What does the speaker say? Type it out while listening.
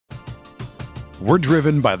We're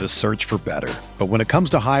driven by the search for better. But when it comes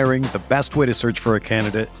to hiring, the best way to search for a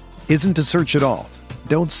candidate isn't to search at all.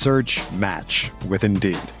 Don't search, match with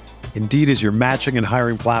Indeed. Indeed is your matching and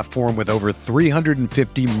hiring platform with over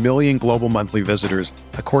 350 million global monthly visitors,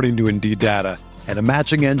 according to Indeed data, and a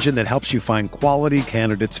matching engine that helps you find quality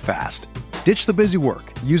candidates fast. Ditch the busy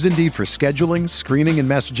work. Use Indeed for scheduling, screening, and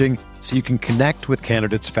messaging so you can connect with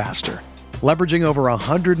candidates faster. Leveraging over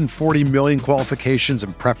 140 million qualifications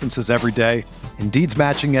and preferences every day, Indeed's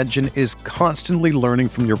matching engine is constantly learning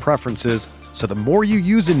from your preferences, so the more you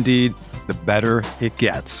use Indeed, the better it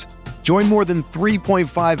gets. Join more than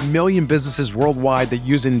 3.5 million businesses worldwide that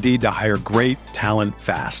use Indeed to hire great talent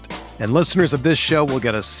fast. And listeners of this show will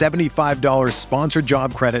get a $75 sponsored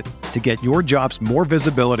job credit to get your jobs more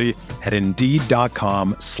visibility at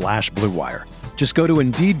Indeed.com/Blue Wire. Just go to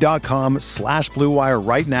Indeed.com/Blue Wire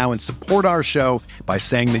right now and support our show by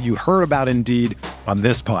saying that you heard about Indeed on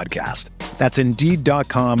this podcast. That's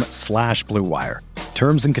Indeed.com/Blue Wire.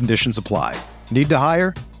 Terms and conditions apply. Need to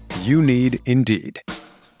hire? You need Indeed.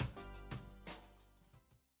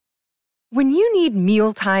 When you need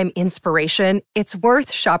mealtime inspiration, it's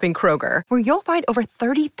worth shopping Kroger, where you'll find over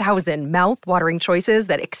 30,000 mouth-watering choices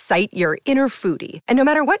that excite your inner foodie. And no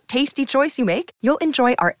matter what tasty choice you make, you'll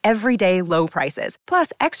enjoy our everyday low prices,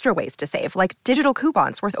 plus extra ways to save, like digital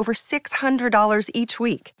coupons worth over $600 each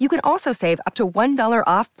week. You can also save up to $1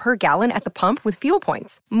 off per gallon at the pump with fuel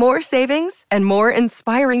points. More savings and more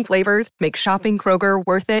inspiring flavors make shopping Kroger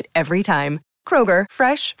worth it every time. Kroger,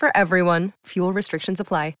 fresh for everyone. Fuel restrictions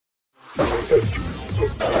apply.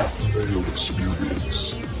 The Pat Mayo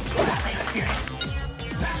Experience. Pat Mayo Experience.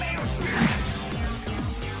 Pat Mayo Experience.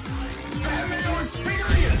 Pat Mayo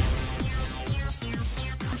Experience.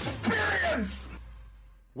 Experience.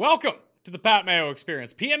 Welcome to the Pat Mayo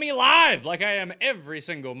Experience. PME Live, like I am every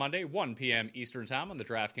single Monday, 1 p.m. Eastern Time on the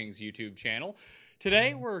DraftKings YouTube channel.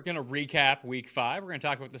 Today, we're going to recap Week 5. We're going to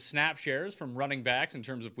talk about the snap shares from running backs in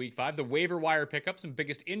terms of Week 5, the waiver wire pickups and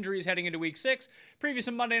biggest injuries heading into Week 6, preview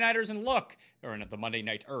some Monday Nighters, and not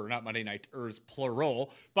Monday Nighters,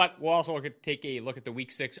 plural, but we'll also take a look at the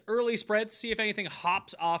Week 6 early spreads, see if anything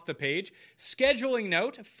hops off the page. Scheduling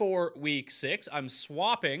note for Week 6, I'm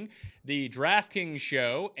swapping the DraftKings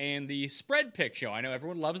show and the spread pick show. I know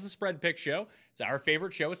everyone loves the spread pick show. It's our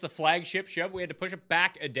favorite show. It's the flagship show. We had to push it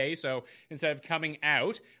back a day, so instead of coming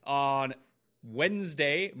out on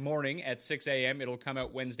Wednesday morning at 6 a.m., it'll come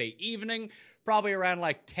out Wednesday evening, probably around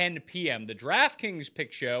like 10 p.m. The DraftKings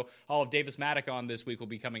pick show, all of Davis Maddock on this week, will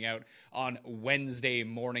be coming out on Wednesday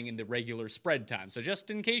morning in the regular spread time. So just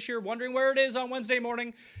in case you're wondering where it is on Wednesday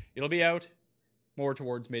morning, it'll be out more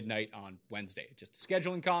towards midnight on Wednesday. Just a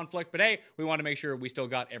scheduling conflict, but hey, we want to make sure we still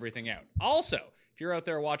got everything out. Also, if you're out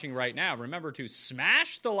there watching right now, remember to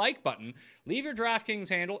smash the like button, leave your DraftKings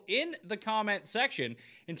handle in the comment section,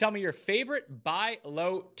 and tell me your favorite buy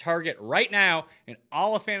low target right now in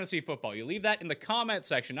all of fantasy football. You leave that in the comment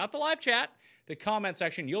section, not the live chat, the comment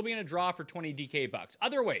section. You'll be in a draw for 20 DK bucks.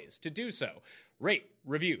 Other ways to do so: rate,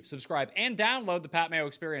 review, subscribe, and download the Pat Mayo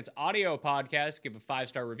Experience audio podcast. Give a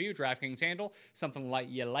 5-star review, DraftKings handle, something like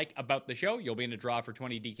you like about the show. You'll be in a draw for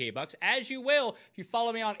 20 DK bucks, as you will if you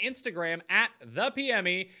follow me on Instagram at the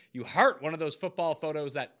PME. You heart one of those football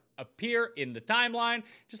photos that appear in the timeline.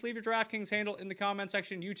 Just leave your DraftKings handle in the comment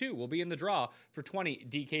section. You too will be in the draw for 20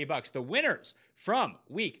 DK bucks. The winners from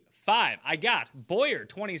Week 5, I got Boyer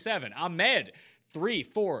 27, Ahmed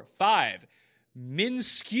 345,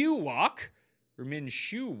 Minshew Walk,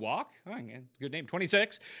 good name,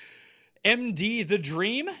 26, MD The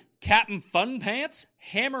Dream, Captain Fun Pants,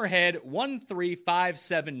 Hammerhead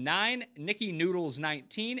 13579, Nicky Noodles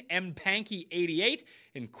 19, M Panky 88,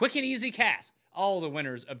 and Quick and Easy Cat. All the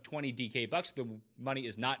winners of 20 DK bucks. The money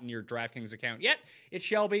is not in your DraftKings account yet. It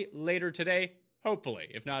shall be later today, hopefully.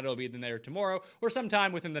 If not, it'll be there tomorrow or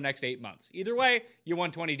sometime within the next 8 months. Either way, you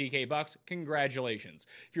won 20 DK bucks. Congratulations.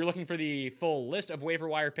 If you're looking for the full list of waiver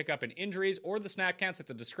wire pickup and injuries or the snap counts at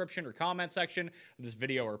the description or comment section of this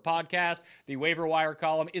video or podcast, the waiver wire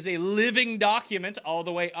column is a living document all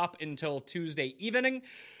the way up until Tuesday evening.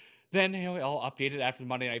 Then I'll update it after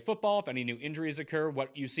Monday Night Football. If any new injuries occur,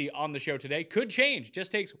 what you see on the show today could change.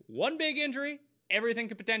 Just takes one big injury, everything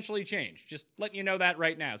could potentially change. Just letting you know that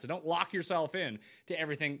right now. So don't lock yourself in to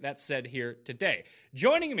everything that's said here today.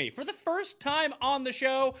 Joining me for the first time on the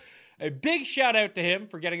show, a big shout out to him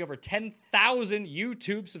for getting over 10,000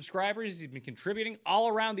 YouTube subscribers. He's been contributing all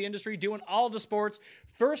around the industry, doing all the sports.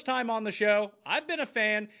 First time on the show. I've been a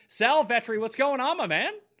fan. Sal Vetri, what's going on, my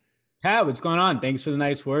man? Pat, what's going on? Thanks for the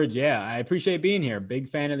nice words. Yeah, I appreciate being here. Big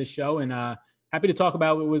fan of the show, and happy to talk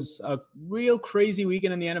about what was a real crazy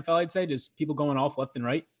weekend in the NFL, I'd say. Just people going off left and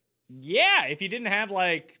right. Yeah, if you didn't have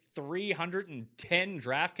like 310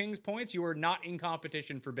 DraftKings points, you were not in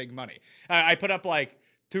competition for big money. I put up like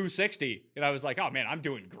 260, and I was like, oh man, I'm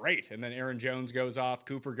doing great. And then Aaron Jones goes off,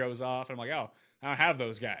 Cooper goes off, and I'm like, oh, I don't have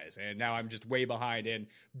those guys. And now I'm just way behind and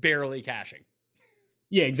barely cashing.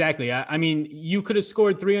 Yeah, exactly. I mean, you could have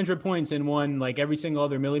scored 300 points and won like every single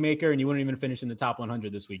other Millie Maker, and you wouldn't even finish in the top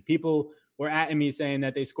 100 this week. People were at me saying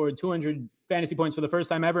that they scored 200 fantasy points for the first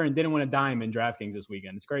time ever and didn't win a dime in DraftKings this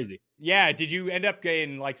weekend. It's crazy. Yeah, did you end up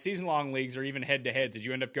getting like season-long leagues or even head-to-heads? Did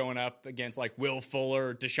you end up going up against like Will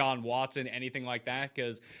Fuller, Deshaun Watson, anything like that?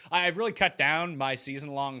 Because I've really cut down my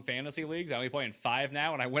season-long fantasy leagues. I only play in 5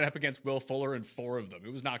 now, and I went up against Will Fuller in 4 of them.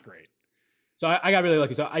 It was not great. So I got really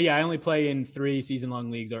lucky. So I only play in 3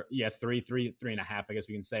 season-long leagues, or three and a half, I guess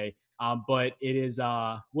we can say. But it is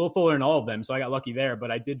Will Fuller in all of them, so I got lucky there.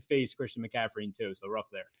 But I did face Christian McCaffrey in 2, so rough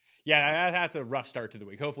there. Yeah, that's a rough start to the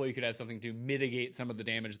week. Hopefully you could have something to mitigate some of the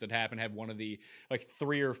damage that happened. Have one of the like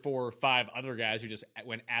 3 or 4 or 5 other guys who just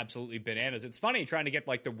went absolutely bananas. It's funny trying to get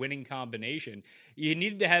like the winning combination. You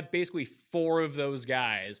needed to have basically 4 of those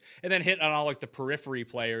guys and then hit on all like the periphery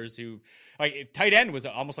players who like tight end was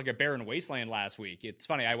almost like a barren wasteland last week. It's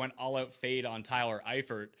funny. I went all out fade on Tyler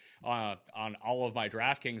Eifert on all of my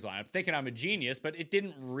DraftKings lineup, thinking I'm a genius, but it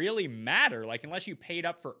didn't really matter. Like unless you paid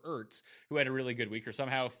up for Ertz, who had a really good week, or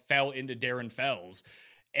somehow fell into Darren Fells,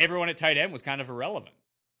 everyone at tight end was kind of irrelevant.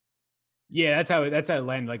 Yeah, that's how it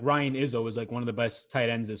landed. Like Ryan Izzo was like one of the best tight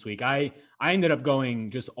ends this week. I ended up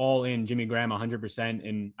going just all in Jimmy Graham 100%,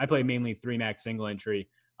 and I played mainly 3-max single entry,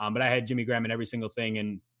 but I had Jimmy Graham in every single thing,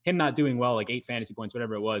 and him not doing well, like 8 fantasy points,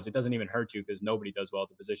 whatever it was, it doesn't even hurt you because nobody does well at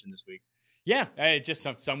the position this week. Yeah, it just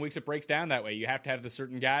some weeks it breaks down that way. You have to have the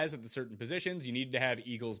certain guys at the certain positions. You need to have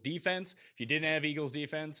Eagles defense. If you didn't have Eagles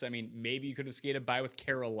defense, I mean, maybe you could have skated by with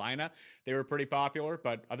Carolina. They were pretty popular,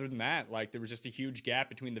 but other than that, like there was just a huge gap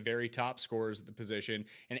between the very top scorers at the position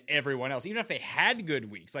and everyone else. Even if they had good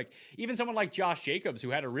weeks, like even someone like Josh Jacobs who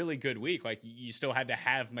had a really good week, like you still had to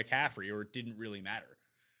have McCaffrey or it didn't really matter.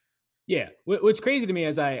 Yeah, what's crazy to me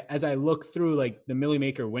as I look through like the Millie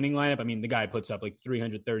Maker winning lineup, I mean, the guy puts up like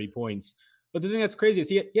 330 points. But the thing that's crazy is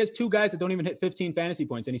he has 2 guys that don't even hit 15 fantasy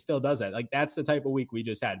points, and he still does that. Like, that's the type of week we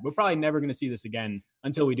just had. We're probably never going to see this again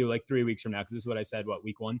until we do like 3 weeks from now, because this is what I said,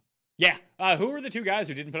 week 1? Yeah. Who were the 2 guys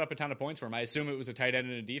who didn't put up a ton of points for him? I assume it was a tight end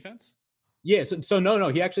and a defense? Yeah, so no,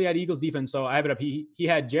 he actually had Eagles defense. So I have it up. He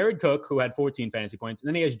had Jared Cook, who had 14 fantasy points, and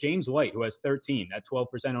then he has James White, who has 13. At 12%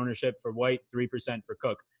 ownership for White, 3% for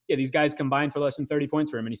Cook. Yeah, these guys combined for less than 30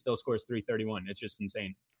 points for him, and he still scores 331. It's just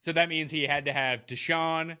insane. So that means he had to have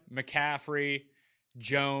Deshaun, McCaffrey,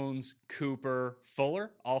 Jones, Cooper,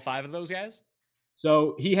 Fuller, all 5 of those guys?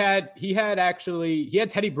 So he had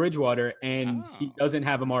Teddy Bridgewater, and he doesn't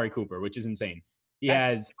have Amari Cooper, which is insane.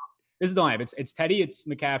 This is the lineup. It's Teddy, it's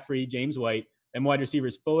McCaffrey, James White, and wide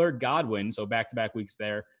receivers Fuller, Godwin. So back-to-back weeks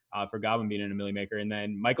there for Godwin being in a Millie Maker, and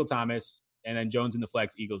then Michael Thomas, and then Jones in the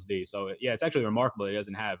flex, Eagles D. So yeah, it's actually remarkable that he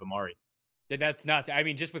doesn't have Amari. That's not, I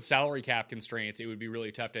mean, just with salary cap constraints, it would be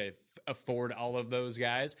really tough to afford all of those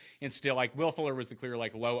guys. And still, like, Will Fuller was the clear,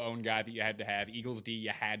 like, low-owned guy that you had to have. Eagles D, you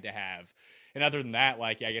had to have. And other than that,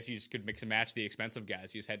 like, I guess you just could mix and match the expensive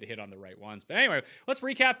guys. You just had to hit on the right ones. But anyway, let's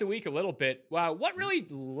recap the week a little bit. Wow, what really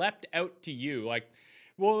leapt out to you? Like,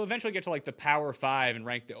 we'll eventually get to like the Power 5 and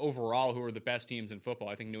rank the overall who are the best teams in football.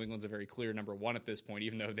 I think New England's a very clear number 1 at this point,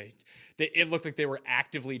 even though it looked like they were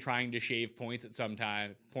actively trying to shave points at some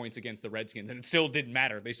time, points against the Redskins, and it still didn't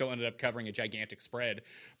matter. They still ended up covering a gigantic spread.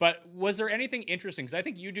 But was there anything interesting? Because I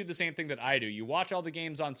think you do the same thing that I do. You watch all the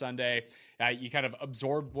games on Sunday, you kind of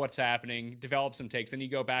absorb what's happening, develop some takes, then you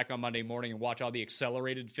go back on Monday morning and watch all the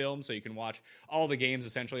accelerated film so you can watch all the games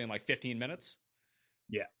essentially in like 15 minutes.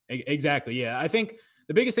 Yeah, exactly. Yeah, I think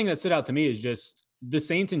the biggest thing that stood out to me is just the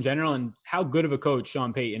Saints in general and how good of a coach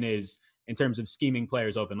Sean Payton is in terms of scheming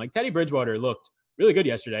players open. Like Teddy Bridgewater looked really good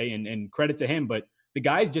yesterday, and credit to him, but the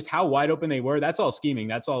guys, just how wide open they were, that's all scheming.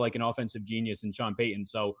 That's all like an offensive genius in Sean Payton.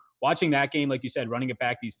 So watching that game, like you said, running it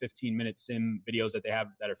back, these 15-minute sim videos that they have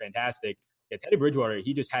that are fantastic. Yeah, Teddy Bridgewater,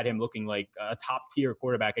 he just had him looking like a top-tier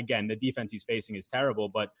quarterback. Again, the defense he's facing is terrible,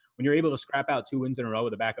 but when you're able to scrap out 2 wins in a row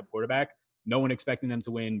with a backup quarterback, no one expecting them to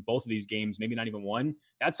win both of these games, maybe not even one.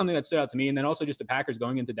 That's something that stood out to me. And then also just the Packers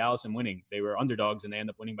going into Dallas and winning. They were underdogs, and they end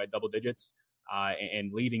up winning by double digits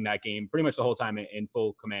and leading that game pretty much the whole time in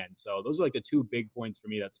full command. So those are like the 2 big points for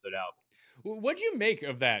me that stood out. What'd you make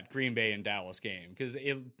of that Green Bay and Dallas game? Because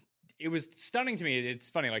it was stunning to me. It's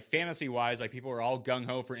funny, like fantasy-wise, like people were all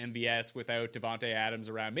gung-ho for MVS without Devontae Adams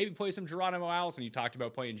around. Maybe play some Geronimo Allison. You talked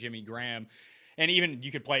about playing Jimmy Graham. And even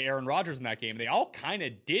you could play Aaron Rodgers in that game. They all kind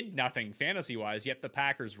of did nothing fantasy-wise, yet the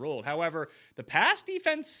Packers ruled. However, the pass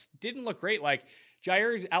defense didn't look great. Like,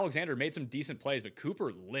 Jair Alexander made some decent plays, but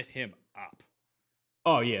Cooper lit him up.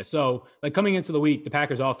 Oh, yeah. So, like, coming into the week, the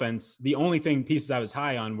Packers offense, the only pieces I was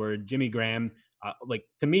high on were Jimmy Graham. Like,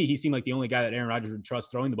 to me, he seemed like the only guy that Aaron Rodgers would trust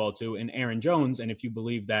throwing the ball to, and Aaron Jones. And if you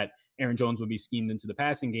believe that Aaron Jones would be schemed into the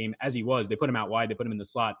passing game, as he was, they put him out wide, they put him in the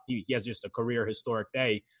slot. He has just a career historic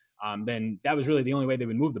day. Then that was really the only way they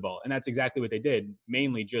would move the ball. And that's exactly what they did,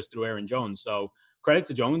 mainly just through Aaron Jones. So credit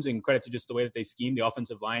to Jones and credit to just the way that they schemed the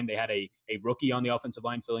offensive line. They had a rookie on the offensive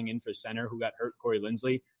line filling in for center who got hurt, Corey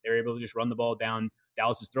Linsley. They were able to just run the ball down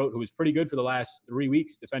Dallas's throat, who was pretty good for the last 3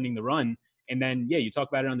 weeks defending the run. And then, yeah, you talk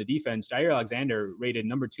about it on the defense. Jair Alexander rated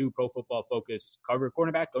number 2 Pro Football Focus cover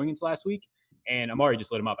cornerback going into last week. And Amari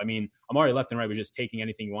just lit him up. I mean, Amari left and right was just taking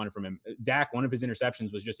anything you wanted from him. Dak, one of his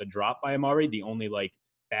interceptions was just a drop by Amari, the only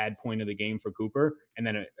bad point of the game for Cooper. And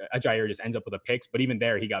then Jair just ends up with a picks, but even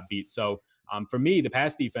there he got beat. So for me, the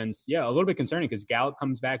pass defense, yeah, a little bit concerning because Gallup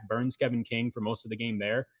comes back, burns Kevin King for most of the game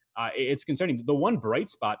there. It's concerning. The one bright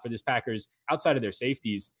spot for this Packers outside of their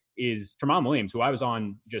safeties is Tramon Williams, who I was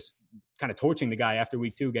on just kind of torching the guy after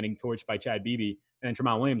week 2, getting torched by Chad Beebe. And then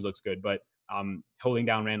Tramon Williams looks good, but holding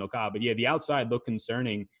down Randall Cobb. But yeah, the outside looked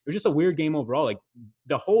concerning. It was just a weird game overall. Like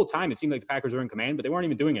the whole time, it seemed like the Packers were in command, but they weren't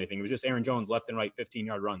even doing anything. It was just Aaron Jones left and right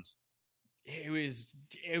 15-yard runs. It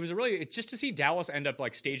was really just to see Dallas end up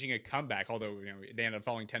staging a comeback, although they ended up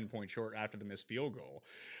falling 10 points short after the missed field goal.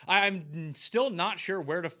 I'm still not sure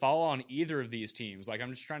where to fall on either of these teams. I'm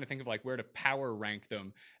just trying to think of where to power rank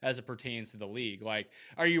them as it pertains to the league.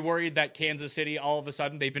 Are you worried that Kansas City, all of a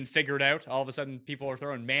sudden they've been figured out? All of a sudden people are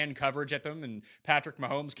throwing man coverage at them and Patrick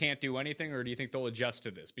Mahomes can't do anything? Or do you think they'll adjust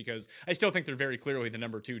to this? Because I still think they're very clearly the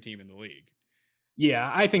number 2 team in the league.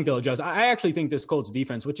 Yeah, I think they'll adjust. I actually think this Colts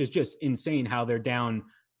defense, which is just insane how they're down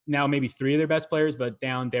now maybe 3 of their best players, but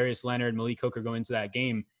down Darius Leonard, Malik Hooker go into that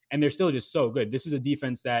game, and they're still just so good. This is a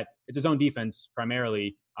defense that it's a zone defense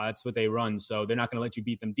primarily. That's what they run, so they're not going to let you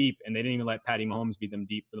beat them deep, and they didn't even let Patty Mahomes beat them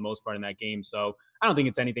deep for the most part in that game. So I don't think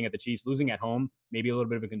it's anything at the Chiefs. Losing at home, maybe a little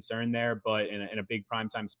bit of a concern there, but in a big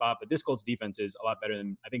primetime spot. But this Colts defense is a lot better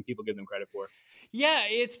than I think people give them credit for. Yeah,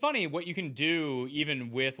 it's funny what you can do even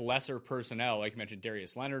with lesser personnel. Like you mentioned,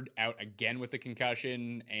 Darius Leonard out again with the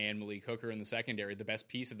concussion, and Malik Hooker in the secondary, the best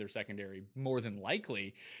piece of their secondary, more than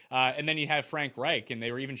likely. And then you have Frank Reich, and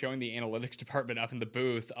they were even showing the analytics department up in the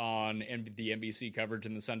booth on the NBC coverage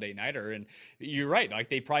in the Sunday Nighter. And you're right,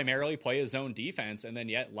 they primarily play a zone defense. And then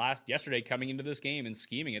yesterday coming into this game and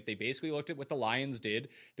scheming it, they basically looked at what the Lions did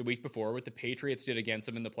the week before, what the Patriots did against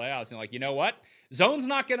them in the playoffs, and you know what? Zone's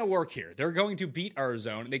not going to work here. They're going to beat our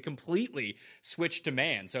zone. And they completely switched to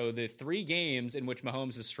man. So the 3 games in which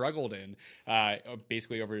Mahomes has struggled in,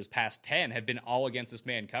 basically over his past 10, have been all against this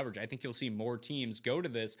man coverage. I think you'll see more teams go to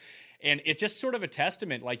this. And it's just sort of a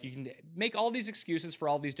testament. You can make all these excuses for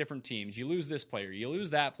all these different teams. You lose this player, you lose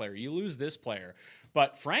that player, you lose this player.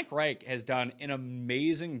 But Frank Reich has done an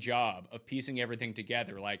amazing job of piecing everything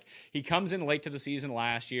together. He comes in late to the season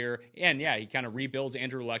last year, and yeah, he kind of rebuilds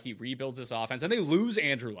Andrew Luck. He rebuilds this offense, and they lose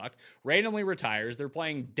Andrew Luck, randomly retires. They're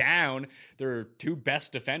playing down their 2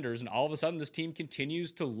 best defenders, and all of a sudden this team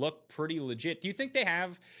continues to look pretty legit. Do you think they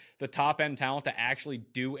have the top-end talent to actually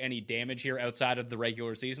do any damage here outside of the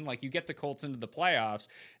regular season? You get the Colts into the playoffs,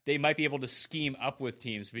 they might be able to scheme up with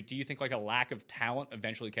teams, but do you think a lack of talent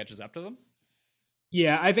eventually catches up to them?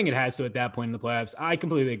 Yeah, I think it has to at that point in the playoffs. I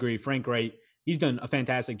completely agree. Frank Reich, he's done a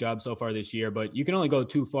fantastic job so far this year, but you can only go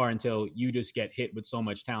too far until you just get hit with so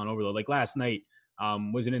much talent overload. Last night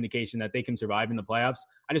was an indication that they can survive in the playoffs.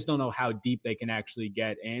 I just don't know how deep they can actually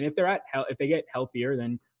get. And if if they get healthier,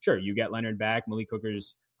 then sure, you get Leonard back. Malik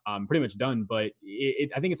Hooker's pretty much done. But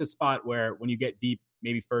I think it's a spot where when you get deep,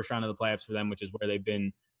 maybe first round of the playoffs for them, which is where they've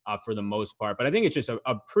been for the most part. But I think it's just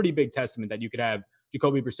a pretty big testament that you could have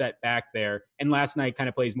Jacoby Brissett back there. And last night kind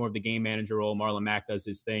of plays more of the game manager role. Marlon Mack does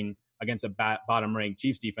his thing against a bottom-ranked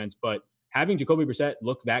Chiefs defense. But having Jacoby Brissett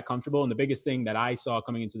look that comfortable, and the biggest thing that I saw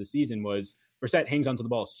coming into the season was Brissett hangs onto the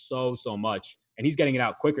ball so much, and he's getting it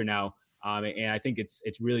out quicker now. And I think it's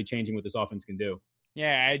really changing what this offense can do.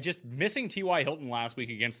 Yeah, just missing T.Y. Hilton last week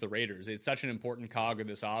against the Raiders. It's such an important cog of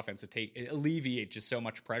this offense to alleviate just so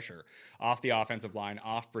much pressure off the offensive line,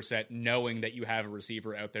 off Brissett, knowing that you have a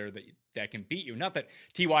receiver out there that can beat you. Not that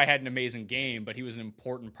T.Y. had an amazing game, but he was an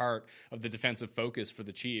important part of the defensive focus for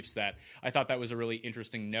the Chiefs. That I thought that was a really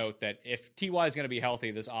interesting note, that if T.Y. is going to be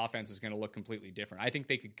healthy, this offense is going to look completely different. I think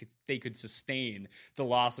they could sustain the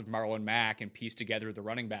loss of Marlon Mack and piece together the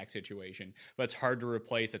running back situation, but it's hard to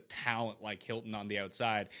replace a talent like Hilton on the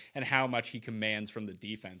outside and how much he commands from the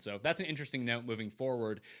defense. So that's an interesting note moving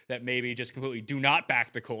forward, that maybe just completely do not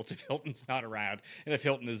back the Colts if Hilton's not around. And if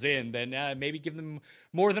Hilton is in, then maybe give them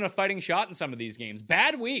more than a fighting shot in some of these games.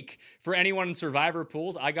 Bad week for anyone in survivor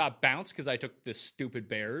pools. I got bounced because I took the stupid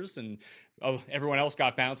Bears, and everyone else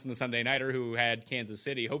got bounced in the Sunday Nighter who had Kansas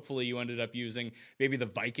City. Hopefully you ended up using maybe the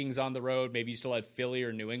Vikings on the road. Maybe you still had Philly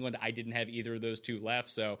or New England. I didn't have either of those two left.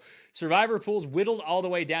 So survivor pools whittled all the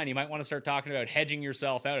way down. You might want to start talking about hedging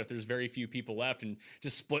yourself out if there's very few people left and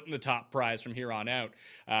just splitting the top prize from here on out,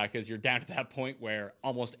 because you're down to that point where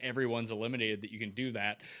almost everyone's eliminated that you can do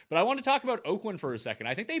that. But I want to talk about Oakland for a second.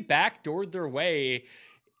 I think they backdoored their way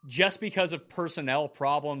just because of personnel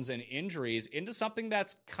problems and injuries into something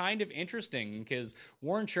that's kind of interesting, because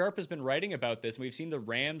Warren Sharp has been writing about this, and we've seen the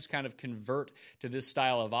Rams kind of convert to this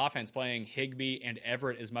style of offense, playing Higbee and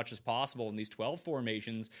Everett as much as possible in these 12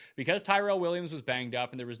 formations. Because Tyrell Williams was banged up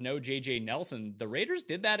and there was no J.J. Nelson, the Raiders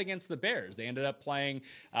did that against the Bears. They ended up playing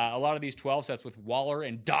a lot of these 12 sets with Waller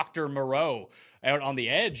and Dr. Moreau out on the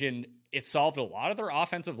edge, and it solved a lot of their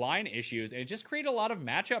offensive line issues, and it just created a lot of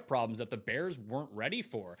matchup problems that the Bears weren't ready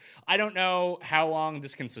for. I don't know how long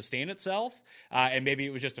this can sustain itself, and maybe it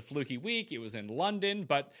was just a fluky week. It was in London,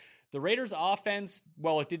 but the Raiders' offense,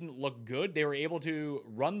 well, it didn't look good. They were able to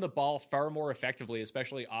run the ball far more effectively,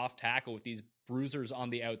 especially off tackle with these bruisers on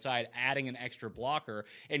the outside, adding an extra blocker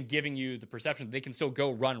and giving you the perception that they can still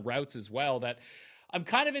go run routes as well. That I'm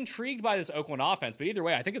kind of intrigued by this Oakland offense, but either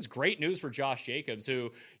way, I think it's great news for Josh Jacobs,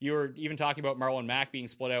 who you were even talking about Marlon Mack being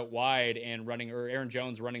split out wide and running, or Aaron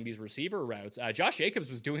Jones running these receiver routes. Josh Jacobs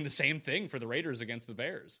was doing the same thing for the Raiders against the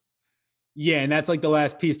Bears. Yeah, and that's like the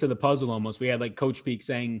last piece to the puzzle almost. We had like Coach Peak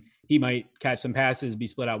saying he might catch some passes, be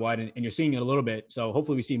split out wide, and you're seeing it a little bit. So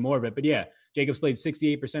hopefully we see more of it. But yeah, Jacobs played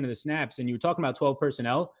 68% of the snaps, and you were talking about 12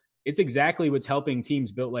 personnel. It's exactly what's helping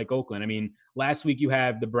teams built like Oakland. I mean, last week you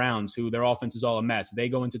have the Browns, who their offense is all a mess. They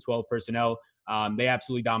go into 12 personnel. They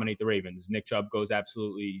absolutely dominate the Ravens. Nick Chubb goes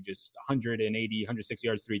absolutely just 180, 160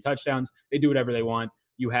 yards, 3 touchdowns. They do whatever they want.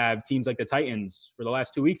 You have teams like the Titans for the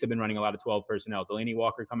last 2 weeks have been running a lot of 12 personnel. Delaney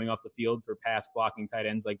Walker coming off the field for pass blocking tight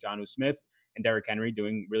ends like Jonnu Smith, and Derrick Henry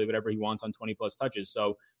doing really whatever he wants on 20-plus touches.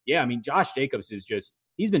 So, yeah, I mean, Josh Jacobs is just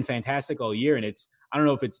 – he's been fantastic all year, and I don't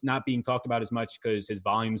know if it's not being talked about as much because his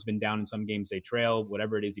volume's been down in some games. They trail,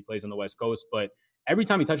 whatever it is he plays on the West Coast. But every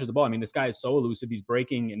time he touches the ball, I mean, this guy is so elusive. He's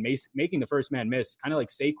breaking and making the first man miss, kind of like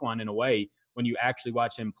Saquon in a way when you actually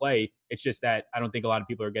watch him play. It's just that I don't think a lot of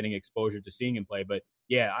people are getting exposure to seeing him play. But,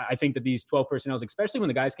 yeah, I think that these 12 personnels, especially when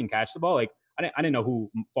the guys can catch the ball, like I didn't know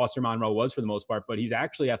who Foster Monroe was for the most part, but he's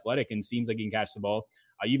actually athletic and seems like he can catch the ball.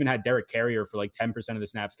 You even had Derek Carrier for like 10% of the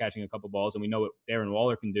snaps catching a couple balls, and we know what Darren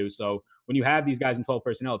Waller can do. So when you have these guys in 12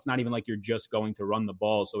 personnel, it's not even like you're just going to run the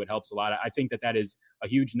ball, so it helps a lot. I think that is a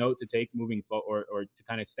huge note to take moving forward, or to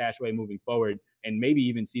kind of stash away moving forward, and maybe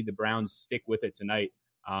even see the Browns stick with it tonight.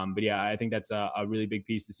 But yeah, I think that's a really big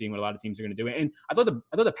piece to seeing what a lot of teams are going to do. And I thought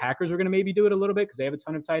the Packers were going to maybe do it a little bit because they have a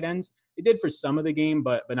ton of tight ends. They did for some of the game,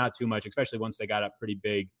 but not too much, especially once they got up pretty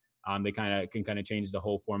big. They can change the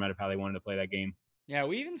whole format of how they wanted to play that game. Yeah,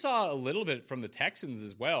 we even saw a little bit from the Texans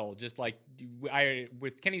as well. Just like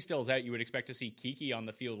with Kenny Stills out, you would expect to see Kiki on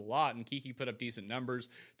the field a lot, and Kiki put up decent numbers,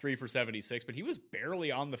 3 for 76, but he was barely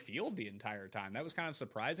on the field the entire time. That was kind of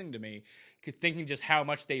surprising to me, thinking just how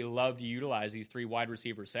much they love to utilize these 3 wide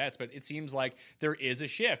receiver sets. But it seems like there is a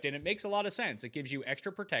shift, and it makes a lot of sense. It gives you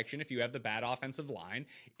extra protection if you have the bad offensive line,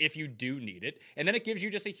 if you do need it, and then it gives you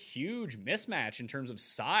just a huge mismatch in terms of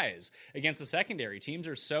size against the secondary. Teams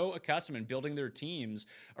are so accustomed in building their teams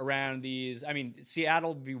around these. I mean,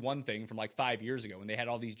 Seattle would be one thing from like 5 years ago when they had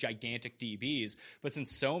all these gigantic DBs, but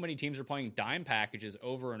since so many teams are playing dime packages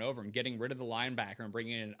over and over and getting rid of the linebacker and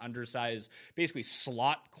bringing in an undersized, basically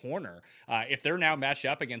slot corner, if they're now matched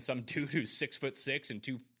up against some dude who's 6'6" and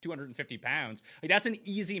 250 pounds, like that's an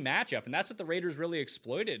easy matchup. And that's what the Raiders really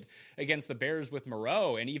exploited against the Bears with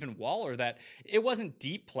Moreau and even Waller, that it wasn't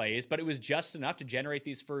deep plays, but it was just enough to generate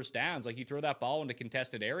these first downs. Like you throw that ball into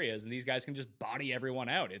contested areas and these guys can just body everyone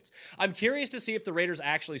out. I'm curious to see if the Raiders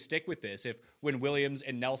actually stick with this, if when Williams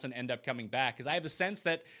and Nelson end up coming back, because I have a sense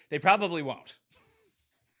that they probably won't.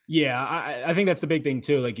 Yeah, I think that's the big thing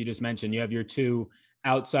too. Like you just mentioned, you have your 2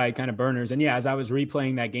 outside kind of burners. And yeah, as I was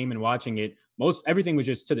replaying that game and watching it, everything was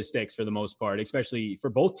just to the sticks for the most part, especially for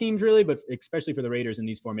both teams really, but especially for the Raiders in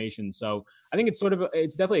these formations. So I think it's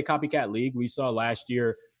definitely a copycat league. We saw last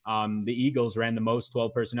year, the Eagles ran the most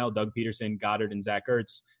 12 personnel, Doug Peterson, Goddard, and Zach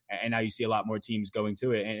Ertz. And now you see a lot more teams going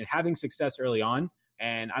to it and having success early on.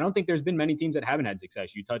 And I don't think there's been many teams that haven't had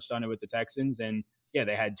success. You touched on it with the Texans, and yeah,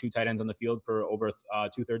 they had 2 tight ends on the field for over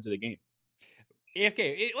 2/3 of the game.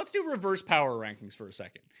 let's do reverse power rankings for a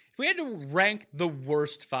second. If we had to rank the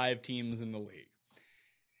worst 5 teams in the league,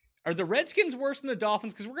 are the Redskins worse than the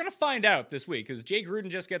Dolphins? Because we're going to find out this week, because Jay Gruden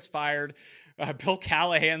just gets fired. Bill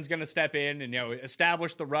Callahan's going to step in and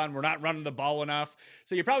establish the run. We're not running the ball enough.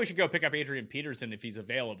 So you probably should go pick up Adrian Peterson if he's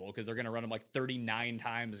available, because they're going to run him like 39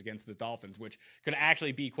 times against the Dolphins, which could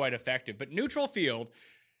actually be quite effective. But neutral field,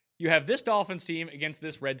 you have this Dolphins team against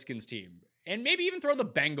this Redskins team. And maybe even throw the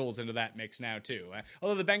Bengals into that mix now, too.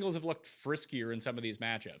 Although the Bengals have looked friskier in some of these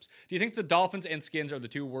matchups. Do you think the Dolphins and Skins are the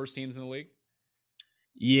 2 worst teams in the league?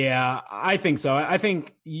 Yeah, I think so. I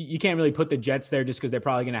think you can't really put the Jets there just because they're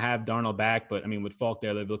probably going to have Darnold back. But I mean, with Falk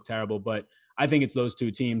there, they've looked terrible. But I think it's those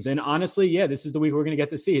 2 teams. And honestly, yeah, this is the week we're going to get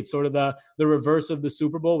to see. It's sort of the reverse of the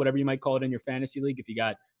Super Bowl, whatever you might call it in your fantasy league, if you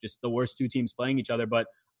got just the worst 2 teams playing each other. But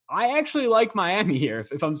I actually like Miami here.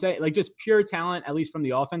 If I'm saying like just pure talent, at least from the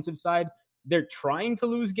offensive side, they're trying to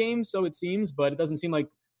lose games, so it seems, but it doesn't seem like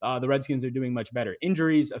the Redskins are doing much better.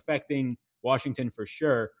 Injuries affecting Washington for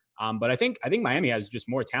sure. But I think Miami has just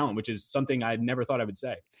more talent, which is something I never thought I would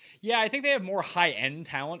say. Yeah, I think they have more high-end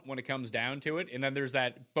talent when it comes down to it. And then there's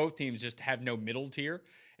that both teams just have no middle tier.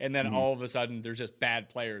 And then all of a sudden, there's just bad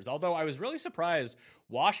players. Although I was really surprised,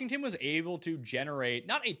 Washington was able to generate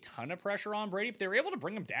not a ton of pressure on Brady, but they were able to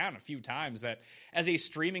bring him down a few times. That as a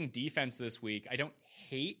streaming defense this week, I don't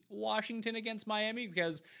hate Washington against Miami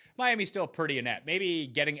because Miami's still pretty inept. Maybe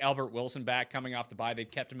getting Albert Wilson back coming off the bye, they've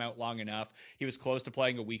kept him out long enough. He was close to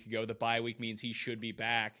playing a week ago. The bye week means he should be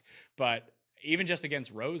back. But even just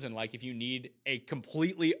against Rosen, like if you need a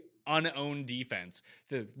completely unowned defense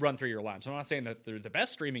to run through your lines. So I'm not saying that they're the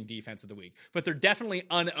best streaming defense of the week, but they're definitely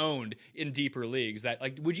unowned in deeper leagues. That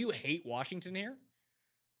like, would you hate Washington here?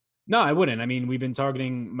 No, I wouldn't. I mean, we've been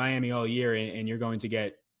targeting Miami all year, and you're going to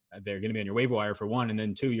get they're going to be on your waiver wire for 1, and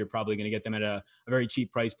then 2, you're probably going to get them at a very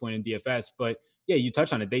cheap price point in DFS. But yeah, you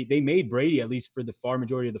touched on it. They made Brady, at least for the far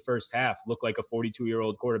majority of the first half, look like a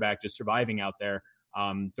 42-year-old quarterback just surviving out there,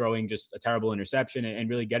 throwing just a terrible interception and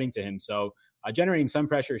really getting to him. So generating some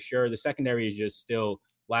pressure, sure. The secondary is just still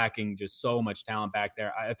lacking just so much talent back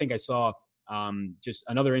there. I think I saw just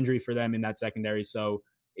another injury for them in that secondary. So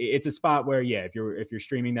it's a spot where, yeah, if you're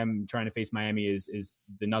streaming them, trying to face Miami is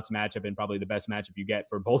the nuts matchup and probably the best matchup you get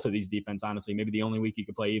for both of these defense. Honestly, maybe the only week you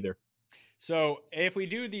could play either. So if we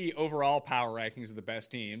do the overall power rankings of the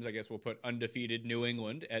best teams, I guess we'll put undefeated New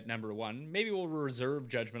England at number 1. Maybe we'll reserve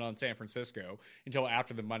judgment on San Francisco until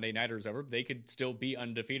after the Monday Nighter is over. They could still be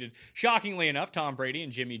undefeated. Shockingly enough, Tom Brady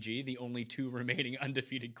and Jimmy G, the only 2 remaining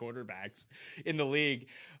undefeated quarterbacks in the league.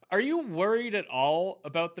 Are you worried at all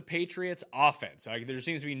about the Patriots offense? Like, there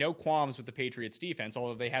seems to be no qualms with the Patriots defense,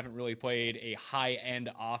 although they haven't really played a high-end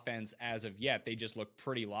offense as of yet. They just look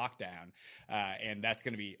pretty locked down, and that's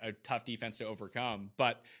going to be a tough defense to overcome.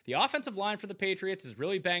 But the offensive line for the Patriots is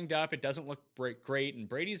really banged up. It doesn't look great, and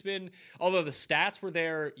Brady's been, although the stats were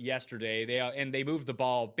there yesterday, they moved the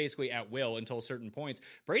ball basically at will until certain points.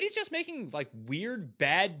 Brady's just making like weird,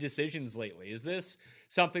 bad decisions lately. Is this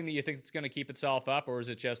something that you think is going to keep itself up, or is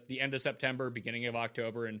it just the end of September, beginning of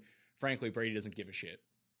October, and frankly, Brady doesn't give a shit?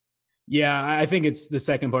 Yeah, I think it's the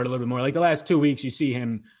second part a little bit more. Like the last 2 weeks, you see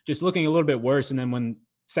him just looking a little bit worse, and then when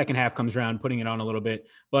second half comes around, putting it on a little bit.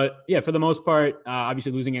 But yeah, for the most part,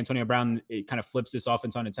 obviously losing Antonio Brown, it kind of flips this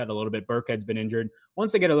offense on its head a little bit. Burkhead's been injured.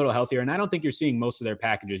 Once they get a little healthier, and I don't think you're seeing most of their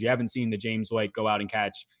packages. You haven't seen the James White go out and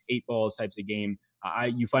catch 8 balls types of game.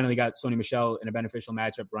 You finally got Sony Michel in a beneficial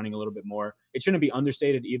matchup running a little bit more. It shouldn't be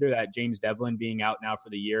understated either that James Devlin being out now for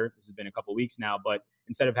the year. This has been a couple weeks now, but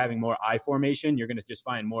instead of having more I formation, you're going to just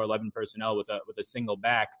find more 11 personnel with a single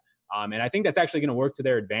back. And I think that's actually going to work to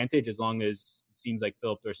their advantage as long as it seems like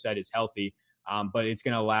Philip Dorsett is healthy. But it's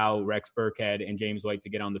going to allow Rex Burkhead and James White to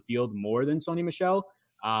get on the field more than Sony Michel.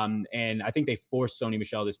 And I think they forced Sony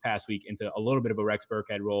Michel this past week into a little bit of a Rex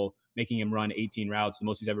Burkhead role, making him run 18 routes, the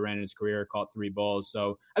most he's ever ran in his career, caught 3 balls.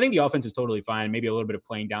 So I think the offense is totally fine. Maybe a little bit of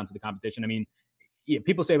playing down to the competition. I mean, yeah,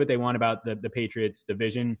 people say what they want about the Patriots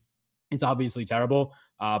division. It's obviously terrible.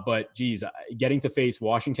 But geez, getting to face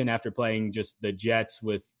Washington after playing just the Jets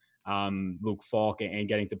with Luke Falk and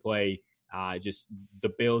getting to play just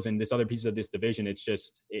the Bills and this other pieces of this division, it's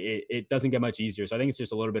just it doesn't get much easier. So I think it's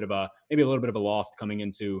just maybe a little bit of a loft coming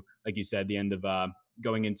into, like you said, the end of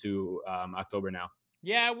going into October now.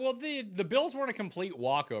 Yeah, well, the Bills weren't a complete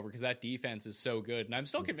walkover because that defense is so good. And I'm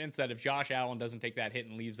still convinced that if Josh Allen doesn't take that hit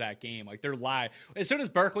and leaves that game, like they're live. As soon as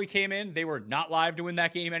Berkeley came in, they were not live to win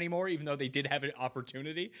that game anymore, even though they did have an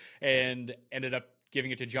opportunity and ended up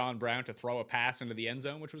giving it to John Brown to throw a pass into the end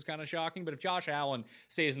zone, which was kind of shocking. But if Josh Allen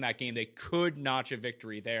stays in that game, they could notch a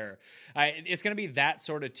victory there. It's going to be that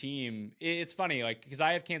sort of team. It's funny, like, because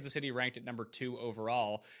I have Kansas City ranked at number 2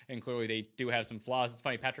 overall, and clearly they do have some flaws. It's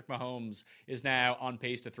funny, Patrick Mahomes is now on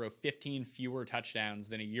pace to throw 15 fewer touchdowns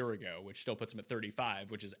than a year ago, which still puts him at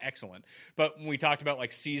 35, which is excellent. But when we talked about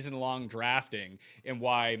like season-long drafting and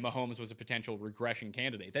why Mahomes was a potential regression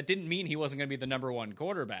candidate, that didn't mean he wasn't going to be the number 1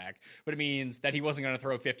 quarterback, but it means that he wasn't going to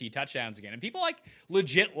throw 50 touchdowns again. And people like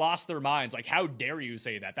legit lost their minds. Like, how dare you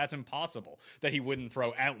say that? That's impossible that he wouldn't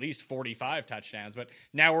throw at least 45 touchdowns. But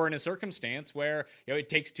now we're in a circumstance where, you know, it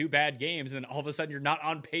takes 2 bad games and then all of a sudden you're not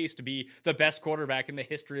on pace to be the best quarterback in the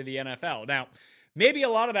history of the NFL. Now, maybe a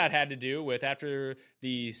lot of that had to do with after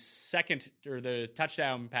the second or the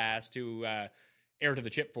touchdown pass to heir to the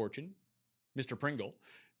chip fortune, Mr. Pringle,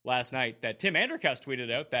 last night, that Tim Andercuss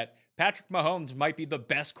tweeted out that Patrick Mahomes might be the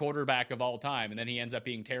best quarterback of all time, and then he ends up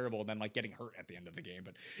being terrible and then like getting hurt at the end of the game.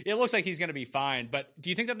 But it looks like he's going to be fine. But do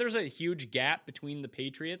you think that there's a huge gap between the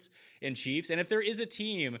Patriots and Chiefs? And if there is a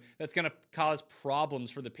team that's going to cause problems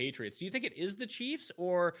for the Patriots, do you think it is the Chiefs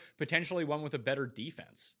or potentially one with a better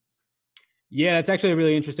defense? Yeah, that's actually a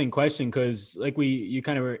really interesting question because like you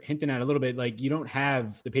kind of were hinting at a little bit, like you don't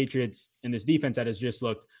have the Patriots in this defense that has just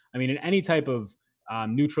looked, I mean, in any type of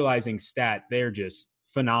neutralizing stat, they're just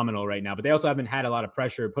phenomenal right now, but they also haven't had a lot of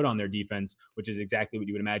pressure put on their defense, which is exactly what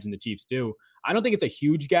you would imagine the Chiefs do. I don't think it's a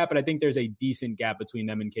huge gap, but I think there's a decent gap between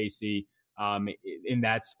them and KC in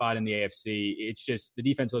that spot in the AFC. It's just the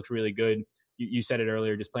defense looks really good. You said it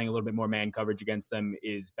earlier, just playing a little bit more man coverage against them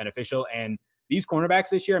is beneficial. And these cornerbacks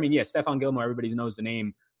this year, I mean, yes, Stephon Gilmore, everybody knows the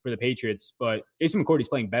name for the Patriots, but Jason McCourty's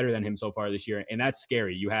playing better than him so far this year, and that's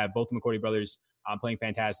scary. You have both the McCourty brothers playing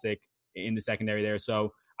fantastic in the secondary there.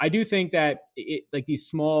 So I do think that like these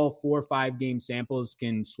small 4 or 5 game samples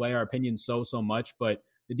can sway our opinion so much, but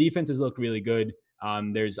the defense has looked really good.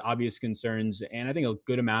 There's obvious concerns, and I think a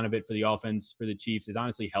good amount of it for the offense for the Chiefs is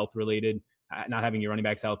honestly health related, not having your running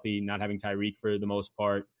backs healthy, not having Tyreek for the most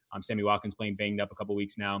part. Sammy Watkins playing banged up a couple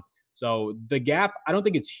weeks now. So the gap, I don't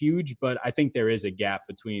think it's huge, but I think there is a gap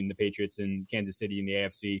between the Patriots and Kansas City in the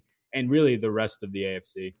AFC and really the rest of the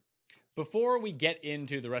AFC. Before we get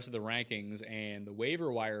into the rest of the rankings and the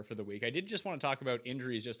waiver wire for the week, I did just want to talk about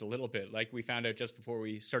injuries just a little bit. Like we found out just before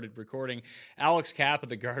we started recording, Alex Kappa,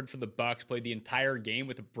 the guard for the Bucs, played the entire game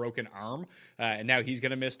with a broken arm, and now he's going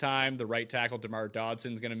to miss time. The right tackle, DeMar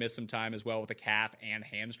Dodson's going to miss some time as well with a calf and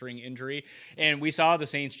hamstring injury. And we saw the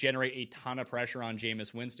Saints generate a ton of pressure on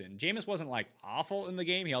Jameis Winston. Jameis wasn't like awful in the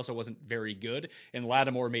game. He also wasn't very good, and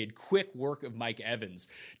Lattimore made quick work of Mike Evans.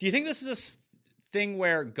 Do you think this is a thing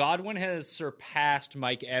where Godwin has surpassed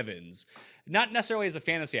Mike Evans, not necessarily as a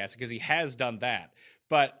fantasy asset because he has done that,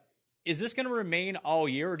 but is this going to remain all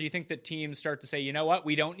year, or do you think that teams start to say, you know what,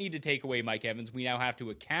 we don't need to take away Mike Evans, we now have to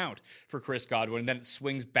account for Chris Godwin, and then it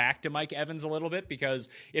swings back to Mike Evans a little bit? Because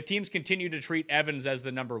if teams continue to treat Evans as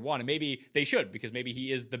the number 1, and maybe they should, because maybe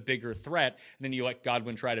he is the bigger threat, and then you let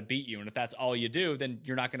Godwin try to beat you, and if that's all you do, then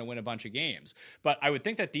you're not going to win a bunch of games. But I would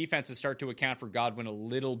think that defenses start to account for Godwin a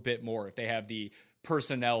little bit more if they have the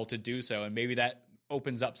personnel to do so, and maybe that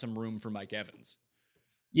opens up some room for Mike Evans.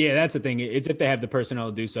 Yeah, that's the thing. It's if they have the personnel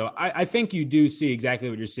to do so. I think you do see exactly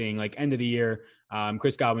what you're seeing. Like end of the year,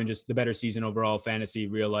 Chris Godwin, just the better season overall, fantasy,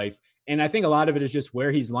 real life. And I think a lot of it is just where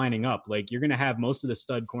he's lining up. Like you're going to have most of the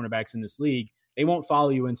stud cornerbacks in this league. They won't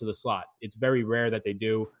follow you into the slot. It's very rare that they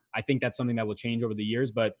do. I think that's something that will change over the years.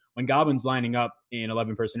 But when Godwin's lining up in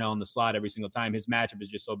 11 personnel in the slot every single time, his matchup is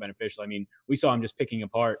just so beneficial. I mean, we saw him just picking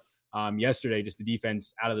apart yesterday, just the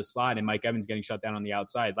defense out of the slot and Mike Evans getting shut down on the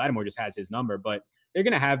outside. Lattimore just has his number, but they're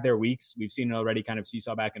going to have their weeks. We've seen it already kind of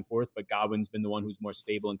seesaw back and forth, but Godwin's been the one who's more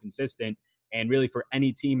stable and consistent. And really for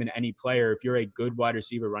any team and any player, if you're a good wide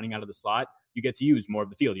receiver running out of the slot, you get to use more of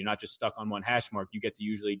the field. You're not just stuck on one hash mark. You get to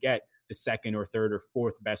usually get the second or third or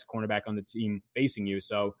fourth best cornerback on the team facing you.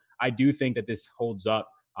 So I do think that this holds up.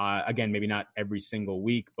 Again, maybe not every single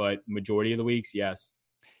week, but majority of the weeks, yes.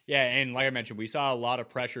 Yeah, and like I mentioned, we saw a lot of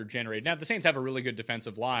pressure generated. Now, the Saints have a really good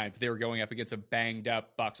defensive line, but they were going up against a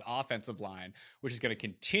banged-up Bucs offensive line, which is going to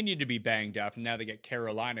continue to be banged up. And now they get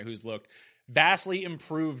Carolina, who's looked vastly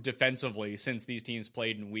improved defensively since these teams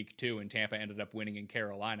played in week 2, and Tampa ended up winning in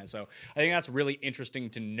Carolina. So I think that's really interesting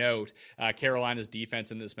to note. Carolina's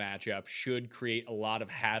defense in this matchup should create a lot of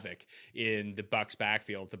havoc in the Bucs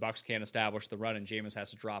backfield. If the Bucs can't establish the run and Jameis has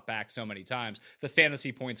to drop back so many times, the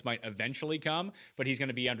fantasy points might eventually come, but he's going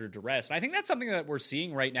to be under duress. And I think that's something that we're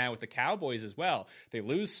seeing right now with the Cowboys as well. They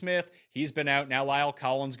lose Smith. He's been out. Now Lyle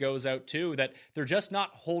Collins goes out too, that they're just not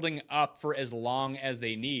holding up for as long as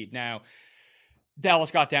they need. Now,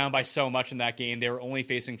 Dallas got down by so much in that game. They were only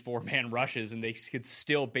facing 4-man rushes, and they could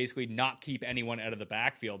still basically not keep anyone out of the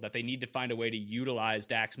backfield, that they need to find a way to utilize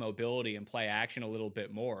Dak's mobility and play action a little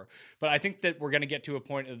bit more. But I think that we're going to get to a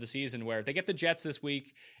point of the season where they get the Jets this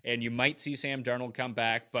week, and you might see Sam Darnold come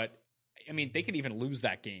back. But, I mean, they could even lose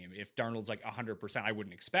that game if Darnold's like 100%. I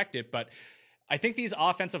wouldn't expect it, but I think these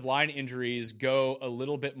offensive line injuries go a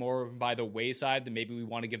little bit more by the wayside than maybe we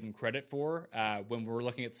want to give them credit for when we're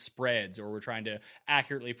looking at spreads or we're trying to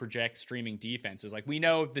accurately project streaming defenses. Like, we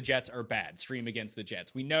know the Jets are bad, stream against the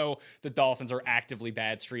Jets. We know the Dolphins are actively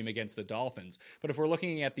bad, stream against the Dolphins. But if we're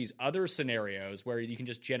looking at these other scenarios where you can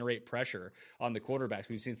just generate pressure on the quarterbacks,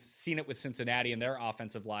 we've seen it with Cincinnati and their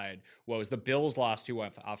offensive line woes. The Bills lost 2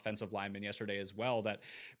 offensive linemen yesterday as well, that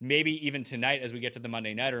maybe even tonight as we get to the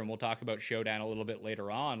Monday Nighter, and we'll talk about Showdown a little bit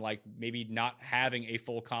later on, like maybe not having a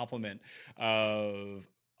full complement of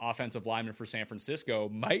offensive linemen for San Francisco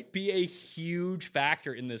might be a huge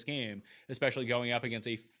factor in this game, especially going up against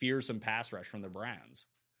a fearsome pass rush from the Browns.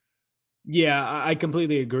 Yeah, I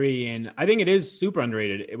completely agree. And I think it is super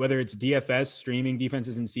underrated, whether it's DFS, streaming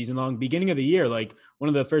defenses and season long. Beginning of the year, like one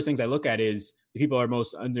of the first things I look at is the people are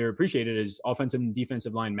most underappreciated is offensive and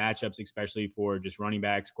defensive line matchups, especially for just running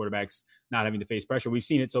backs, quarterbacks not having to face pressure. We've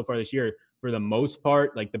seen it so far this year for the most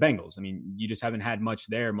part, like the Bengals. I mean, you just haven't had much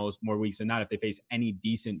there more weeks than not if they face any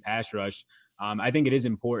decent pass rush. I think it is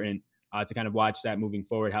important to kind of watch that moving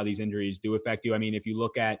forward, how these injuries do affect you. I mean, if you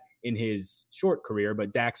look at in his short career,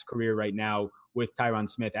 but Dak's career right now with Tyron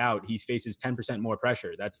Smith out, he faces 10% more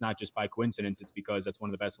pressure. That's not just by coincidence. It's because that's one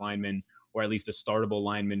of the best linemen, or at least a startable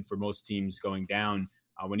lineman for most teams going down.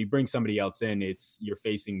 When you bring somebody else in, you're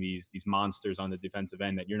facing these monsters on the defensive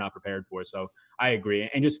end that you're not prepared for. So I agree.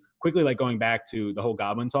 And just quickly, like going back to the whole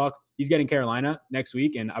Godwin talk, he's getting Carolina next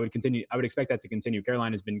week, and I would expect that to continue.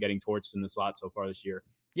 Carolina's been getting torched in the slot so far this year.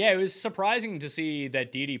 Yeah, it was surprising to see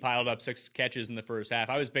that Dede piled up 6 catches in the first half.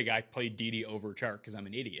 I played Dede over Chark because I'm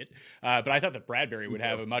an idiot. But I thought that Bradbury would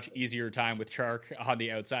have a much easier time with Chark on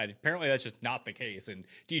the outside. Apparently that's just not the case. And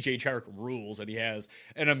DJ Chark rules, and he has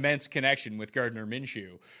an immense connection with Gardner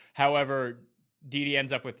Minshew. However, Dede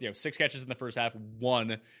ends up with 6 catches in the first half,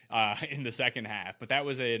 1 in the second half. But that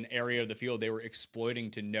was an area of the field they were exploiting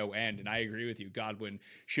to no end. And I agree with you. Godwin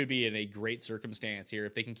should be in a great circumstance here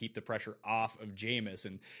if they can keep the pressure off of Jameis.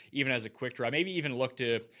 And even as a quick draw, maybe even look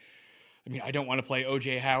to, I mean, I don't want to play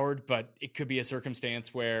O.J. Howard, but it could be a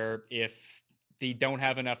circumstance where if they don't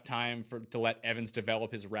have enough time to let Evans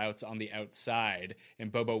develop his routes on the outside,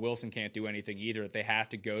 and Bobo Wilson can't do anything either. They have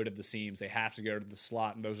to go to the seams. They have to go to the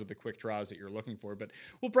slot, and those are the quick draws that you're looking for. But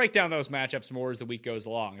we'll break down those matchups more as the week goes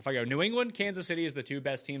along. If I go New England, Kansas City is the 2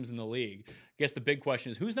 best teams in the league. I guess the big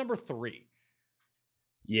question is, who's number 3?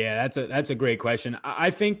 Yeah, that's a great question. I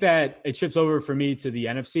think that it shifts over for me to the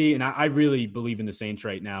NFC, and I really believe in the Saints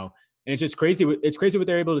right now. And it's just crazy. It's crazy what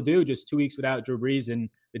they're able to do just 2 weeks without Drew Brees, and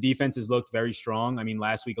the defense has looked very strong. I mean,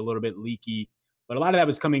 last week a little bit leaky, but a lot of that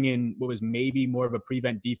was coming in what was maybe more of a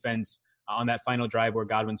prevent defense on that final drive where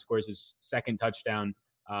Godwin scores his 2nd touchdown.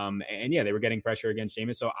 And yeah, they were getting pressure against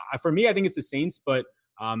Jameis. So for me, I think it's the Saints, but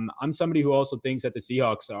I'm somebody who also thinks that the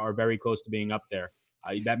Seahawks are very close to being up there.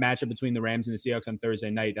 That matchup between the Rams and the Seahawks on Thursday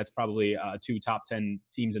night, that's probably 2 top 10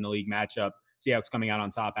 teams in the league matchup. Seahawks coming out on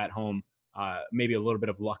top at home. Maybe a little bit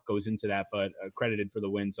of luck goes into that, but credited for the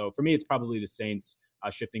win. So for me, it's probably the Saints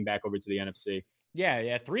shifting back over to the NFC.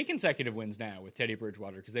 Yeah, 3 consecutive wins now with Teddy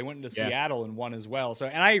Bridgewater because they went into Seattle and won as well. So,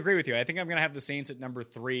 and I agree with you. I think I'm going to have the Saints at number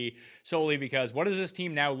 3 solely because what does this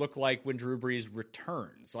team now look like when Drew Brees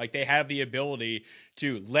returns? Like, they have the ability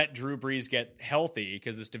to let Drew Brees get healthy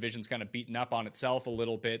because this division's kind of beaten up on itself a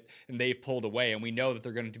little bit and they've pulled away. And we know that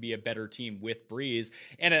they're going to be a better team with Brees.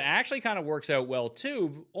 And it actually kind of works out well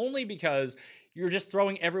too, only because you're just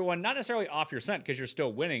throwing everyone not necessarily off your scent because you're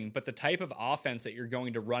still winning, but the type of offense that you're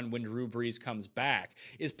going to run when Drew Brees comes back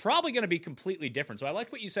is probably going to be completely different. So I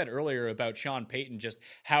liked what you said earlier about Sean Payton, just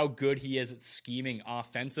how good he is at scheming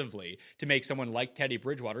offensively to make someone like Teddy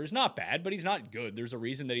Bridgewater, who's not bad, but he's not good. There's a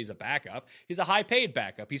reason that he's a backup. He's a high-paid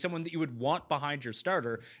backup. He's someone that you would want behind your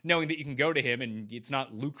starter, knowing that you can go to him and it's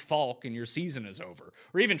not Luke Falk and your season is over,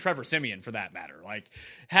 or even Trevor Siemian for that matter. Like,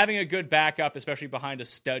 having a good backup, especially behind a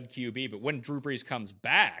stud QB, but when Drew Brees comes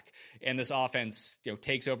back and this offense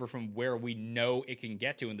takes over from where we know it can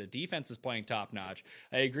get to and the defense is playing top notch,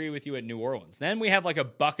 I agree with you at New Orleans. Then we have like a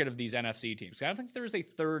bucket of these NFC teams. I don't think there's a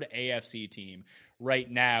third AFC team right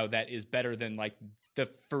now that is better than like the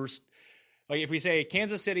first. Like if we say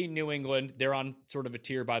Kansas City, New England, they're on sort of a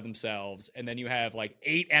tier by themselves. And then you have like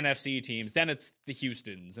 8 NFC teams. Then it's the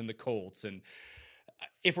Houstons and the Colts. And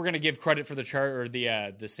if we're going to give credit for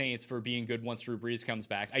the Saints for being good once Drew Brees comes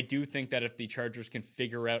back, I do think that if the Chargers can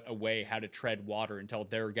figure out a way how to tread water until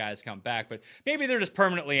their guys come back, but maybe they're just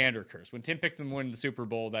permanently Andrew cursed. When Tim picked them to win the Super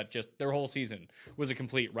Bowl, that just their whole season was a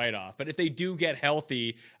complete write-off. But if they do get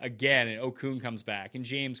healthy again, and Okun comes back, and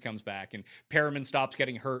James comes back, and Perriman stops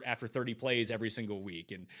getting hurt after 30 plays every single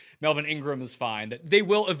week, and Melvin Ingram is fine, that they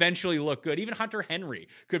will eventually look good. Even Hunter Henry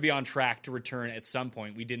could be on track to return at some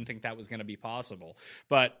point. We didn't think that was going to be possible.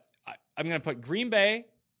 But I'm going to put Green Bay,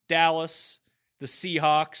 Dallas, the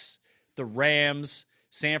Seahawks, the Rams,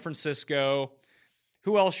 San Francisco.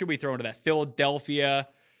 Who else should we throw into that? Philadelphia.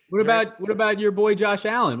 What about your boy Josh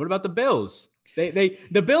Allen? What about the Bills?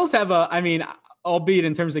 The Bills have albeit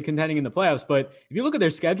in terms of contending in the playoffs, but if you look at their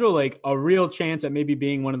schedule, like a real chance at maybe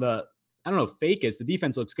being one of the, I don't know, fakest. The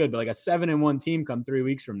defense looks good, but like a 7-1 team come 3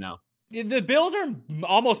 weeks from now. The Bills are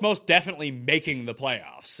almost most definitely making the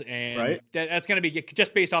playoffs, and right? That's going to be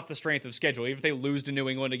just based off the strength of schedule. Even if they lose to New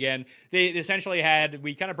England again, they essentially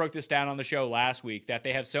we kind of broke this down on the show last week, that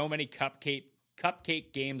they have so many cupcake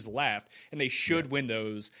games left, and they should win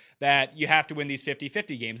those, that you have to win these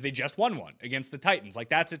 50-50 games. They just won one against the Titans. Like,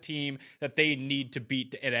 that's a team that they need to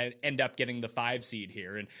beat and end up getting the 5 seed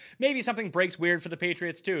here. And maybe something breaks weird for the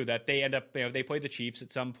Patriots too, that they end up, they play the Chiefs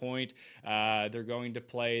at some point. They're going to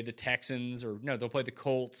play the Texans, or no, they'll play the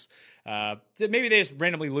Colts. So maybe they just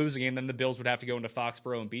randomly lose a game, then the Bills would have to go into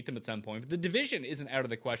Foxborough and beat them at some point. But the division isn't out of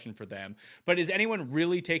the question for them. But is anyone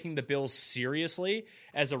really taking the Bills seriously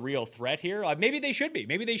as a real threat here? Maybe they should be.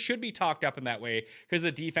 Maybe they should be talked up in that way because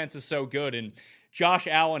the defense is so good. And Josh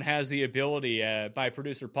Allen has the ability, my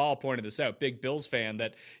producer Paul pointed this out, big Bills fan,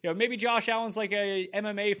 that maybe Josh Allen's like a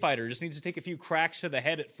MMA fighter, just needs to take a few cracks to the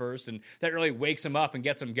head at first, and that really wakes him up and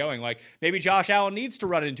gets him going. Like, maybe Josh Allen needs to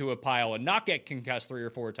run into a pile and not get concussed 3 or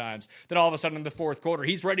 4 times. Then all of a sudden in the fourth quarter,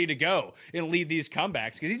 he's ready to go and lead these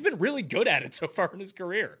comebacks because he's been really good at it so far in his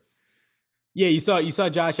career. Yeah, you saw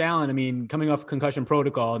Josh Allen, coming off concussion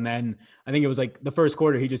protocol, and then I think it was like the first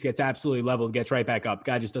quarter, he just gets absolutely leveled, gets right back up.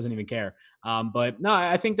 Guy just doesn't even care. But no,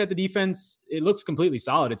 I think that the defense, it looks completely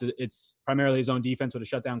solid. It's primarily his own defense with a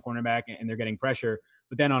shutdown cornerback, and they're getting pressure.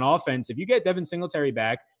 But then on offense, if you get Devin Singletary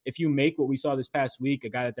back, if you make what we saw this past week, a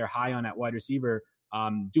guy that they're high on at wide receiver,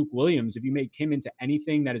 Duke Williams, if you make him into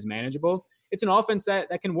anything that is manageable, it's an offense that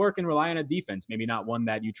can work and rely on a defense. Maybe not one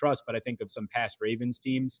that you trust, but I think of some past Ravens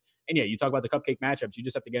teams. And yeah, you talk about the cupcake matchups. You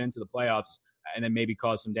just have to get into the playoffs and then maybe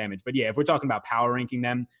cause some damage. But yeah, if we're talking about power ranking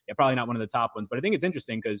them, probably not one of the top ones. But I think it's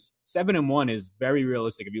interesting because 7-1 is very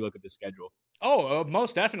realistic if you look at the schedule. Oh,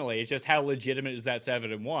 most definitely. It's just how legitimate is that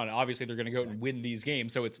 7-1? Obviously, they're going to go out and win these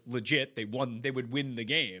games, so it's legit. They would win the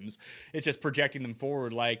games. It's just projecting them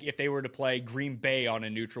forward. Like, if they were to play Green Bay on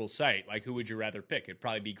a neutral site, like, who would you rather pick? It'd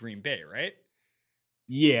probably be Green Bay, right?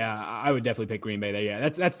 Yeah, I would definitely pick Green Bay there. Yeah,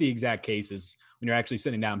 that's the exact case, is when you're actually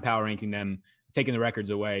sitting down, power ranking them, taking the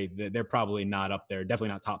records away, they're probably not up there. Definitely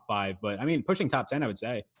not top 5, but pushing top 10, I would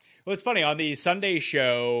say. Well, it's funny. On the Sunday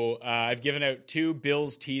show, I've given out 2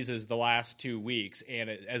 Bills teases the last 2 weeks, and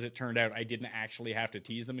as it turned out, I didn't actually have to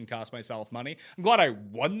tease them and cost myself money. I'm glad I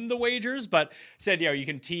won the wagers, but said, you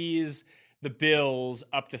can tease the Bills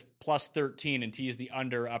up to plus 13 and tease the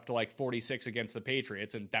under up to like 46 against the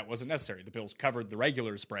Patriots, and that wasn't necessary. The Bills covered the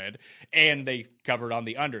regular spread, and they covered on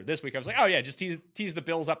the under. This week I was like, oh yeah, just tease the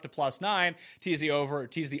Bills up to plus 9, tease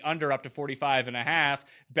the under up to 45.5,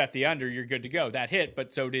 bet the under, you're good to go. That hit,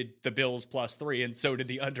 but so did the Bills plus 3, and so did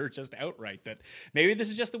the under just outright. That maybe this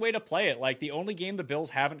is just the way to play it. Like, the only game the Bills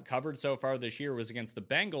haven't covered so far this year was against the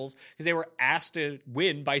Bengals, because they were asked to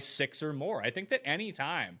win by 6 or more. I think that any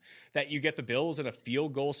time that you get the Bills in a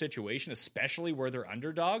field goal situation, especially where they're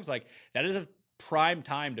underdogs, like, that is a prime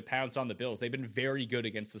time to pounce on the Bills. They've been very good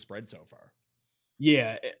against the spread so far.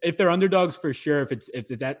 Yeah, if they're underdogs, for sure. If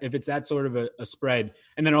it's that sort of a spread,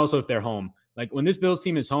 and then also if they're home. Like, when this Bills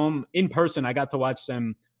team is home in person, I got to watch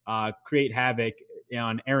them create havoc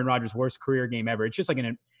on Aaron Rodgers' worst career game ever. It's just like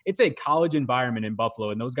it's a college environment in Buffalo,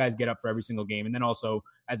 and those guys get up for every single game. And then also,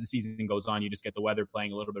 as the season goes on, you just get the weather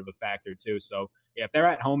playing a little bit of a factor too. So yeah, if they're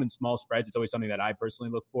at home in small spreads, it's always something that I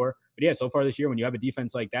personally look for. But yeah, so far this year, when you have a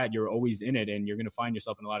defense like that, you're always in it, and you're going to find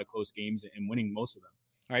yourself in a lot of close games and winning most of them.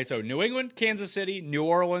 All right, so New England, Kansas City, New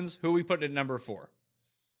Orleans, who are we putting at number 4?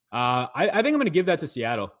 I think I'm going to give that to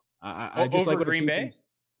Seattle. I just over like Green Bay?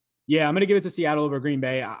 Yeah, I'm going to give it to Seattle over Green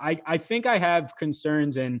Bay. I think I have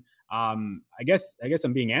concerns, and I guess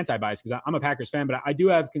I'm being anti-biased because I'm a Packers fan, but I do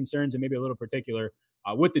have concerns, and maybe a little particular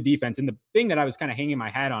with the defense. And the thing that I was kind of hanging my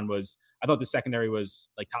hat on was I thought the secondary was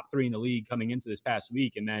like top 3 in the league coming into this past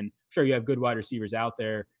week. And then sure, you have good wide receivers out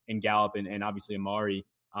there in Gallup and obviously Amari,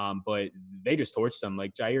 but they just torched them.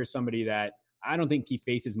 Like, Jair is somebody that I don't think he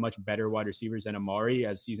faces much better wide receivers than Amari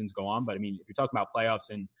as seasons go on. But I mean, if you're talking about playoffs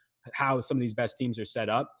and how some of these best teams are set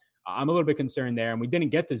up, I'm a little bit concerned there. And we didn't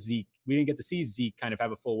get to see Zeke kind of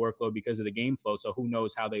have a full workload because of the game flow. So who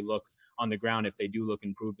knows how they look on the ground if they do look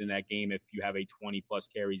improved in that game, if you have a 20-plus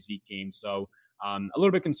carry Zeke game. So a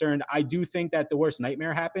little bit concerned. I do think that the worst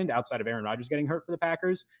nightmare happened outside of Aaron Rodgers getting hurt for the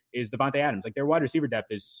Packers is Devontae Adams. Like, their wide receiver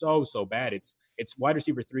depth is so bad. It's wide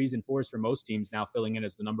receiver 3s and 4s for most teams now, filling in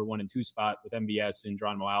as the number 1 and 2 spot with MVS and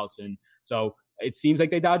Geronimo Allison. So it seems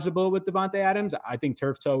like they dodged the bullet with Devontae Adams. I think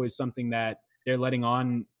turf toe is something that they're letting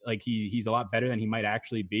on, like he's a lot better than he might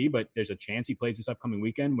actually be, but there's a chance he plays this upcoming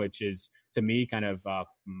weekend, which is, to me, kind of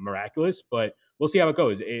miraculous. But we'll see how it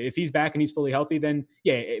goes. If he's back and he's fully healthy, then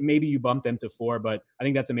maybe you bump them to 4, but I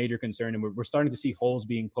think that's a major concern. And we're starting to see holes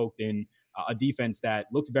being poked in a defense that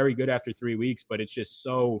looked very good after 3 weeks, but it's just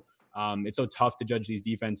it's so tough to judge these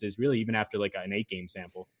defenses, really, even after like an 8-game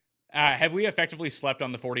sample. Have we effectively slept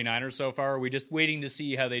on the 49ers so far? Or are we just waiting to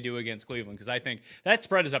see how they do against Cleveland? Because I think that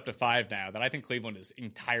spread is up to 5 now, that I think Cleveland is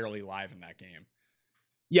entirely live in that game.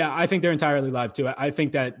 Yeah, I think they're entirely live too. I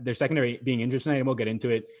think that their secondary being injured tonight, and we'll get into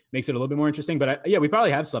it, makes it a little bit more interesting. But we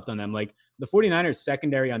probably have slept on them. Like, the 49ers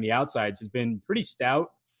secondary on the outsides has been pretty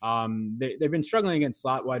stout. They've been struggling against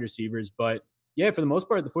slot wide receivers. But yeah, for the most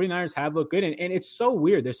part, the 49ers have looked good. And it's so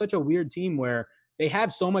weird. They're such a weird team where they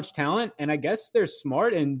have so much talent, and I guess they're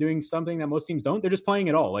smart and doing something that most teams don't. They're just playing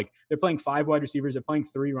it all. Like, they're playing 5 wide receivers. They're playing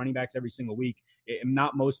 3 running backs every single week.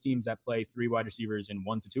 Not most teams that play 3 wide receivers and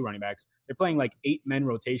 1 to 2 running backs. They're playing like 8-men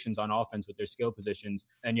rotations on offense with their skill positions,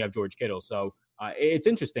 and you have George Kittle. So it's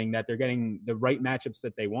interesting that they're getting the right matchups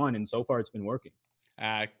that they want, and so far it's been working.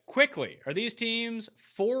 Quickly, are these teams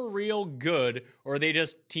for real good, or are they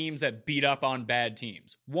just teams that beat up on bad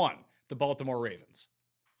teams? 1, the Baltimore Ravens.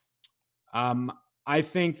 I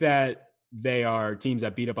think that they are teams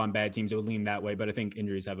that beat up on bad teams. It would lean that way, but I think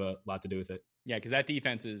injuries have a lot to do with it. Yeah, because that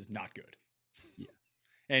defense is not good. Yeah.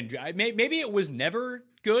 And maybe it was never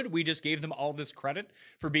good. We just gave them all this credit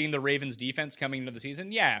for being the Ravens defense coming into the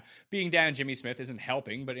season. Yeah, being down Jimmy Smith isn't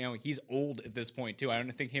helping, but he's old at this point too. I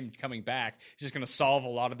don't think him coming back is just going to solve a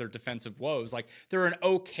lot of their defensive woes. Like, they're an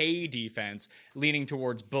okay defense leaning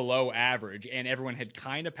towards below average, and everyone had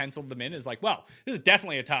kind of penciled them in as like, well, this is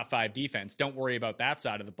definitely a top 5 defense. Don't worry about that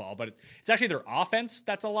side of the ball. But it's actually their offense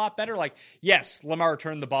that's a lot better. Like, yes, Lamar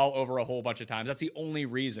turned the ball over a whole bunch of times. That's the only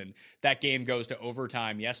reason that game goes to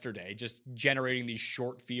overtime yesterday, just generating these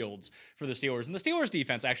short fields for the Steelers. And the Steelers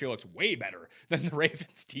defense actually looks way better than the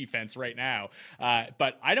Ravens defense right now.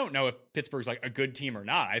 But I don't know if Pittsburgh's like a good team or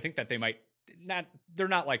not. I think that they might not, they're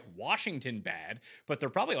not like Washington bad, but they're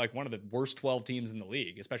probably like one of the worst 12 teams in the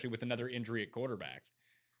league, especially with another injury at quarterback.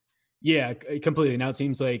 Yeah, completely. Now it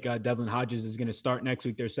seems like Devlin Hodges is going to start next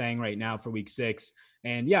week, they're saying right now, for week 6.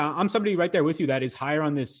 And yeah, I'm somebody right there with you that is higher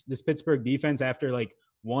on this Pittsburgh defense after like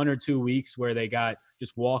 1 or 2 weeks where they got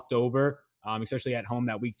just walked over, especially at home,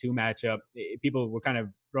 that week 2 matchup. People were kind of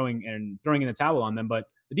throwing in the towel on them, but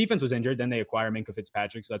the defense was injured. Then they acquire Minkah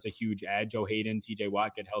Fitzpatrick, so that's a huge add. Joe Hayden, TJ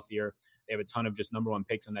Watt get healthier. They have a ton of just number 1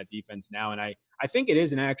 picks on that defense now. And I think it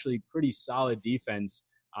is an actually pretty solid defense.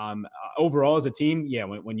 Overall as a team, yeah,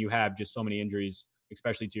 when you have just so many injuries,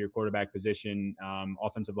 especially to your quarterback position,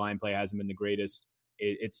 offensive line play hasn't been the greatest.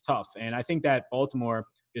 It's tough. And I think that Baltimore,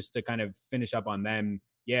 just to kind of finish up on them,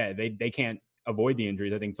 yeah, they can't avoid the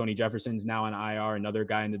injuries. I think Tony Jefferson's now on IR, another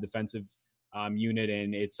guy in the defensive unit,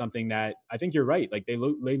 and it's something that I think you're right. Like, they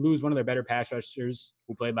lose one of their better pass rushers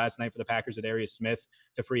who played last night for the Packers, with Darius Smith,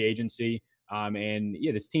 to free agency. And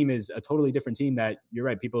yeah, this team is a totally different team that, you're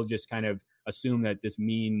right, people just kind of assume that this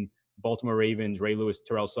mean Baltimore Ravens, Ray Lewis,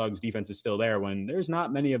 Terrell Suggs defense is still there, when there's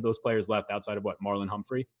not many of those players left outside of Marlon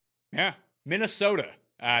Humphrey. Yeah. Minnesota.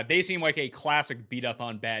 They seem like a classic beat up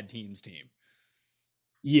on bad teams team.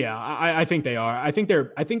 Yeah, I think they are. I think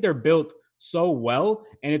they're built so well,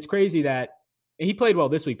 and it's crazy that he played well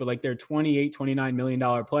this week, but like, their $28, $29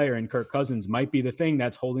 million player in Kirk Cousins might be the thing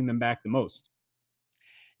that's holding them back the most.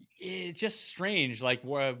 It's just strange. Like,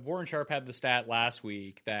 Warren Sharp had the stat last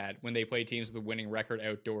week that when they play teams with a winning record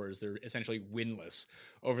outdoors, they're essentially winless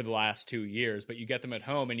over the last 2 years. But you get them at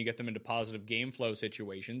home and you get them into positive game flow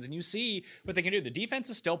situations, and you see what they can do. The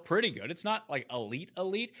defense is still pretty good. It's not like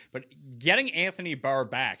elite, but getting Anthony Barr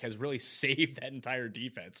back has really saved that entire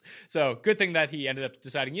defense. So good thing that he ended up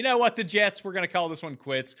deciding, you know what, the Jets, we're going to call this one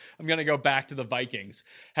quits. I'm going to go back to the Vikings.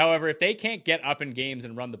 However, if they can't get up in games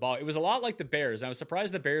and run the ball, it was a lot like the Bears. I was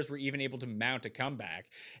surprised the Bears were even able to mount a comeback.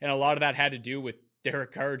 And a lot of that had to do with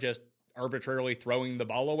Derek Carr just arbitrarily throwing the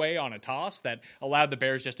ball away on a toss that allowed the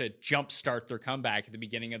Bears just to jumpstart their comeback at the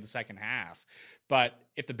beginning of the second half. But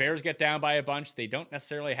if the Bears get down by a bunch, they don't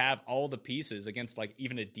necessarily have all the pieces against like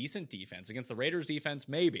even a decent defense. Against the Raiders defense,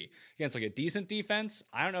 maybe. Against like a decent defense,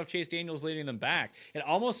 I don't know if Chase Daniel's leading them back. It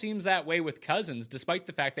almost seems that way with Cousins, despite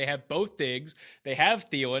the fact they have both Diggs, they have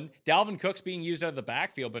Thielen, Dalvin Cook's being used out of the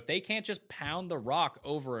backfield, but if they can't just pound the rock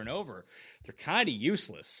over and over, they're kind of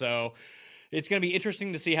useless. So it's going to be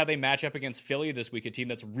interesting to see how they match up against Philly this week, a team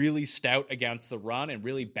that's really stout against the run and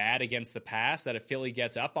really bad against the pass, that if Philly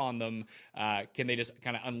gets up on them, can they just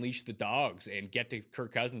kind of unleash the dogs and get to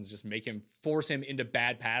Kirk Cousins, just force him into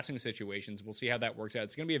bad passing situations? We'll see how that works out.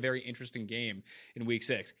 It's going to be a very interesting game in week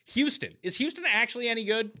 6. Houston. Is Houston actually any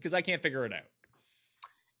good? Because I can't figure it out.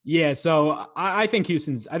 Yeah, so I think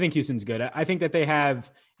Houston's good. I think that they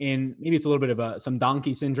have, maybe it's a little bit of some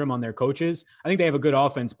donkey syndrome on their coaches. I think they have a good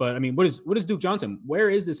offense, but I mean, what is Duke Johnson? Where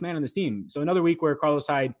is this man on this team? So another week where Carlos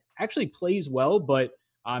Hyde actually plays well, but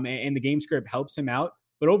and the game script helps him out.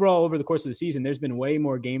 But overall, over the course of the season, there's been way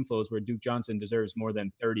more game flows where Duke Johnson deserves more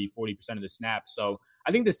than 30-40% of the snaps. So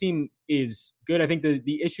I think this team is good. I think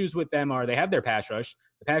the issues with them are they have their pass rush.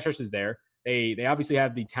 The pass rush is there. They obviously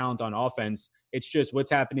have the talent on offense. It's just what's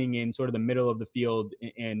happening in sort of the middle of the field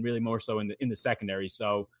and really more so in the secondary.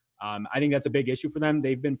 So I think that's a big issue for them.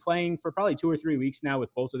 They've been playing for probably 2 or 3 weeks now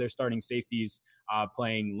with both of their starting safeties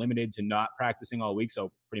playing limited to not practicing all week.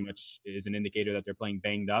 So pretty much is an indicator that they're playing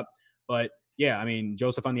banged up. But yeah, I mean,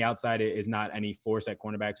 Joseph on the outside is not any force at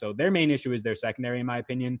cornerback. So their main issue is their secondary, in my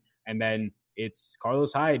opinion. And then it's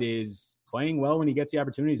Carlos Hyde is playing well when he gets the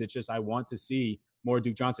opportunities. It's just I want to see more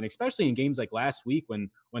Duke Johnson, especially in games like last week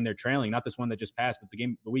when they're trailing, not this one that just passed, but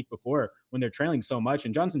the week before when they're trailing so much,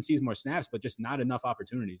 and Johnson sees more snaps, but just not enough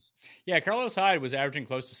opportunities. Yeah, Carlos Hyde was averaging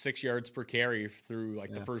close to 6 yards per carry through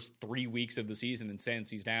the first 3 weeks of the season, and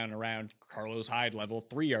since he's down around Carlos Hyde level,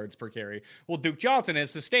 3 yards per carry. Well, Duke Johnson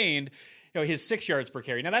has sustained, his 6 yards per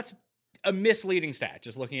carry. Now that's a misleading stat,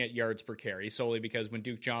 just looking at yards per carry, solely because when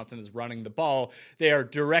Duke Johnson is running the ball, they are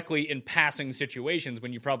directly in passing situations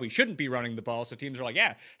when you probably shouldn't be running the ball. So teams are like,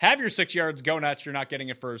 yeah, have your 6 yards, go nuts, you're not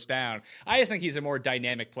getting a first down. I just think he's a more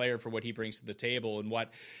dynamic player for what he brings to the table and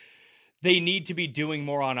what they need to be doing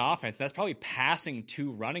more on offense. That's probably passing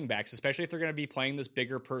to running backs, especially if they're going to be playing this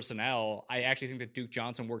bigger personnel. I actually think that Duke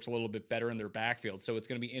Johnson works a little bit better in their backfield. So it's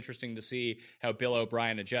going to be interesting to see how Bill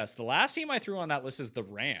O'Brien adjusts. The last team I threw on that list is the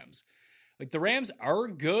Rams. The Rams are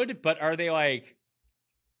good, but are they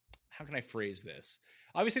how can I phrase this?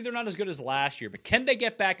 Obviously, they're not as good as last year, but can they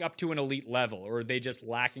get back up to an elite level, or are they just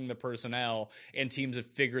lacking the personnel and teams have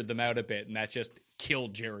figured them out a bit and that just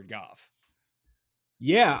killed Jared Goff?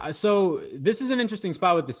 Yeah, so this is an interesting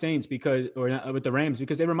spot with the Saints with the Rams,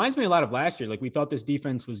 because it reminds me a lot of last year. We thought this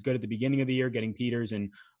defense was good at the beginning of the year, getting Peters and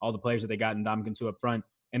all the players that they got in Ndamukong Suh up front.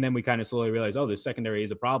 And then we kind of slowly realized, this secondary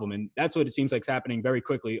is a problem. And that's what it seems like is happening very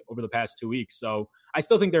quickly over the past 2 weeks. So I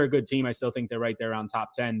still think they're a good team. I still think they're right there around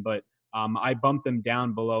top 10. But I bumped them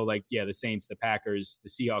down below, the Saints, the Packers, the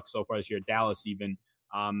Seahawks so far this year, Dallas even.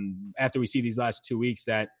 After we see these last 2 weeks,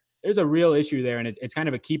 that there's a real issue there. And it's kind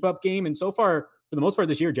of a keep-up game. And so far, for the most part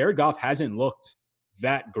this year, Jared Goff hasn't looked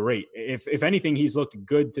that great. If anything, he's looked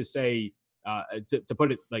good to say, to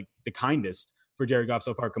put it the kindest for Jared Goff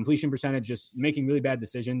so far. Completion percentage, just making really bad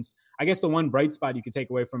decisions. I guess the one bright spot you could take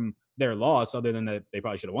away from their loss, other than that they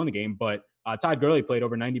probably should have won the game, but Todd Gurley played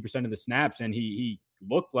over 90% of the snaps, and he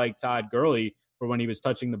looked like Todd Gurley for when he was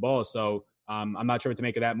touching the ball. So I'm not sure what to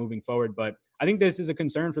make of that moving forward, but I think this is a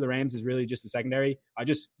concern for the Rams, is really just the secondary.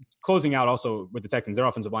 Just closing out also with the Texans, their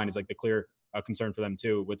offensive line is the clear concern for them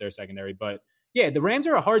too with their secondary. But yeah, the Rams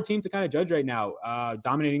are a hard team to kind of judge right now,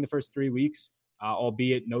 dominating the first 3 weeks,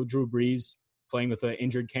 albeit no Drew Brees, playing with an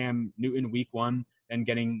injured Cam Newton week 1, and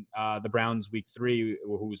getting the Browns week 3,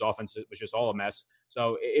 whose offense was just all a mess.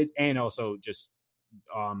 So and also just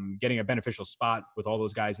getting a beneficial spot with all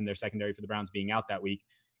those guys in their secondary for the Browns being out that week.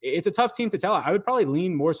 It's a tough team to tell. I would probably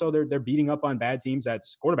lean more so they're beating up on bad teams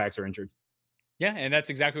that's quarterbacks are injured. Yeah, and that's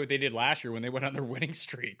exactly what they did last year when they went on their winning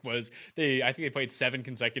streak. I think they played 7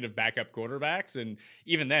 consecutive backup quarterbacks, and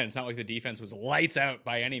even then, it's not like the defense was lights out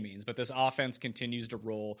by any means, but this offense continues to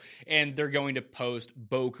roll, and they're going to post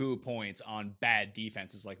beaucoup points on bad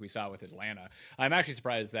defenses like we saw with Atlanta. I'm actually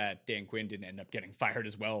surprised that Dan Quinn didn't end up getting fired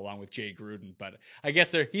as well, along with Jay Gruden, but I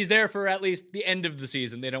guess he's there for at least the end of the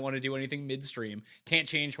season. They don't want to do anything midstream. Can't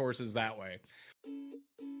change horses that way.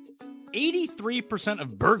 83%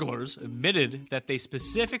 of burglars admitted that they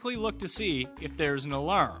specifically look to see if there's an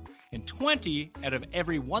alarm, and 20 out of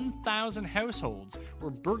every 1,000 households were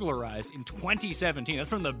burglarized in 2017. That's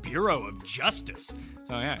from the Bureau of Justice.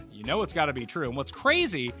 So yeah, it's got to be true. And what's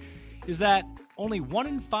crazy is that only 1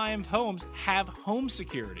 in 5 homes have home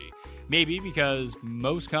security. Maybe because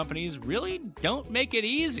most companies really don't make it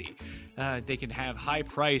easy. They can have high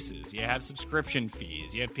prices, you have subscription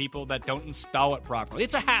fees, you have people that don't install it properly.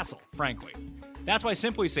 It's a hassle, frankly. That's why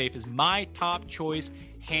SimpliSafe is my top choice,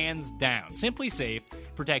 hands down. SimpliSafe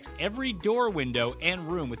protects every door, window,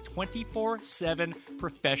 and room with 24/7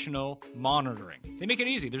 professional monitoring. They make it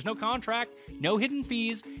easy. There's no contract, no hidden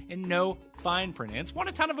fees, and no fine print. And it's won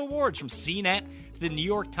a ton of awards, from CNET to the New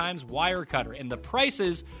York Times Wirecutter, and the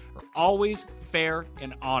prices are always fair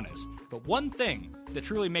and honest. But one thing that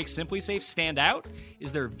truly makes SimpliSafe stand out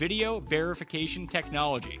is their video verification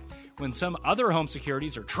technology. When some other home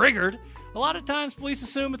securities are triggered, a lot of times police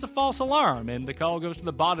assume it's a false alarm and the call goes to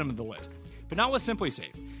the bottom of the list. But not with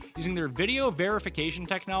SimpliSafe. Using their video verification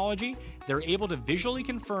technology, they're able to visually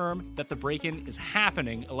confirm that the break-in is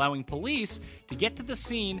happening, allowing police to get to the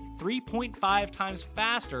scene 3.5 times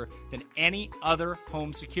faster than any other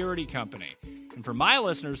home security company. And for my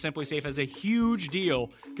listeners, SimpliSafe has a huge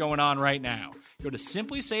deal going on right now. Go to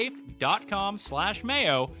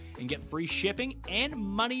simplysafe.com/mayo and get free shipping and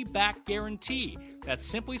money back guarantee.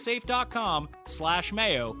 That's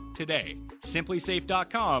simplysafe.com/mayo today.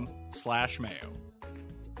 simplysafe.com/mayo.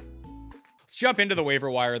 Let's jump into the waiver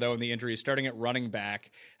wire, though, and the injuries, starting at running back.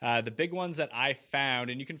 The big ones that I found,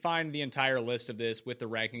 and you can find the entire list of this with the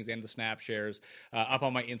rankings and the snap shares up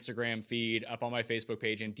on my Instagram feed, up on my Facebook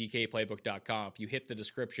page, and dkplaybook.com. If you hit the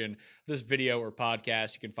description of this video or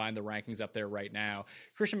podcast, you can find the rankings up there right now.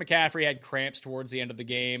 Christian McCaffrey had cramps towards the end of the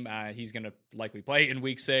game. He's going to likely play in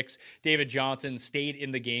week 6. David Johnson stayed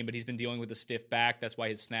in the game, but he's been dealing with a stiff back. That's why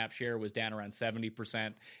his snap share was down around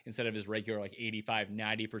 70% instead of his regular like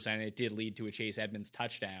 85-90%. It did lead to a Chase Edmonds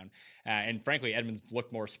touchdown. And frankly, Edmonds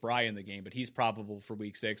looked more spry in the game, but he's probable for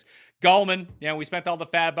week 6. Gallman, we spent all the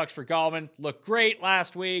fab bucks for Gallman. Looked great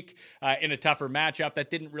last week in a tougher matchup.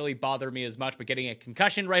 That didn't really bother me as much, but getting a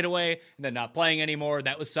concussion right away and then not playing anymore,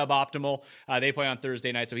 that was suboptimal. They play on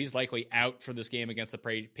Thursday night, so he's likely out for this game against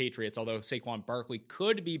the Patriots, although Saquon Barkley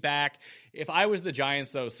could be back. If I was the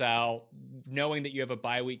Giants, though, Sal, knowing that you have a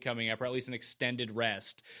bye week coming up, or at least an extended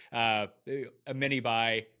rest, a mini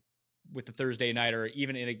bye with the Thursday night, or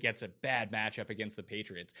even if it gets a bad matchup against the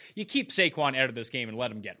Patriots, you keep Saquon out of this game and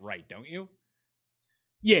let him get right, don't you?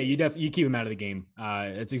 Yeah, you keep him out of the game.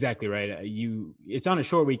 That's exactly right. It's on a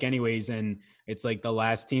short week anyways, and it's like the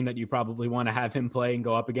last team that you probably want to have him play and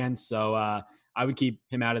go up against. So I would keep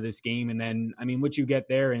him out of this game. And then, what you get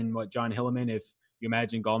there and what John Hilleman, if you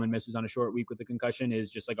imagine Gallman misses on a short week with the concussion,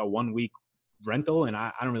 is just like a 1 week rental. And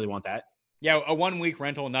I don't really want that. Yeah, a 1 week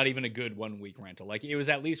rental, not even a good 1 week rental. Like, it was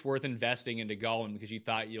at least worth investing into Gallman because you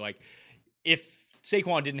thought if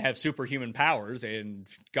Saquon didn't have superhuman powers and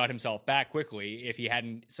got himself back quickly, if he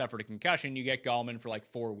hadn't suffered a concussion, you get Gallman for like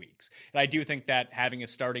 4 weeks. And I do think that having a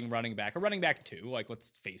starting running back, a running back 2, like, let's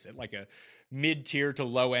face it, like a mid-tier to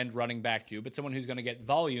low-end running back 2, but someone who's going to get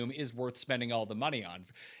volume is worth spending all the money on.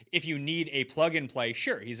 If you need a plug-and-play,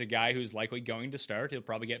 sure, he's a guy who's likely going to start. He'll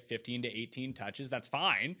probably get 15 to 18 touches. That's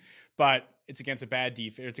fine, but it's against a bad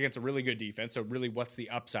defense. It's against a really good defense, so really what's the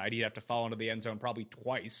upside? He'd have to fall into the end zone probably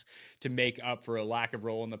twice to make up for a lack of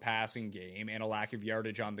role in the passing game and a lack of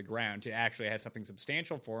yardage on the ground to actually have something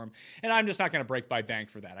substantial for him, and I'm just not going to break my bank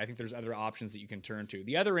for that. I think there's other options that you can turn to.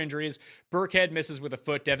 The other injuries, Burkhead misses with a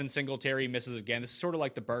foot. Devin Singletary misses again. This is sort of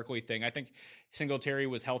like the Barkley thing. I think Singletary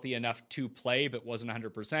was healthy enough to play, but wasn't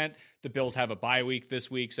 100%. The Bills have a bye week this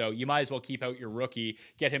week, so you might as well keep out your rookie,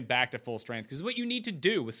 get him back to full strength, because what you need to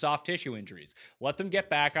do with soft tissue injuries, let them get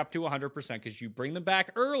back up to 100%, because you bring them back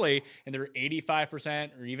early and they're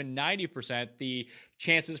 85% or even 90%, the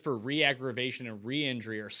chances for re-aggravation and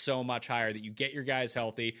re-injury are so much higher that you get your guys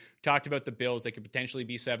healthy. We talked about the Bills. They could potentially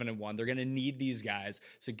be 7-1. They're going to need these guys,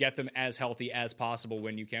 so get them as healthy as possible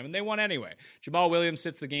when you can, and they won anyway. Jamal Williams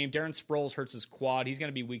sits the game. Darren Sproles hurts his quad. He's going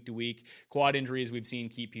to be week to week. Quad injuries we've seen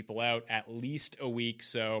keep people out at least a week,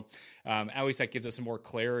 so at least that gives us some more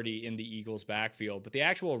clarity in the Eagles' backfield. But the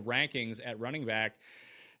actual rankings at running back,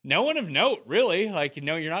 no one of note, really.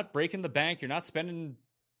 You're not breaking the bank. You're not spending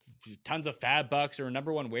tons of fab bucks or a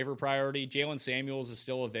number one waiver priority. Jalen Samuels is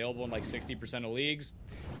still available in like 60% of leagues.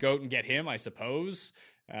 Go out and get him, I suppose.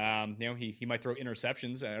 He might throw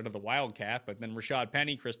interceptions out of the Wildcat, but then Rashad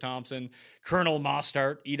Penny, Chris Thompson, Colonel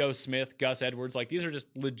Mostert, Ito Smith, Gus Edwards, these are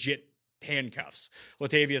just legit handcuffs.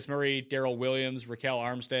 Latavius Murray, Darrell Williams, Raquel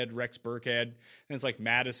Armstead, Rex Burkhead, and it's like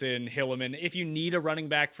Madison, Hilliman. If you need a running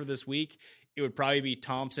back for this week, it would probably be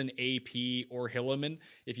Thompson, AP, or Hilliman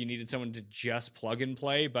if you needed someone to just plug and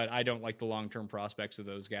play, but I don't like the long-term prospects of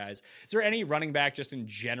those guys. Is there any running back just in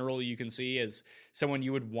general you can see as someone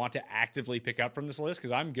you would want to actively pick up from this list?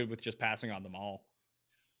 Because I'm good with just passing on them all.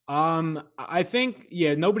 I think,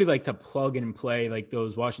 nobody like to plug and play like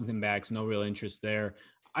those Washington backs, no real interest there.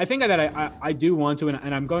 I think that I do want to,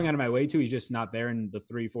 and I'm going out of my way to, he's just not there in the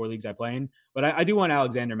 3-4 leagues I play in, but I do want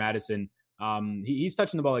Alexander Madison. He's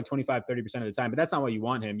touching the ball like 25-30% of the time, but that's not what you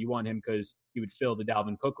want him. You want him because he would fill the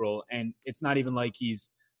Dalvin Cook role. And it's not even like he's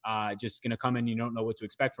just going to come in. You don't know what to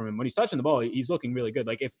expect from him. When he's touching the ball, he's looking really good.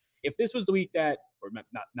 Like if this was the week that, or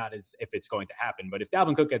not as if it's going to happen, but if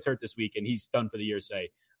Dalvin Cook gets hurt this week and he's done for the year, say,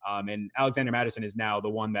 and Alexander Madison is now the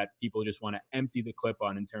one that people just want to empty the clip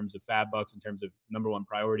on in terms of fab bucks, in terms of number one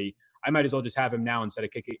priority, I might as well just have him now instead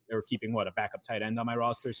of keeping a backup tight end on my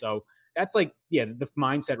roster. So that's like, the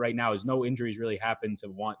mindset right now is no injuries really happen to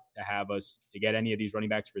want to have us to get any of these running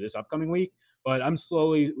backs for this upcoming week. But I'm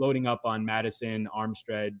slowly loading up on Madison,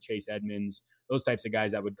 Armstead, Chase Edmonds, those types of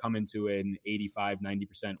guys that would come into an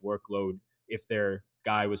 85-90% workload if their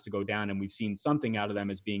guy was to go down, and we've seen something out of them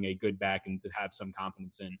as being a good back and to have some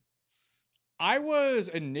confidence in. I was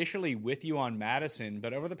initially with you on Madison,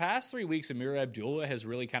 but over the past 3 weeks, Amir Abdullah has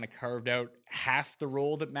really kind of carved out half the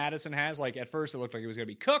role that Madison has. Like at first it looked like it was going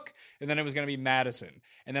to be Cook, and then it was going to be Madison.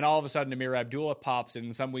 And then all of a sudden Amir Abdullah pops in,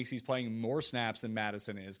 and some weeks he's playing more snaps than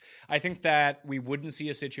Madison is. I think that we wouldn't see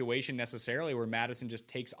a situation necessarily where Madison just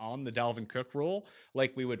takes on the Dalvin Cook role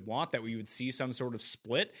like we would want, that we would see some sort of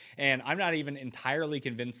split. And I'm not even entirely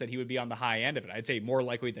convinced that he would be on the high end of it. I'd say more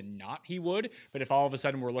likely than not he would. But if all of a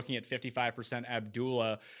sudden we're looking at 55%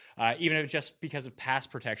 Abdullah, even if just because of pass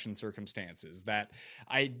protection circumstances, that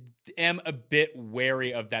I am a bit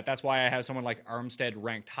wary of that. That's why I have someone like Armstead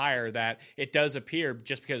ranked higher, that it does appear,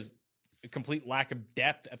 just because a complete lack of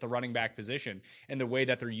depth at the running back position and the way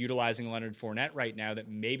that they're utilizing Leonard Fournette right now, that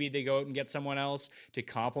maybe they go out and get someone else to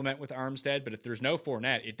complement with Armstead. But if there's no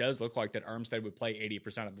Fournette, it does look like that Armstead would play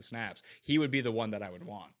 80% of the snaps. He would be the one that I would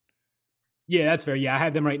want. Yeah, that's fair. Yeah, I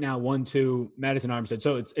have them right now, 1-2, Madison, Armstead.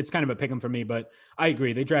 So it's kind of a pick 'em for me, but I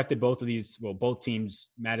agree. They drafted both of these, both teams,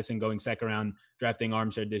 Madison going second round, drafting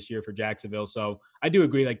Armstead this year for Jacksonville. So I do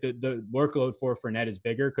agree, like the workload for Fournette is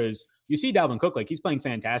bigger, because you see Dalvin Cook, like he's playing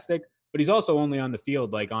fantastic, but he's also only on the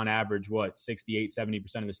field, like on average,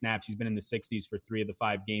 68-70% of the snaps. He's been in the 60s for 3 of the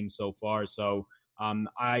 5 games so far. So I'm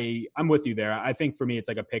with you there. I think for me, it's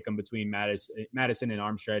like a pick 'em between Madison and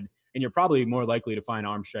Armstead, and you're probably more likely to find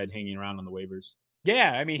Armstead hanging around on the waivers.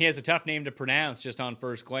 Yeah, I mean, he has a tough name to pronounce just on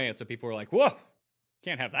first glance, so people are like, whoa,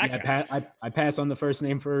 can't have that guy. I pass on the first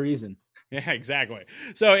name for a reason. Yeah, exactly.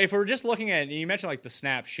 So if we're just looking at, you mentioned like the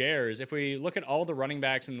snap shares, if we look at all the running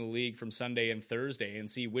backs in the league from Sunday and Thursday and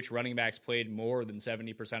see which running backs played more than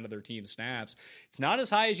 70% of their team snaps, it's not as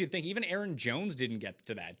high as you'd think. Even Aaron Jones didn't get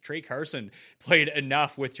to that. Trey Carson played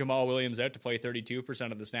enough with Jamal Williams out to play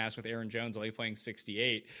 32% of the snaps, with Aaron Jones only playing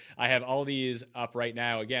 68. I have all these up right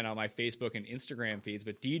now, again, on my Facebook and Instagram feeds,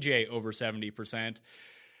 but DJ over 70%.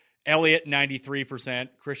 Elliott, 93%.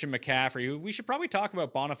 Christian McCaffrey, who we should probably talk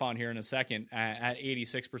about Bonifant here in a second, at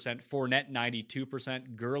 86%. Fournette,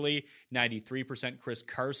 92%. Gurley, 93%. Chris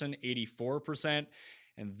Carson, 84%.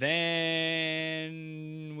 And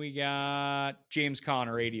then we got James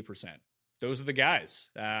Conner, 80%. Those are the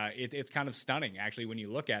guys. It's kind of stunning, actually, when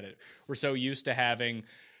you look at it. We're so used to having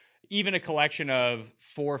even a collection of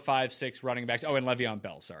 4, 5, 6 running backs. Oh, and Le'Veon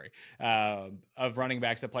Bell, sorry. Of running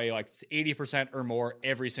backs that play like 80% or more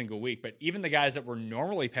every single week. But even the guys that we're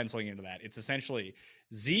normally penciling into that, it's essentially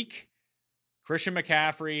Zeke, Christian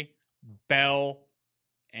McCaffrey, Bell,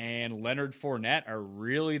 and Leonard Fournette are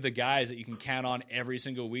really the guys that you can count on every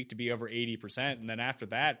single week to be over 80%. And then after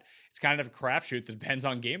that, it's kind of a crapshoot that depends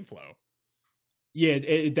on game flow. Yeah,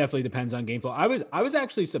 it definitely depends on game flow. I was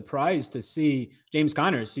actually surprised to see James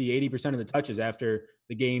Conner see 80% of the touches after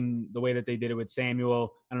the game, the way that they did it with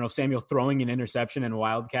Samuel. I don't know if Samuel throwing an interception and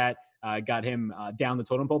Wildcat got him down the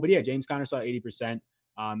totem pole. But yeah, James Conner saw 80%.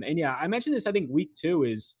 And yeah, I mentioned this, I think week 2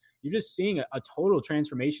 is you're just seeing a total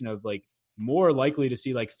transformation of like more likely to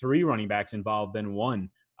see like 3 running backs involved than 1.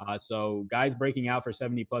 So guys breaking out for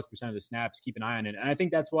 70+% of the snaps, keep an eye on it. And I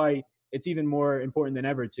think that's why it's even more important than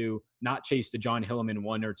ever to not chase the John Hilliman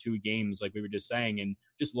 1 or 2 games like we were just saying, and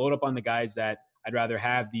just load up on the guys that I'd rather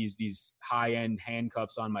have these high-end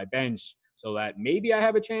handcuffs on my bench so that maybe I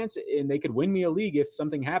have a chance and they could win me a league if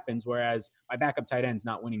something happens, whereas my backup tight end's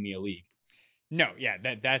not winning me a league. No, yeah,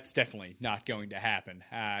 that's definitely not going to happen.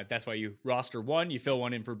 That's why you roster one, you fill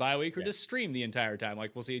one in for bye week, or just stream the entire time.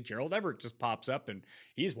 Like we'll see Gerald Everett just pops up and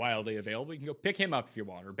he's wildly available. You can go pick him up if you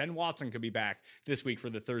want. Or Ben Watson could be back this week for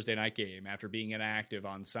the Thursday night game after being inactive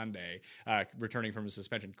on Sunday, returning from a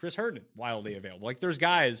suspension. Chris Herndon, wildly available. Like there's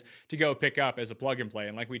guys to go pick up as a plug and play.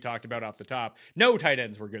 And like we talked about off the top, no tight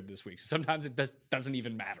ends were good this week. So sometimes it doesn't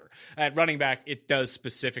even matter. At running back, it does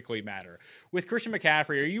specifically matter. With Christian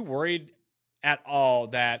McCaffrey, are you worried at all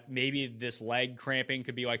that maybe this leg cramping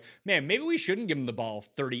could be like, man, maybe we shouldn't give him the ball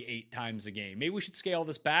 38 times a game. Maybe we should scale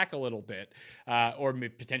this back a little bit, or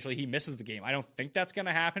potentially he misses the game. I don't think that's going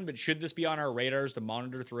to happen, but should this be on our radars to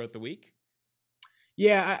monitor throughout the week?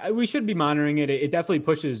 Yeah, we should be monitoring it. It definitely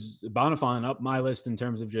pushes Bonifant up my list in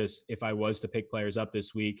terms of just if I was to pick players up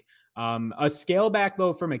this week. A scale back,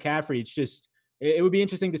 though, for McCaffrey, it's just, it would be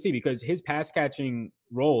interesting to see because his pass catching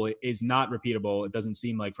role is not repeatable. It doesn't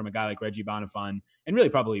seem like from a guy like Reggie Bonifant and really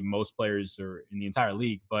probably most players are in the entire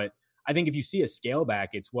league. But I think if you see a scale back,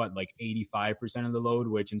 it's like 85% of the load,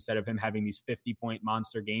 which instead of him having these 50-point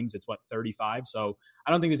monster games, it's 35. So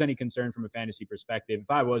I don't think there's any concern from a fantasy perspective. If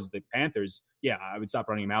I was the Panthers, yeah, I would stop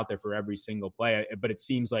running him out there for every single play. But it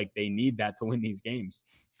seems like they need that to win these games.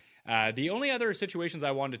 The only other situations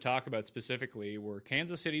I wanted to talk about specifically were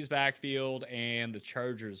Kansas City's backfield and the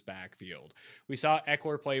Chargers' backfield. We saw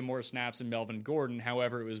Eckler play more snaps than Melvin Gordon.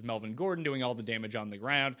 However, it was Melvin Gordon doing all the damage on the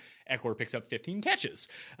ground. Eckler picks up 15 catches.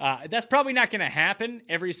 That's probably not going to happen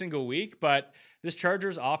every single week, but this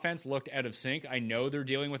Chargers offense looked out of sync. I know they're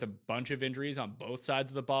dealing with a bunch of injuries on both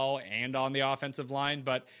sides of the ball and on the offensive line,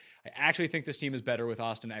 but I actually think this team is better with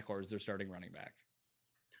Austin Eckler as their starting running back.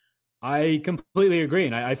 I completely agree.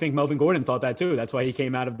 And I think Melvin Gordon thought that too. That's why he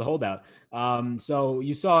came out of the holdout. So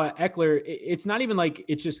you saw Eckler, it's not even like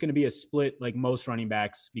it's just going to be a split like most running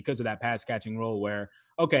backs because of that pass catching role where,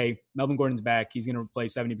 okay, Melvin Gordon's back. He's going to play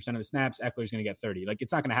 70% of the snaps. Eckler's going to get 30. Like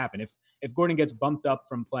it's not going to happen. If Gordon gets bumped up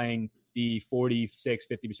from playing the 46,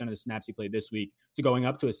 50% of the snaps he played this week to going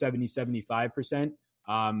up to a 70, 75%,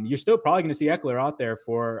 you're still probably going to see Eckler out there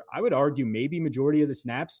for, I would argue, maybe majority of the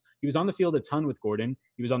snaps. He was on the field a ton with Gordon.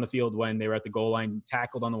 He was on the field when they were at the goal line,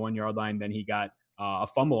 tackled on the 1 yard line. Then he got a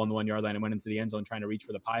fumble on the 1 yard line and went into the end zone trying to reach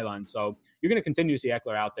for the pylon. So you're going to continue to see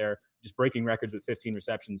Eckler out there just breaking records with 15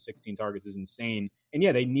 receptions, 16 targets is insane. And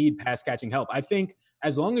yeah, they need pass catching help. I think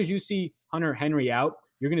as long as you see Hunter Henry out,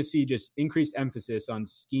 you're going to see just increased emphasis on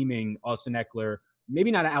scheming Austin Eckler,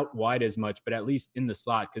 maybe not out wide as much, but at least in the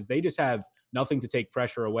slot, because they just have nothing to take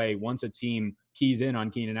pressure away once a team keys in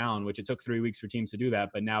on Keenan Allen, which it took 3 weeks for teams to do that.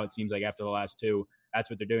 But now it seems like after the last two, that's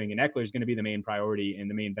what they're doing. And Eckler is going to be the main priority and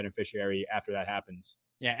the main beneficiary after that happens.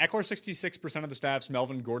 Yeah, Eckler 66% of the snaps,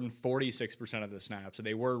 Melvin Gordon 46% of the snaps. So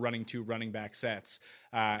they were running two running back sets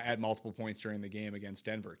at multiple points during the game against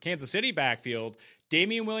Denver. Kansas City backfield,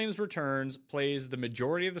 Damian Williams returns, plays the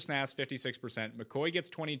majority of the snaps, 56%. McCoy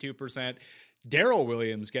gets 22%. Darrell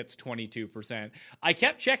Williams gets 22%. I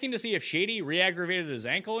kept checking to see if Shady re-aggravated his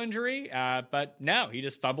ankle injury, but no, he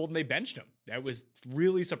just fumbled and they benched him. That was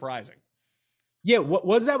really surprising. Yeah, what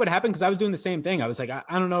was that what happened? Because I was doing the same thing. I was like,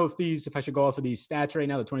 I don't know if I should go off of these stats right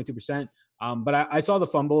now, the 22%. But I saw the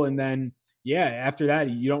fumble, and then, yeah, after that,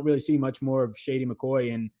 you don't really see much more of Shady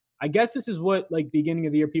McCoy. And I guess this is what, like, beginning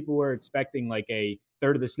of the year, people were expecting, like, a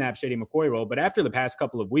third of the snap Shady McCoy role. But after the past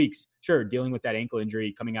couple of weeks, sure, dealing with that ankle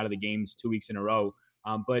injury coming out of the games 2 weeks in a row.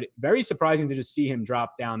 But very surprising to just see him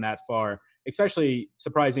drop down that far, especially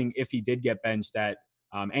surprising if he did get benched that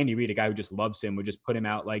Andy Reid, a guy who just loves him, would just put him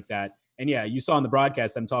out like that. And yeah, you saw in the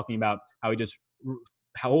broadcast, I'm talking about how he just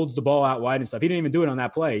holds the ball out wide and stuff. He didn't even do it on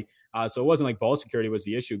that play. So it wasn't like ball security was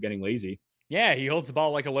the issue, getting lazy. Yeah, he holds the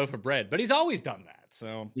ball like a loaf of bread, but he's always done that.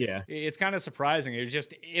 So yeah, it's kind of surprising. It's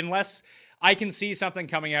just, unless I can see something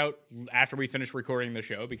coming out after we finish recording the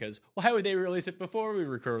show, because why would they release it before we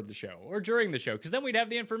record the show or during the show? Because then we'd have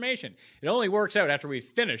the information. It only works out after we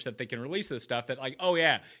finish that they can release this stuff that, like, oh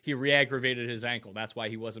yeah, he re-aggravated his ankle. That's why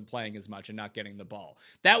he wasn't playing as much and not getting the ball.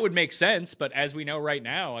 That would make sense. But as we know right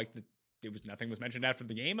now, like, nothing was mentioned after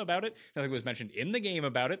the game about it. Nothing was mentioned in the game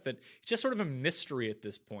about it. That it's just sort of a mystery at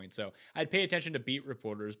this point. So I'd pay attention to beat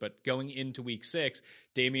reporters, but going into week 6,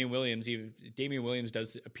 Damian Williams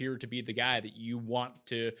does appear to be the guy that you want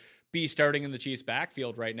to be starting in the Chiefs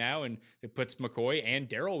backfield right now. And it puts McCoy and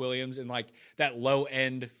Darrell Williams in like that low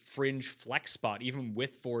end fringe flex spot, even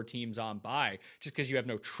with 4 teams on bye, just because you have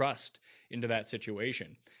no trust into that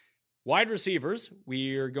situation. Wide receivers,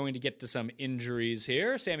 we are going to get to some injuries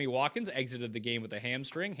here. Sammy Watkins exited the game with a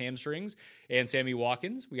hamstrings, and Sammy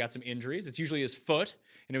Watkins, we got some injuries. It's usually his foot,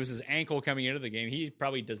 and it was his ankle coming into the game. He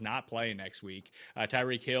probably does not play next week.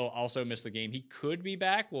 Tyreek Hill also missed the game. He could be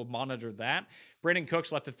back. We'll monitor that. Brandon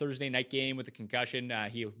Cooks left the Thursday night game with a concussion.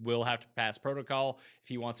 He will have to pass protocol if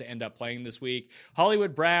he wants to end up playing this week.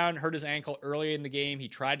 Hollywood Brown hurt his ankle early in the game. He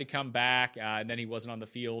tried to come back, and then he wasn't on the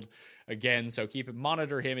field again, so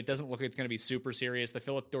monitor him. It doesn't look like it's going to be super serious. The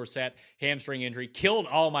Philip Dorsett hamstring injury killed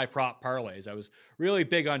all my prop parlays. I was really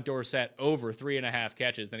big on Dorsett over 3.5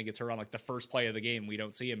 catches. Then he gets hurt on like the first play of the game. We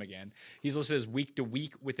don't see him again. He's listed as week to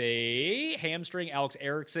week with a hamstring. Alex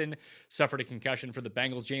Erickson suffered a concussion for the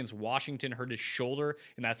Bengals. James Washington hurt his shoulder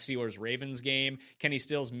in that Steelers-Ravens game. Kenny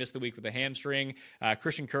Stills missed the week with a hamstring.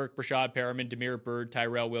 Christian Kirk, Brashad Perriman, Damiere Byrd,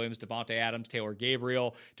 Tyrell Williams, Devontae Adams, Taylor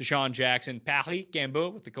Gabriel, Deshaun Jackson, Paris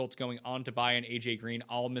Gambeau with the Colts going on to buy, and AJ Green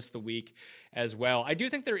all missed the week as well. I do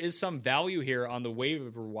think there is some value here on the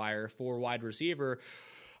waiver wire for wide receiver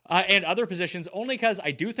and other positions, only because I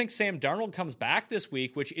do think Sam Darnold comes back this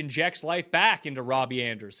week, which injects life back into Robbie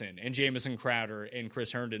Anderson and Jamison Crowder and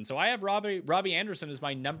Chris Herndon. So I have Robbie Anderson as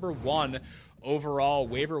my number 1 overall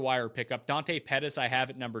waiver wire pickup. Dante Pettis I have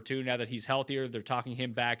at number 2 now that he's healthier. They're talking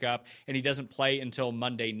him back up, and he doesn't play until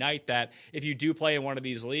Monday night. That if you do play in one of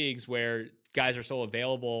these leagues where guys are still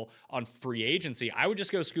available on free agency, I would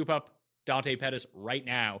just go scoop up Dante Pettis right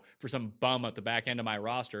now for some bum at the back end of my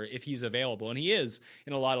roster if he's available. And he is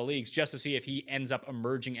in a lot of leagues, just to see if he ends up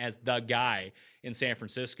emerging as the guy in San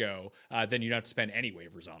Francisco. Then you don't have to spend any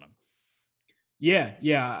waivers on him.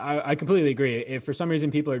 Yeah, I completely agree. If for some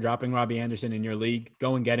reason people are dropping Robbie Anderson in your league,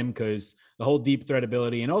 go and get him, because the whole deep threat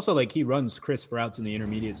ability, and also like he runs crisp routes in the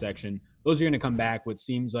intermediate section, those are going to come back. What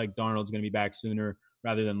seems like Darnold's going to be back sooner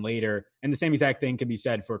rather than later. And the same exact thing can be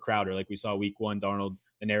said for Crowder. Like we saw week 1, Darnold,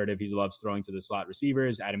 the narrative, he loves throwing to the slot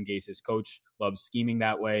receivers. Adam Gase, his coach, loves scheming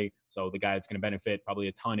that way. So the guy that's going to benefit probably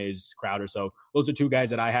a ton is Crowder. So those are 2 guys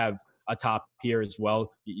that I have atop here as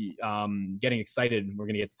well. Getting excited. We're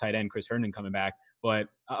going to get to tight end Chris Herndon coming back. But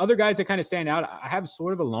other guys that kind of stand out, I have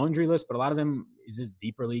sort of a laundry list, but a lot of them is just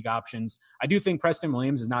deeper league options. I do think Preston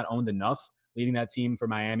Williams is not owned enough, leading that team for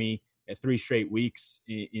Miami at 3 straight weeks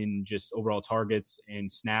in just overall targets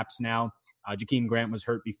and snaps now. Jakeem Grant was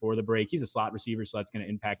hurt before the break. He's a slot receiver, so that's going to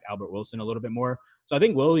impact Albert Wilson a little bit more. So I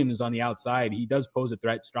think Williams on the outside, he does pose a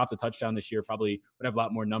threat. Dropped a touchdown this year, probably would have a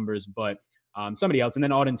lot more numbers, but somebody else. And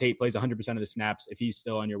then Auden Tate plays 100% of the snaps if he's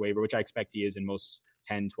still on your waiver, which I expect he is in most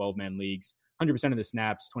 10, 12-man leagues. 100% of the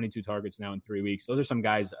snaps, 22 targets now in 3 weeks. Those are some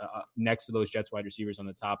guys next to those Jets wide receivers on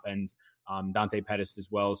the top end. Dante Pettis as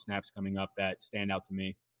well, snaps coming up that stand out to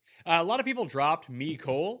me. A lot of people dropped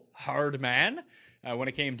Cole, hard man, when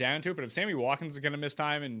it came down to it. But if Sammy Watkins is going to miss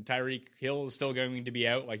time and Tyreek Hill is still going to be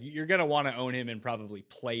out, like you're going to want to own him and probably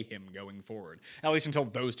play him going forward, at least until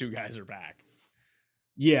those 2 guys are back.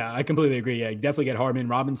 Yeah, I completely agree. Yeah, definitely get Hardman.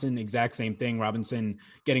 Robinson, exact same thing. Robinson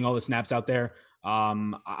getting all the snaps out there.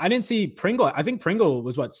 I didn't see Pringle. I think Pringle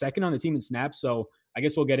was second on the team in snaps. So I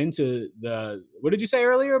guess we'll get into what did you say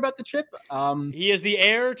earlier about the chip? He is the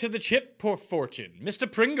heir to the chip fortune,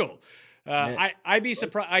 Mr. Pringle. I'd be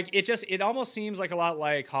surprised. It almost seems like a lot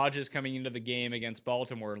like Hodges coming into the game against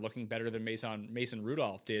Baltimore, looking better than Mason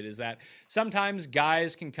Rudolph did. Is that sometimes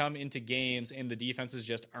guys can come into games and the defenses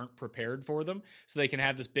just aren't prepared for them, so they can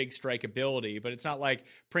have this big strike ability. But it's not like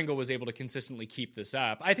Pringle was able to consistently keep this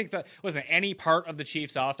up. I think that any part of the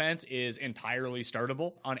Chiefs' offense is entirely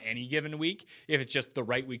startable on any given week if it's just the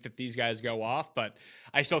right week that these guys go off. But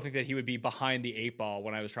I still think that he would be behind the 8 ball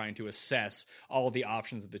when I was trying to assess all of the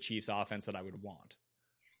options of the Chiefs' offense that I would want.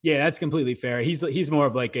 Yeah, that's completely fair. He's more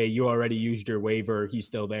of like you already used your waiver, he's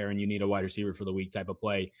still there, and you need a wide receiver for the week type of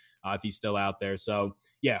play if he's still out there. So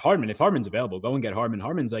yeah, Hardman, if Hardman's available, go and get Hardman.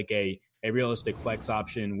 Hardman's like a realistic flex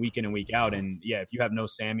option week in and week out. And yeah, if you have no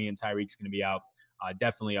Sammy and Tyreek's going to be out,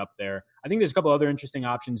 definitely up there. I think there's a couple other interesting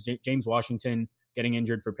options. James Washington getting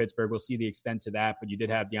injured for Pittsburgh. We'll see the extent to that, but you did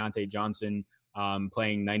have Deontay Johnson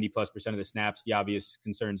playing 90+% of the snaps. The obvious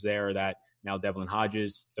concerns there are that now Devlin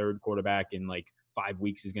Hodges, 3rd quarterback in 5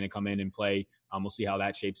 weeks, is going to come in and play. We'll see how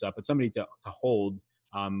that shapes up. But somebody to hold.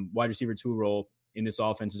 Wide receiver 2 role in this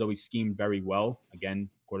offense is always schemed very well. Again,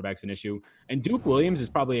 quarterback's an issue. And Duke Williams is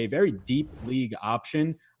probably a very deep league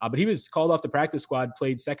option, but he was called off the practice squad,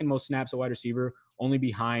 played 2nd most snaps at wide receiver, only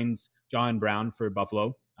behind John Brown for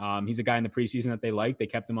Buffalo. He's a guy in the preseason that they liked. They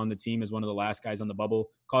kept him on the team as one of the last guys on the bubble,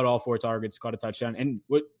 caught all 4 targets, caught a touchdown. And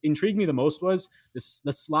what intrigued me the most was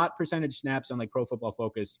the slot percentage snaps on Pro Football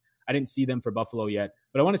Focus. I didn't see them for Buffalo yet,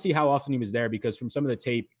 but I want to see how often he was there, because from some of the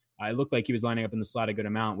tape, It looked like he was lining up in the slot a good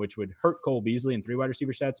amount, which would hurt Cole Beasley in 3 wide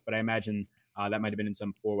receiver sets, but I imagine that might have been in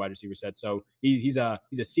some 4 wide receiver sets. So he's a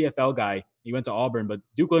CFL guy. He went to Auburn, but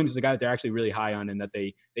Duke Williams is a guy that they're actually really high on, and that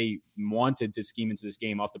they wanted to scheme into this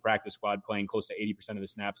game off the practice squad, playing close to 80% of the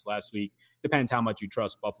snaps last week. Depends how much you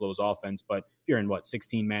trust Buffalo's offense, but if you're in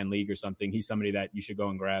 16-man league or something, he's somebody that you should go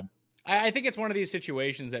and grab. I think it's one of these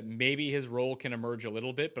situations that maybe his role can emerge a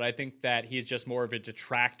little bit, but I think that he's just more of a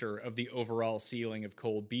detractor of the overall ceiling of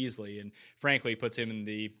Cole Beasley, and frankly puts him in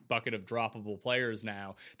the bucket of droppable players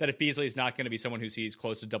now. That if Beasley is not going to be someone who sees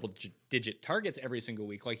close to double-digit targets every single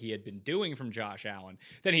week like he had been doing from Josh Allen,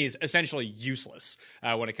 then he's essentially useless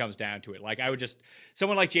when it comes down to it. Like,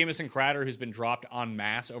 someone like Jamison Crowder, who's been dropped en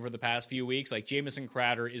masse over the past few weeks, like Jamison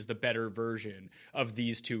Crowder is the better version of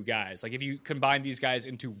these two guys. Like, if you combine these guys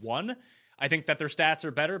into one, I think that their stats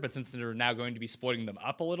are better, but since they're now going to be splitting them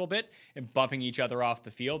up a little bit and bumping each other off the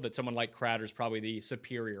field, that someone like Crowder is probably the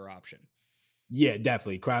superior option. Yeah,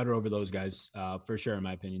 definitely. Crowder over those guys, for sure, in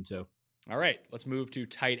my opinion, too. All right, let's move to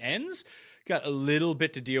tight ends. Got a little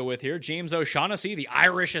bit to deal with here. James O'Shaughnessy, the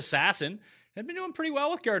Irish assassin, had been doing pretty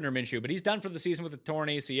well with Gardner Minshew, but he's done for the season with a torn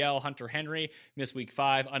ACL. Hunter Henry missed week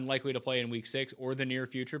 5, unlikely to play in week 6 or the near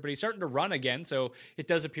future, but he's starting to run again, so it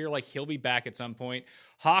does appear like he'll be back at some point.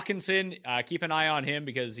 Hawkinson, keep an eye on him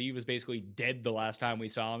because he was basically dead the last time we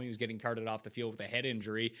saw him. He was getting carted off the field with a head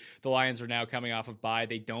injury. The Lions are now coming off of bye.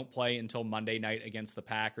 They don't play until Monday night against the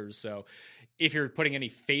Packers, so if you're putting any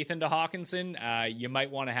faith into Hawkinson, you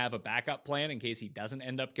might want to have a backup plan in case he doesn't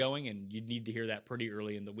end up going, and you'd need to hear that pretty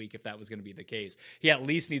early in the week if that was going to be the case. He at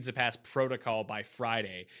least needs to pass protocol by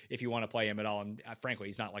Friday if you want to play him at all, and frankly,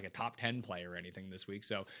 he's not like a top 10 player or anything this week,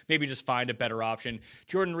 so maybe just find a better option.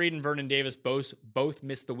 Jordan Reed and Vernon Davis both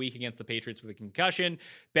missed the week against the Patriots with a concussion.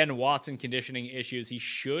 Ben Watson, conditioning issues. He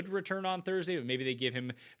should return on Thursday, but maybe they give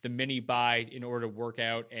him the mini bye in order to work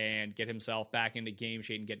out and get himself back into game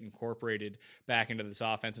shape and get incorporated back into this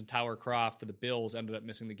offense. And Tyler Kroft for the Bills ended up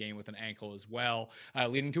missing the game with an ankle as well,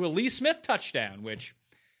 leading to a Lee Smith touchdown, which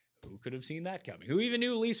who could have seen that coming? Who even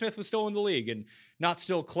knew Lee Smith was still in the league and not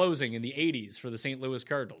still closing in the 80s for the St. Louis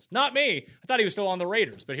Cardinals? Not me. I thought he was still on the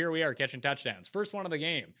Raiders, but here we are catching touchdowns. First one of the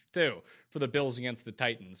game, too, for the Bills against the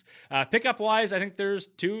Titans. Pickup-wise, I think there's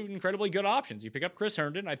 2 incredibly good options. You pick up Chris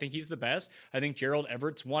Herndon. I think he's the best. I think Gerald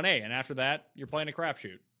Everett's 1A, and after that, you're playing a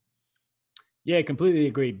crapshoot. Yeah, completely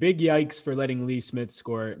agree. Big yikes for letting Lee Smith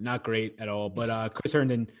score. Not great at all. But Chris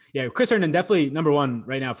Herndon definitely number 1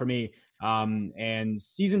 right now for me. And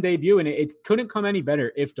season debut, and it couldn't come any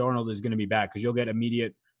better if Darnold is going to be back, because you'll get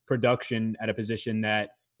immediate production at a position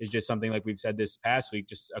that is just something like we've said this past week,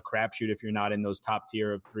 just a crapshoot if you're not in those top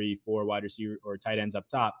tier of 3-4 wide receiver or tight ends up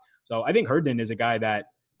top. So I think Herndon is a guy that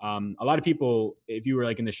a lot of people, if you were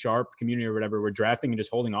like in the Sharp community or whatever, were drafting and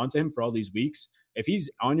just holding on to him for all these weeks. If he's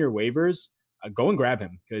on your waivers, go and grab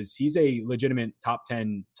him, because he's a legitimate top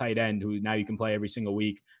 10 tight end who now you can play every single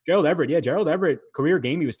week. Gerald Everett, career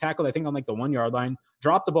game. He was tackled, I think, on like the 1-yard line,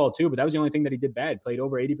 dropped the ball too, but that was the only thing that he did bad. Played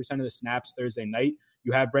over 80% of the snaps Thursday night.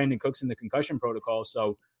 You have Brandon Cooks in the concussion protocol.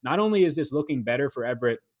 So not only is this looking better for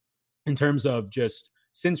Everett in terms of just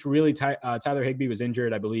since really Tyler Higbee was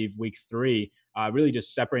injured, I believe week 3, really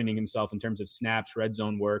just separating himself in terms of snaps, red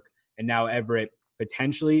zone work. And now Everett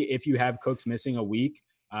potentially, if you have Cooks missing a week,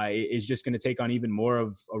 is just going to take on even more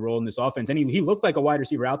of a role in this offense. And he looked like a wide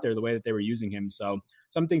receiver out there the way that they were using him. So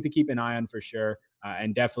something to keep an eye on for sure,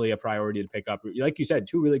 and definitely a priority to pick up. Like you said,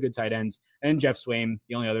 2 really good tight ends. And Jeff Swaim,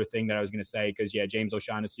 the only other thing that I was going to say, because, James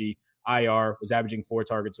O'Shaughnessy, IR, was averaging 4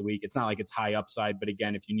 targets a week. It's not like it's high upside, but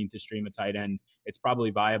again, if you need to stream a tight end, it's probably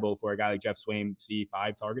viable for a guy like Jeff Swaim to see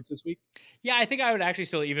 5 targets this week. Yeah, I think I would actually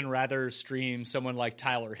still even rather stream someone like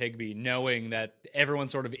Tyler Higbee, knowing that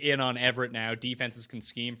everyone's sort of in on Everett now. Defenses can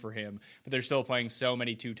scheme for him, but they're still playing so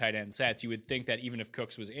many 2 tight end sets. You would think that even if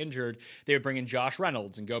Cooks was injured, they would bring in Josh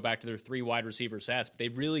Reynolds and go back to their 3 wide receiver sets, but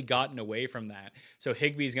they've really gotten away from that. So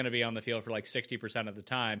Higbee's going to be on the field for like 60% of the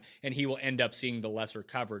time, and he will end up seeing the lesser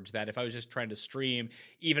coverage that if I was just trying to stream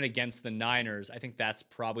even against the Niners, I think that's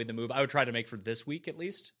probably the move I would try to make for this week at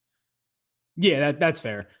least. Yeah, that's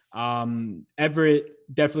fair. Everett,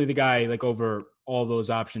 definitely the guy like over all those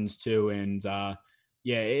options too. And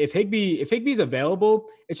if Higbee's available,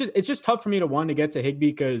 it's just tough for me to want to get to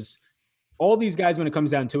Higbee, because all these guys, when it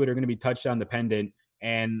comes down to it, are going to be touchdown dependent.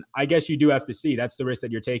 And I guess you do have to see, that's the risk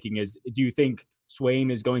that you're taking, is do you think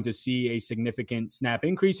Swaim is going to see a significant snap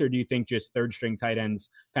increase, or do you think just third string tight ends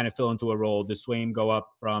kind of fill into a role? Does Swaim go up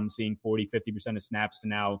from seeing 40-50% of snaps to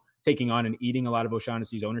now taking on and eating a lot of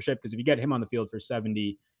O'Shaughnessy's ownership? Because if you get him on the field for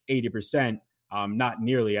 70-80%, not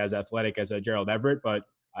nearly as athletic as a Gerald Everett, but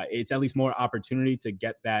it's at least more opportunity to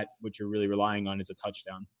get that, which you're really relying on, is a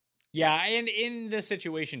touchdown. Yeah, and in this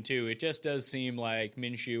situation too, it just does seem like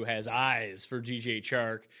Minshew has eyes for DJ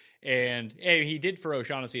Chark, and hey, he did for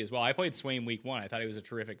O'Shaughnessy as well. I played Swain week 1. I thought he was a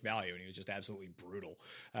terrific value, and he was just absolutely brutal.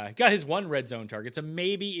 Got his 1 red zone target. So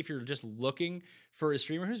maybe if you're just looking for a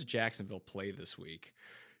streamer, who's Jacksonville play this week?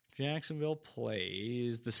 Jacksonville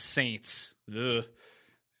plays the Saints. Ugh.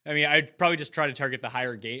 I mean, I'd probably just try to target the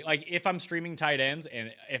higher game. Like, if I'm streaming tight ends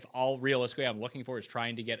and if all realistically I'm looking for is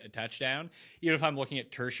trying to get a touchdown, even if I'm looking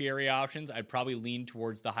at tertiary options, I'd probably lean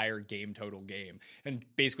towards the higher game total game and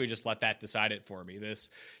basically just let that decide it for me. This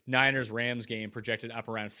Niners-Rams game projected up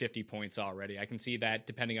around 50 points already. I can see that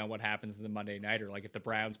depending on what happens in the Monday Nighter. Like, if the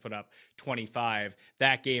Browns put up 25,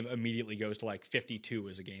 that game immediately goes to like 52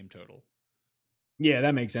 as a game total. Yeah,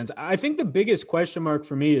 that makes sense. I think the biggest question mark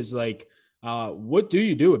for me is like, what do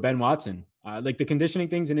you do with Ben Watson? Like the conditioning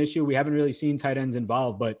thing's an issue. We haven't really seen tight ends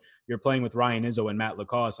involved, but you're playing with Ryan Izzo and Matt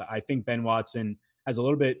LaCosse. I think Ben Watson has a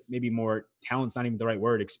little bit, maybe more talent's not even the right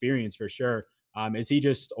word, experience for sure. Is he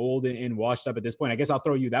just old and washed up at this point? I guess I'll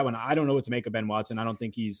throw you that one. I don't know what to make of Ben Watson. I don't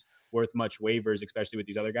think he's worth much waivers, especially with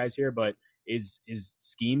these other guys here, but is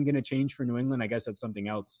scheme going to change for New England? I guess that's something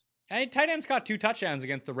else. Tight ends caught 2 touchdowns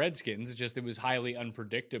against the Redskins. It's just it was highly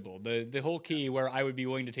unpredictable. The whole key where I would be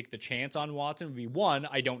willing to take the chance on Watson would be, 1,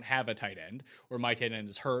 I don't have a tight end, or my tight end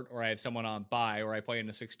is hurt, or I have someone on bye, or I play in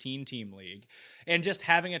a 16-team league. And just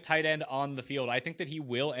having a tight end on the field, I think that he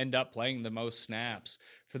will end up playing the most snaps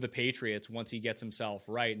for the Patriots once he gets himself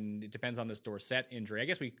right. And it depends on this Dorsett injury. I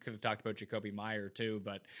guess we could have talked about Jacoby Meyer too,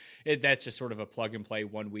 but that's just sort of a plug-and-play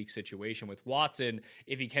 1-week situation. With Watson,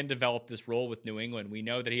 if he can develop this role with New England, we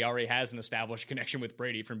know that he already has an established connection with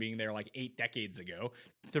Brady from being there like 8 decades ago.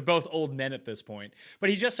 They're both old men at this point, but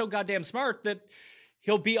he's just so goddamn smart that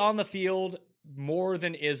he'll be on the field more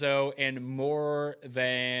than Izzo and more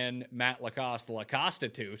than Matt LaCosse, the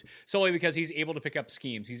LaCostitute, solely because he's able to pick up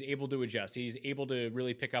schemes. He's able to adjust. He's able to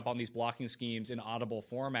really pick up on these blocking schemes in audible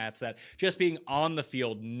formats that just being on the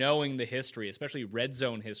field, knowing the history, especially red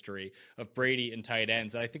zone history of Brady and tight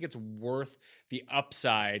ends, that I think it's worth the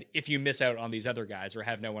upside if you miss out on these other guys or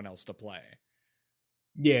have no one else to play.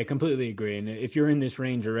 Yeah, completely agree. And if you're in this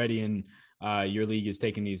range already and your league is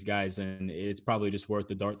taking these guys, and it's probably just worth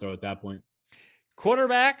the dart throw at that point.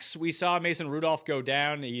 Quarterbacks, we saw Mason Rudolph go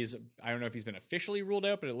down. I don't know if he's been officially ruled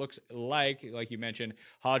out, but it looks like you mentioned,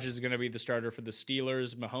 Hodges is going to be the starter for the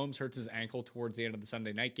Steelers. Mahomes hurts his ankle towards the end of the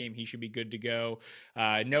Sunday night game. He should be good to go.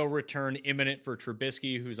 No return imminent for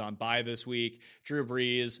Trubisky, who's on bye this week. Drew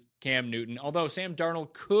Brees, Cam Newton, although Sam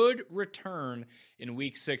Darnold could return in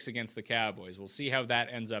week 6 against the Cowboys. We'll see how that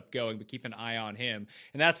ends up going, but keep an eye on him.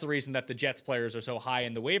 And that's the reason that the Jets players are so high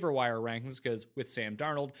in the waiver wire rankings, because with Sam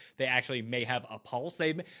Darnold, they actually may have a pulse.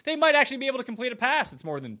 They might actually be able to complete a pass that's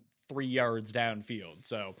more than 3 yards downfield.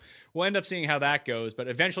 So we'll end up seeing how that goes, but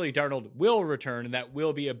eventually Darnold will return, and that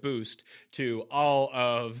will be a boost to all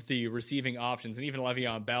of the receiving options and even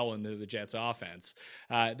Le'Veon Bell in the Jets offense.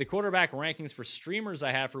 The quarterback rankings for streamers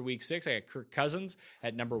I have for week 6, I got Kirk Cousins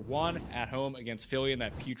at number 1 at home against Philly in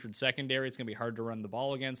that putrid secondary. It's going to be hard to run the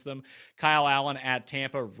ball against them. Kyle Allen at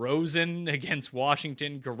Tampa, Rosen against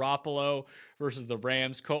Washington, Garoppolo versus the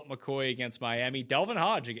Rams, Colt McCoy against Miami, Delvin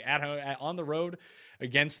Hodge at home, on the road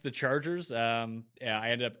against the Chargers. I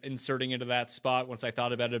ended up inserting into that spot once I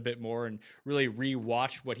thought about it a bit more and really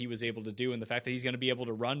rewatched what he was able to do. And the fact that he's going to be able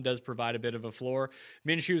to run does provide a bit of a floor.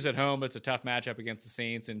 Minshew's at home. It's a tough matchup against the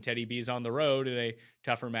Saints, and Teddy B's on the road in a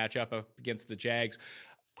tougher matchup up against the Jags.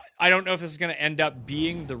 I don't know if this is going to end up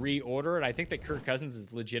being the reorder, and I think that Kirk Cousins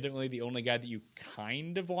is legitimately the only guy that you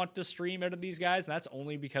kind of want to stream out of these guys, and that's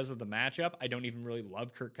only because of the matchup. I don't even really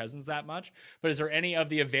love Kirk Cousins that much, but is there any of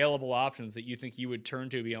the available options that you think you would turn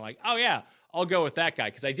to being like, oh yeah, I'll go with that guy?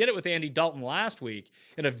 Because I did it with Andy Dalton last week,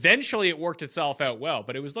 and eventually it worked itself out well,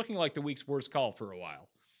 but it was looking like the week's worst call for a while.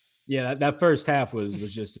 Yeah, that first half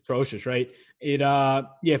was just atrocious, right?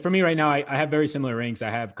 For me right now, I have very similar ranks. I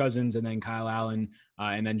have Cousins and then Kyle Allen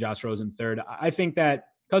and then Josh Rosen third. I think that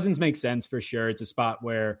Cousins makes sense for sure. It's a spot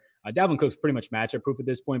where Dalvin Cook's pretty much matchup proof at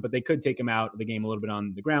this point, but they could take him out of the game a little bit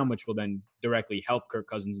on the ground, which will then directly help Kirk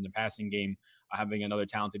Cousins in the passing game, having another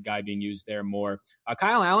talented guy being used there more.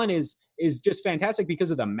 Kyle Allen is just fantastic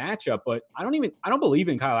because of the matchup, but I don't believe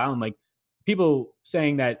in Kyle Allen. Like, people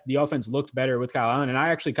saying that the offense looked better with Kyle Allen, and I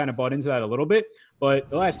actually kind of bought into that a little bit, but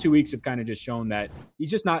the last 2 weeks have kind of just shown that he's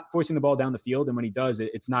just not forcing the ball down the field, and when he does,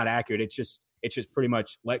 it's not accurate. It's just pretty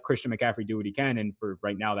much let Christian McCaffrey do what he can, and for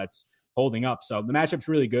right now, that's holding up. So the matchup's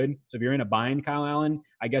really good. So if you're in a bind, Kyle Allen,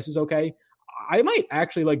 I guess, is okay. I might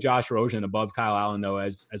actually like Josh Rosen above Kyle Allen, though,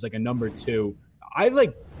 as like a number 2. I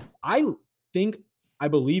think I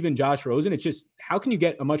believe in Josh Rosen. It's just, how can you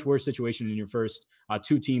get a much worse situation in your first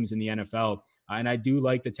two teams in the NFL? And I do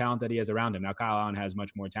like the talent that he has around him. Now, Kyle Allen has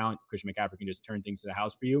much more talent. Christian McCaffrey can just turn things to the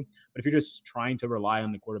house for you. But if you're just trying to rely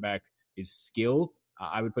on the quarterback, his skill,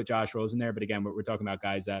 I would put Josh Rosen there. But again, we're talking about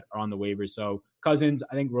guys that are on the waivers. So Cousins,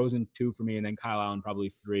 I think Rosen 2 for me, and then Kyle Allen probably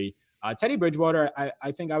 3. Teddy Bridgewater,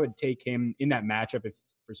 I think I would take him in that matchup if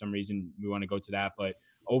for some reason we want to go to that. But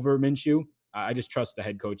over Minshew, I just trust the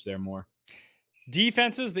head coach there more.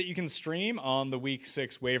 Defenses that you can stream on the Week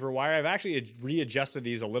 6 waiver wire. I've actually readjusted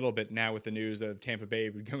these a little bit now with the news of Tampa Bay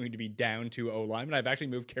going to be down to O-linemen. I've actually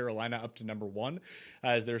moved Carolina up to number 1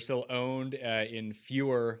 as they're still owned in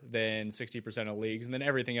fewer than 60% of leagues. And then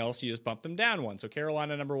everything else, you just bump them down 1. So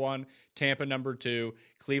Carolina number 1, Tampa number 2,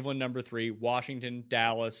 Cleveland number 3, Washington,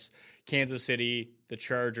 Dallas, Kansas City, the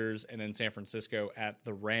Chargers, and then San Francisco at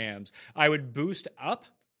the Rams. I would boost up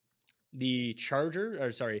the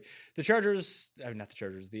Cowboys,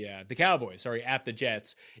 at the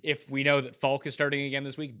Jets. If we know that Falk is starting again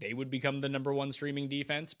this week, they would become the number 1 streaming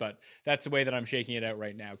defense, but that's the way that I'm shaking it out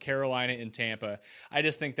right now. Carolina and Tampa. I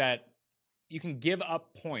just think that you can give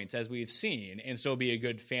up points, as we've seen, and still be a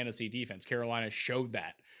good fantasy defense. Carolina showed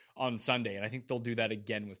that on Sunday, and I think they'll do that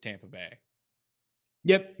again with Tampa Bay.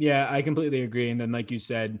 Yep. Yeah, I completely agree. And then, like you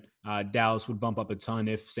said, Dallas would bump up a ton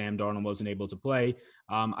if Sam Darnold wasn't able to play.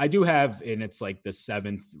 I do have, and it's like the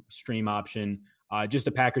 7th stream option, just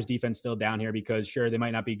the Packers defense still down here because sure, they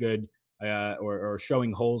might not be good or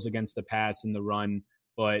showing holes against the pass and the run,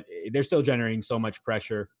 but they're still generating so much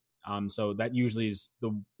pressure. So that usually is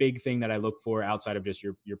the big thing that I look for outside of just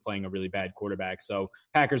you're playing a really bad quarterback. So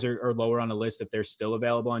Packers are lower on the list if they're still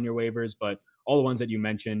available on your waivers, but all the ones that you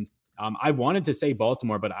mentioned, I wanted to say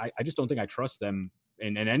Baltimore, but I just don't think I trust them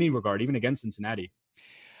in any regard, even against Cincinnati.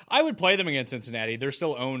 I would play them against Cincinnati. They're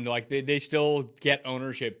still owned. Like they still get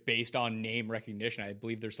ownership based on name recognition. I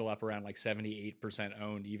believe they're still up around like 78%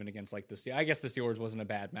 owned, even against like the Steelers. I guess the Steelers wasn't a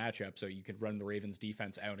bad matchup, so you could run the Ravens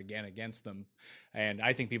defense out again against them. And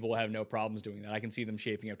I think people will have no problems doing that. I can see them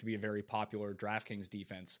shaping up to be a very popular DraftKings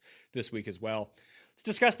defense this week as well. Let's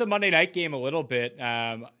discuss the Monday night game a little bit.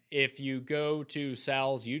 If you go to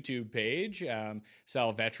Sal's YouTube page,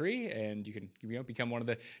 Sal Vetri, and you can become one of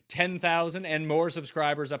the 10,000 and more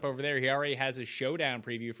subscribers up over there. He already has a showdown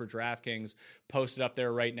preview for DraftKings posted up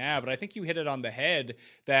there right now. But I think you hit it on the head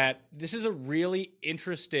that this is a really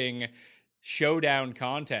interesting showdown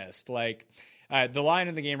contest. Like, the line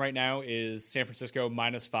in the game right now is San Francisco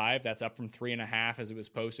 -5. That's up from 3.5 as it was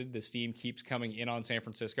posted. The steam keeps coming in on San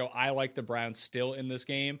Francisco. I like the Browns still in this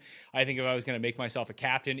game. I think if I was going to make myself a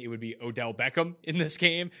captain, it would be Odell Beckham in this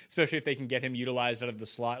game, especially if they can get him utilized out of the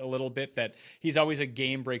slot a little bit, that he's always a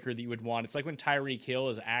game breaker that you would want. It's like when Tyreek Hill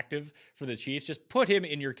is active for the Chiefs, just put him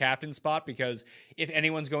in your captain spot, because if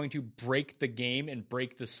anyone's going to break the game and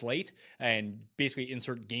break the slate and basically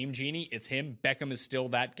insert game genie, it's him. Beckham is still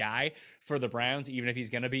that guy for the Browns, even if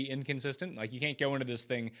he's going to be inconsistent. Like, you can't go into this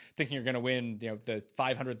thing thinking you're going to win, the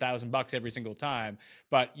 $500,000 every single time,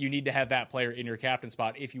 but you need to have that player in your captain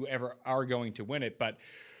spot if you ever are going to win it. But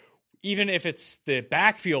even if it's the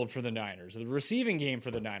backfield for the Niners, the receiving game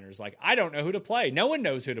for the Niners, like, I don't know who to play. No one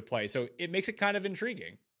knows who to play. So it makes it kind of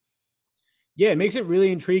intriguing. Yeah, it makes it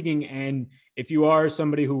really intriguing. And if you are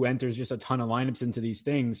somebody who enters just a ton of lineups into these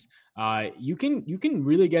things, you can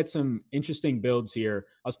really get some interesting builds here.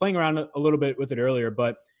 I was playing around a little bit with it earlier,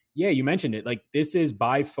 but yeah, you mentioned it. Like, this is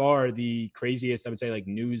by far the craziest, I would say, like,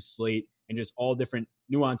 news slate and just all different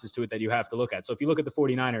nuances to it that you have to look at. So if you look at the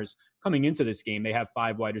 49ers coming into this game, they have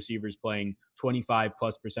 5 wide receivers playing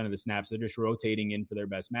 25+% of the snaps. They're just rotating in for their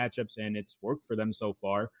best matchups, and it's worked for them so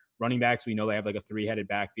far. Running backs, we know they have like a 3-headed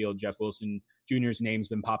backfield. Jeff Wilson Jr.'s name's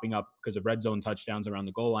been popping up because of red zone touchdowns around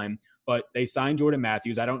the goal line. But they signed Jordan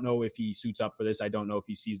Matthews. I don't know if he suits up for this. I don't know if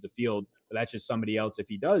he sees the field, but that's just somebody else. If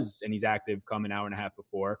he does, and he's active come an hour and a half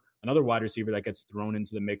before, another wide receiver that gets thrown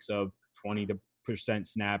into the mix of 20%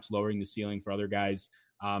 snaps, lowering the ceiling for other guys.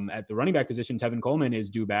 At the running back position, Tevin Coleman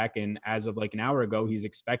is due back, and as of like an hour ago, he's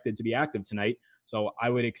expected to be active tonight. So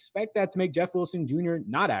I would expect that to make Jeff Wilson Jr.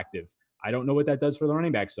 not active. I don't know what that does for the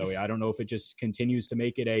running backs, though. I don't know if it just continues to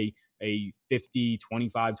make it a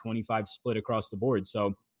 50-25-25 split across the board.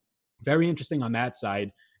 So very interesting on that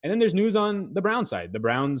side. And then there's news on the Browns side. The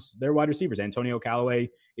Browns, their wide receivers, Antonio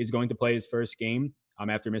Callaway is going to play his first game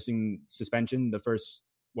after missing suspension the first,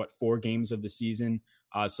 4 games of the season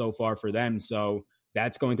so far for them. So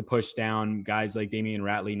that's going to push down guys like Damian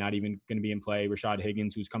Ratley, not even going to be in play. Rashad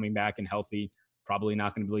Higgins, who's coming back and healthy, probably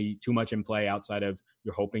not going to be too much in play outside of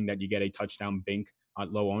you're hoping that you get a touchdown bink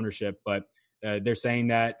on low ownership. But they're saying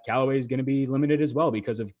that Callaway is going to be limited as well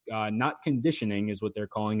because of not conditioning is what they're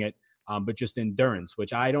calling it. but just endurance,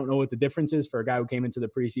 which I don't know what the difference is for a guy who came into the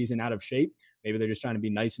preseason out of shape. Maybe they're just trying to be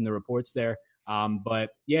nice in the reports there.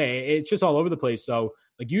 But yeah, it's just all over the place. So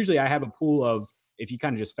like usually I have a pool of, if you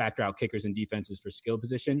kind of just factor out kickers and defenses for skill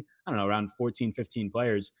position, I don't know, around 14, 15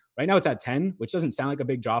 players. Right now it's at 10, which doesn't sound like a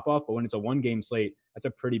big drop off, but when it's a 1-game slate, that's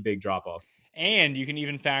a pretty big drop off. And you can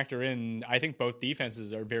even factor in, I think both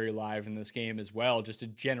defenses are very live in this game as well, just to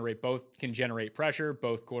generate, both can generate pressure.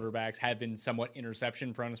 Both quarterbacks have been somewhat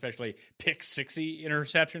interception prone, especially pick 60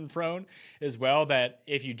 interception prone as well, that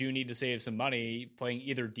if you do need to save some money playing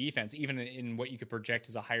either defense, even in what you could project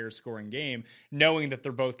as a higher scoring game, knowing that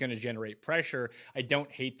they're both going to generate pressure, I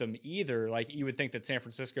don't hate them either. Like you would think that San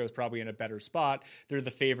Francisco is probably in a better spot. They're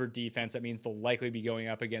the favored defense. That means they'll likely be going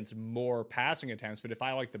up against more passing attempts. But if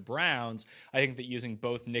I like the Browns, I think that using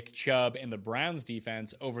both Nick Chubb and the Browns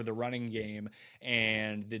defense over the running game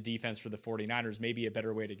and the defense for the 49ers may be a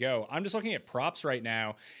better way to go. I'm just looking at props right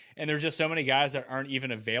now, and there's just so many guys that aren't even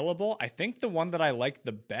available. I think the one that I like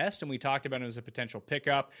the best, and we talked about him as a potential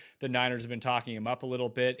pickup, the Niners have been talking him up a little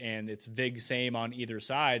bit, and it's Vig same on either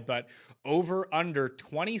side, but over under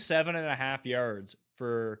 27.5 yards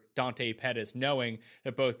for Dante Pettis, knowing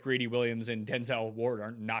that both Greedy Williams and Denzel Ward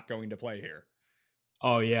are not going to play here.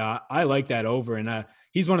 Oh, yeah. I like that over. And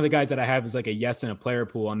he's one of the guys that I have as like a yes and a player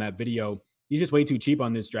pool on that video. He's just way too cheap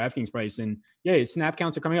on this DraftKings price. And yeah, his snap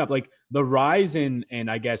counts are coming up. Like the rise and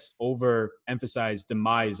I guess overemphasized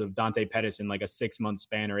demise of Dante Pettis in like a 6-month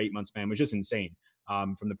span or 8-month span was just insane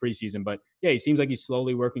from the preseason. But yeah, he seems like he's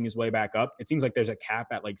slowly working his way back up. It seems like there's a cap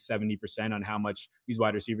at like 70% on how much these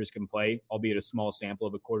wide receivers can play, albeit a small sample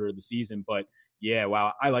of a quarter of the season. But yeah,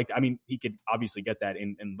 wow. I mean, he could obviously get that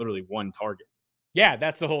in literally one target. Yeah,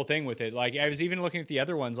 that's the whole thing with it. Like I was even looking at the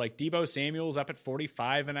other ones, like Deebo Samuel's up at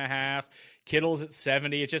 45.5, Kittle's at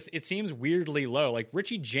 70. It seems weirdly low. Like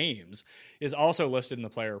Richie James is also listed in the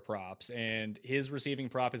player props, and his receiving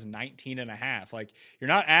prop is 19.5. Like you're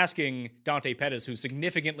not asking Dante Pettis, who's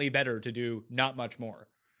significantly better, to do not much more.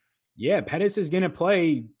 Yeah, Pettis is going to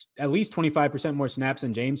play at least 25% more snaps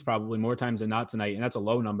than James, probably more times than not tonight, and that's a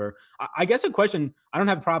low number. I guess a question, I don't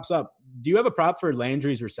have props up. Do you have a prop for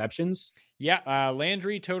Landry's receptions? Yeah,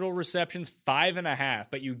 Landry total receptions 5.5,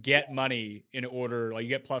 but you get money in order, like you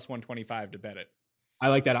get plus 125 to bet it. I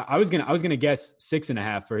like that. I was gonna guess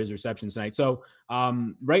 6.5 for his receptions tonight. So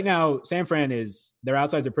right now, San Fran their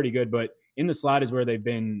outsides are pretty good, but in the slot is where they've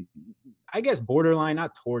been, I guess, borderline,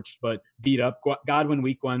 not torched, but beat up. Godwin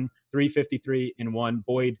week 1, 353 and 1.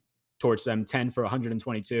 Boyd torched them 10 for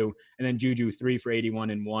 122, and then Juju 3 for 81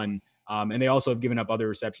 and 1. And they also have given up other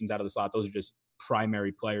receptions out of the slot. Those are just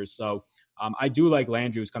primary players. So I do like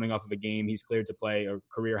Landry, who's coming off of a game. He's cleared to play a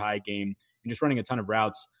career high game and just running a ton of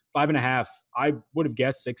routes. 5.5. I would have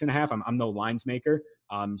guessed 6.5. I'm no lines maker.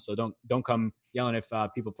 So don't come yelling if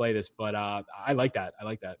people play this, but I like that. I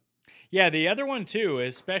like that. Yeah, the other one too,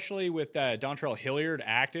 especially with Dontrell Hilliard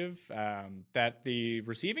active, that the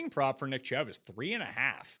receiving prop for Nick Chubb is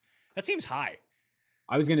 3.5. That seems high.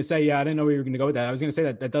 I was going to say, yeah, I didn't know where you were going to go with that. I was going to say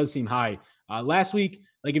that does seem high. Last week,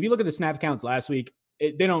 like if you look at the snap counts last week,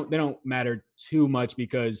 they don't matter too much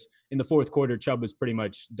because in the fourth quarter, Chubb was pretty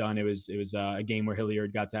much done. It was a game where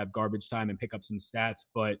Hilliard got to have garbage time and pick up some stats.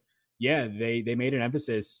 But yeah, they made an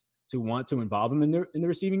emphasis to want to involve him in the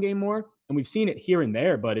receiving game more. And we've seen it here and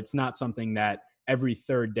there, but it's not something that every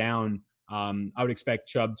third down, I would expect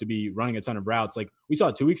Chubb to be running a ton of routes. Like we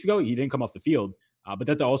saw 2 weeks ago, he didn't come off the field, but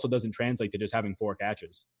that also doesn't translate to just having 4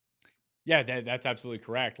 catches. Yeah, that's absolutely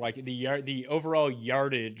correct. Like the overall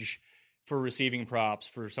yardage for receiving props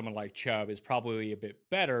for someone like Chubb is probably a bit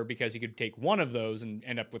better because he could take one of those and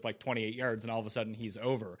end up with like 28 yards and all of a sudden he's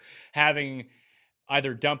over. Having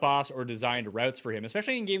either dump offs or designed routes for him,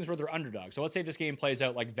 especially in games where they're underdogs. So let's say this game plays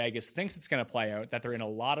out like Vegas thinks it's going to play out, that they're in a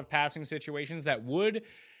lot of passing situations that would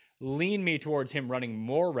lean me towards him running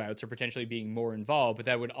more routes or potentially being more involved, but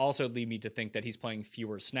that would also lead me to think that he's playing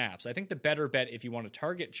fewer snaps. I think the better bet if you want to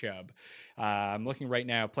target Chubb, I'm looking right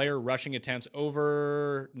now, player rushing attempts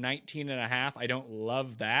over 19.5. I don't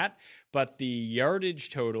love that, but the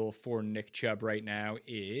yardage total for Nick Chubb right now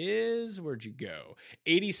is, where'd you go?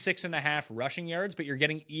 86.5 rushing yards, but you're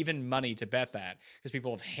getting even money to bet that because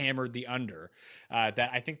people have hammered the under.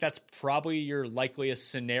 That I think that's probably your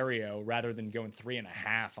likeliest scenario rather than going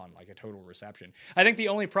 3.5 on like a total reception. I think the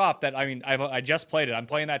only prop that, I just played it. I'm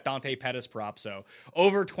playing that Dante Pettis prop. So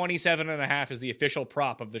over 27.5 is the official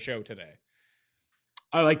prop of the show today.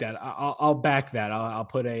 I like that. I'll back that. I'll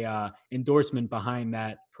put a endorsement behind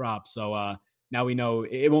that prop. So now we know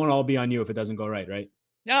it won't all be on you if it doesn't go right, right?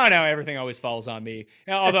 No, everything always falls on me.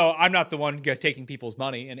 Although I'm not the one taking people's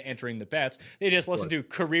money and entering the bets. They just listen to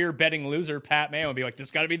career betting loser Pat Mayo and be like, this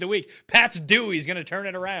has got to be the week. Pat's due. He's going to turn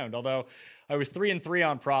it around. Although I was 3-3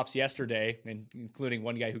 on props yesterday, including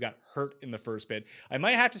one guy who got hurt in the first bit. I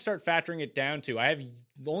might have to start factoring it down to, I have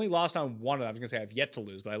only lost on one of them. I was going to say I've yet to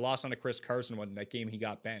lose, but I lost on a Chris Carson one in that game he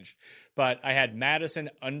got benched. But I had Madison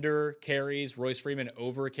under carries, Royce Freeman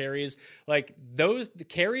over carries. Like the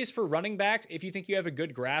carries for running backs, if you think you have a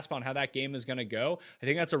good grasp on how that game is going to go, I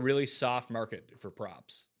think that's a really soft market for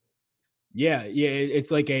props. Yeah.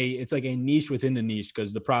 It's like a niche within the niche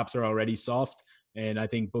because the props are already soft. And I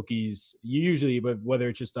think bookies usually, but whether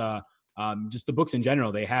it's just the books in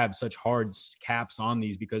general, they have such hard caps on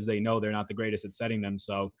these because they know they're not the greatest at setting them.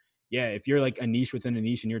 So yeah, if you're like a niche within a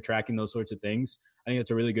niche and you're tracking those sorts of things, I think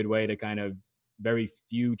that's a really good way to kind of very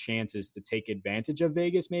few chances to take advantage of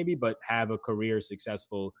Vegas maybe, but have a career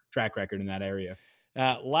successful track record in that area.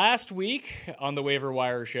 Last week on the Waiver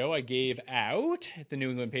Wire show, I gave out the New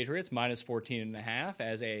England Patriots -14.5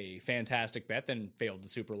 as a fantastic bet, then failed to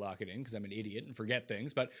super lock it in because I'm an idiot and forget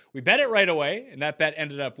things. But we bet it right away, and that bet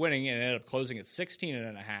ended up winning and ended up closing at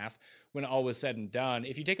 16.5 when all was said and done.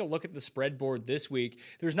 If you take a look at the spread board this week,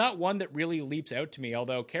 there's not one that really leaps out to me,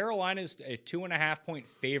 although Carolina's a 2.5-point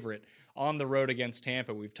favorite on the road against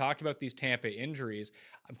Tampa. We've talked about these Tampa injuries.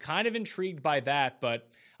 I'm kind of intrigued by that, but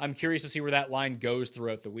I'm curious to see where that line goes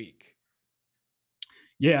throughout the week.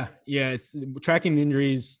 Yeah. It's tracking the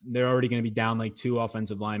injuries. They're already going to be down like 2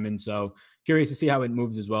 offensive linemen. So curious to see how it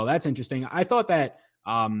moves as well. That's interesting. I thought that,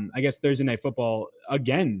 I guess Thursday Night Football,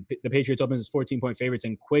 again, the Patriots opens as 14-point favorites,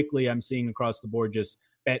 and quickly I'm seeing across the board just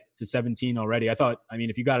bet to 17 already.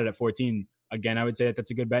 If you got it at 14, again, I would say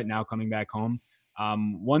that's a good bet now coming back home.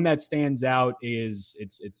 One that stands out is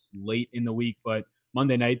it's late in the week, but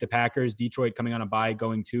Monday night, the Packers, Detroit coming on a bye,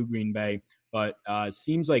 going to Green Bay. But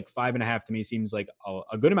seems like 5.5 to me seems like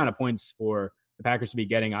a good amount of points for the Packers to be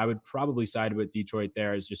getting. I would probably side with Detroit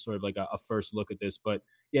there as just sort of like a first look at this. But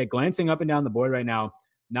yeah, glancing up and down the board right now,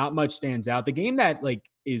 not much stands out. The game that like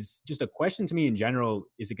is just a question to me in general,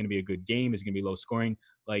 is it going to be a good game? Is it going to be low scoring?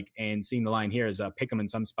 And seeing the line here is pick them in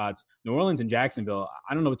some spots. New Orleans and Jacksonville,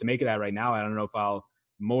 I don't know what to make of that right now. I don't know if I'll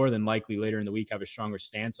more than likely later in the week have a stronger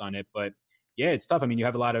stance on it. But yeah, it's tough. I mean, you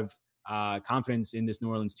have a lot of confidence in this New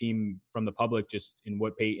Orleans team from the public, just in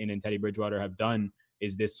what Peyton and Teddy Bridgewater have done.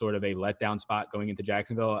 Is this sort of a letdown spot going into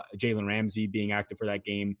Jacksonville? Jalen Ramsey being active for that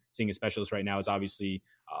game, seeing a specialist right now is obviously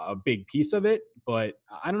a big piece of it, but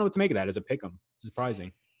I don't know what to make of that as a pick 'em. It's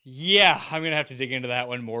surprising. Yeah, I'm going to have to dig into that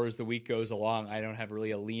one more as the week goes along. I don't have really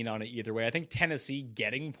a lean on it either way. I think Tennessee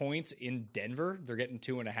getting points in Denver, they're getting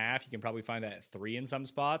 2.5. You can probably find that at 3 in some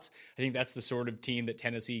spots. I think that's the sort of team that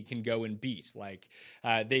Tennessee can go and beat.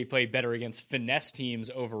 They play better against finesse teams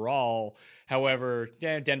overall. However,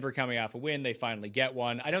 Denver coming off a win, they finally get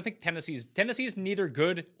one. I don't think Tennessee's neither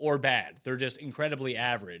good or bad. They're just incredibly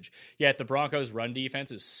average. Yet the Broncos' run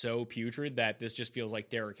defense is so putrid that this just feels like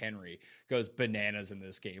Derrick Henry goes bananas in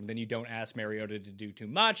this game. Then you don't ask Mariota to do too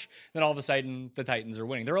much. Then all of a sudden, the Titans are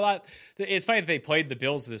winning. It's funny that they played the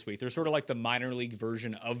Bills this week. They're sort of like the minor league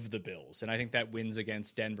version of the Bills, and I think that wins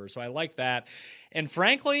against Denver. So I like that. And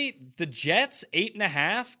frankly, the Jets,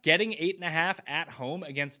 8.5, getting 8.5 at home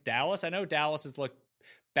against Dallas. I know Dallas has looked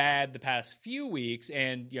bad the past few weeks,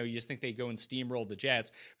 and you just think they go and steamroll the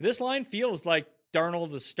Jets. But this line feels like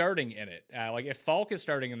Darnold is starting in it. If Falk is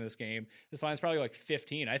starting in this game, this line's probably like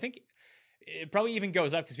 15. I think it probably even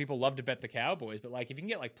goes up because people love to bet the Cowboys. But if you can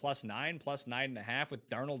get +9, +9.5 with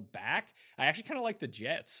Darnold back, I actually kind of like the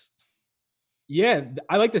Jets. Yeah,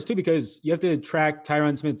 I like this too because you have to track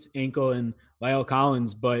Tyron Smith's ankle and Lyle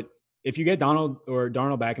Collins. But if you get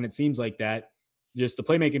Darnold back, and it seems like that, just the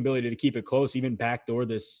playmaking ability to keep it close, even backdoor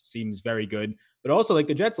this seems very good. But also,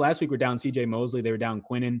 the Jets last week were down C.J. Mosley. They were down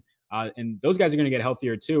Quinnen. And those guys are going to get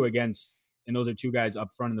healthier too and those are 2 guys up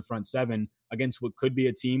front in the front 7 against what could be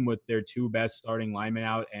a team with their 2 best starting linemen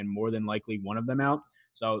out and more than likely one of them out.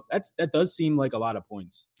 So that does seem like a lot of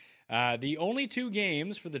points. The only 2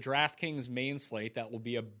 games for the DraftKings main slate that will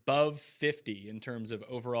be above 50 in terms of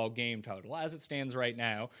overall game total, as it stands right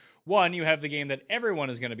now. One, you have the game that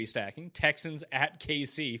everyone is going to be stacking, Texans at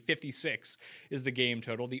KC, 56 is the game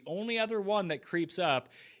total. The only other one that creeps up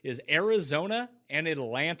is Arizona and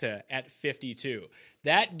Atlanta at 52.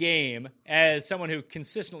 That game, as someone who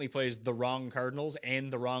consistently plays the wrong Cardinals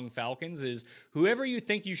and the wrong Falcons, is whoever you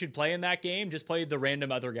think you should play in that game, just play the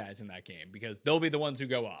random other guys in that game because they'll be the ones who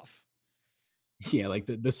go off. Yeah,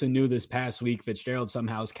 the Sanu this past week, Fitzgerald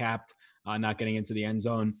somehow is capped, not getting into the end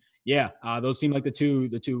zone. Yeah, those seem like the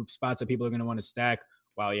two spots that people are going to want to stack.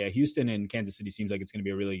 While, yeah, Houston and Kansas City seems like it's going to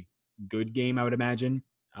be a really good game, I would imagine.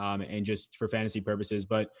 and just for fantasy purposes.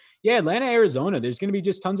 But yeah, Atlanta, Arizona, there's going to be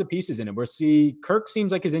just tons of pieces in it. We'll see. Kirk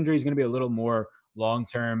seems like his injury is going to be a little more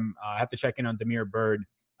long-term. I have to check in on Damiere Byrd.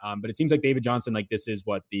 But it seems like David Johnson, like this is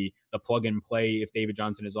what the plug and play. If David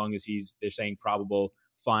Johnson, as long as they're saying probable,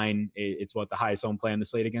 fine. It's what the highest home play on the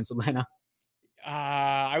slate against Atlanta.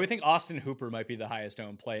 I would think Austin Hooper might be the highest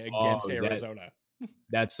owned play against Arizona.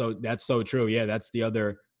 That's so true. Yeah, that's the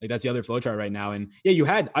other flow chart right now. And yeah, you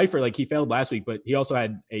had Eifert, like he failed last week, but he also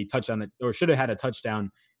had a touchdown or should have had a touchdown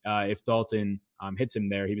if Dalton hits him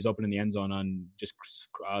there. He was open in the end zone on just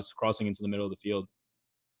crossing into the middle of the field.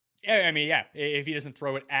 Yeah, I mean, yeah, if he doesn't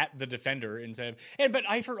throw it at the defender instead of, but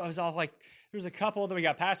Eifert was all like, there's a couple that we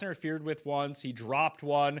got pass interfered with once. He dropped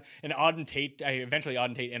one, and eventually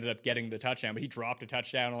Auden Tate ended up getting the touchdown, but he dropped a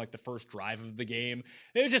touchdown on like the first drive of the game.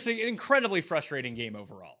 It was just an incredibly frustrating game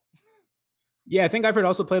overall. Yeah, I think Eifert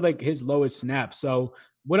also played like his lowest snap. So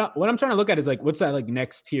what I'm trying to look at is like, what's that like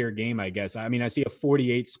next tier game, I guess? I mean, I see a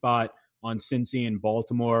 48 spot on Cincy and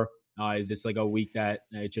Baltimore. Is this like a week that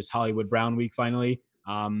it's just Hollywood Brown week finally?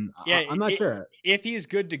 I'm not sure if he's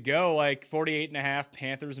good to go, like 48.5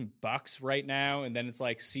 Panthers and Bucks right now. And then it's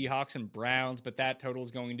like Seahawks and Browns, but that total is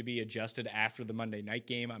going to be adjusted after the Monday night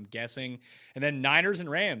game, I'm guessing. And then Niners and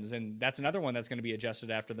Rams. And that's another one that's going to be adjusted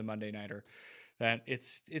after the Monday nighter. That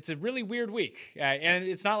it's a really weird week. And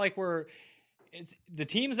it's not like it's the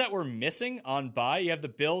teams that we're missing on bye. You have the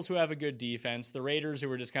Bills, who have a good defense, the Raiders, who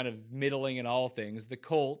are just kind of middling in all things, the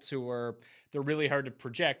Colts, they're really hard to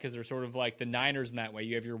project because they're sort of like the Niners in that way.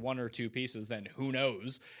 You have your one or two pieces, then who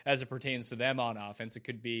knows as it pertains to them on offense. It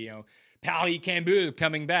could be, Paris Campbell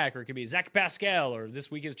coming back, or it could be Zach Pascal, or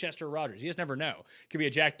this week is Chester Rogers. You just never know. It could be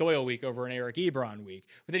a Jack Doyle week over an Eric Ebron week.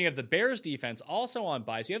 But then you have the Bears defense also on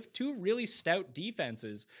bye. So you have two really stout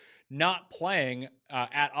defenses not playing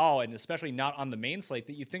at all, and especially not on the main slate,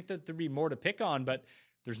 that you think that there'd be more to pick on, but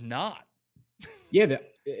there's not. Yeah,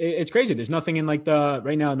 it's crazy. There's nothing in like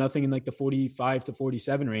right now, nothing in like the 45 to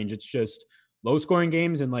 47 range. It's just low scoring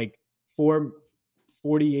games and like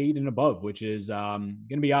 48 and above, which is going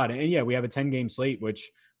to be odd. And yeah, we have a 10 game slate,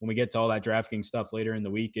 which when we get to all that DraftKings stuff later in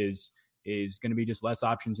the week is going to be just less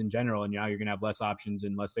options in general. And now you're going to have less options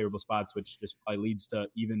in less favorable spots, which just probably leads to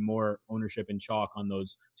even more ownership and chalk on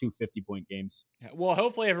those 2 50-point games. Well,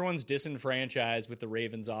 hopefully everyone's disenfranchised with the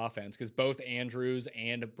Ravens offense, because both Andrews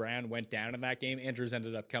and Brown went down in that game. Andrews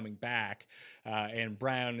ended up coming back, and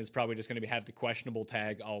Brown is probably just going to have the questionable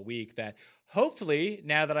tag all week. That hopefully,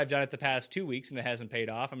 now that I've done it the past 2 weeks and it hasn't paid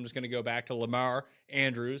off, I'm just going to go back to Lamar,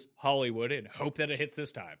 Andrews, Hollywood, and hope that it hits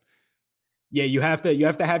this time. Yeah, you have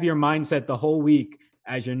to have your mindset the whole week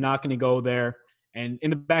as you're not going to go there. And in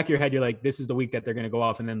the back of your head, you're like, this is the week that they're going to go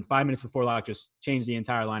off. And then 5 minutes before lock, just change the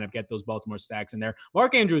entire lineup, get those Baltimore stacks in there.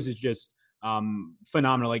 Mark Andrews is just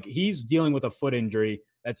phenomenal. Like, he's dealing with a foot injury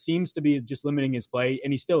that seems to be just limiting his play,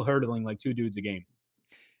 and he's still hurdling like two dudes a game.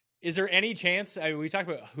 Is there any chance, we talked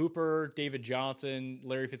about Hooper, David Johnson,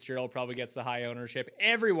 Larry Fitzgerald probably gets the high ownership.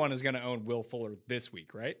 Everyone is going to own Will Fuller this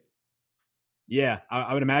week, right? Yeah,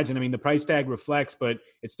 I would imagine. I mean, the price tag reflects, but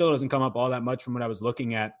it still doesn't come up all that much from what I was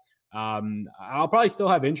looking at. I'll probably still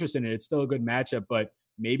have interest in it. It's still a good matchup, but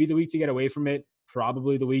maybe the week to get away from it,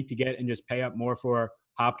 probably the week to get and just pay up more for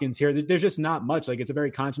Hopkins here. There's just not much. Like, it's a very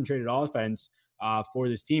concentrated offense for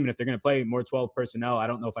this team. And if they're going to play more 12 personnel, I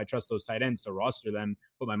don't know if I trust those tight ends to roster them,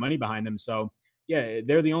 put my money behind them. So yeah,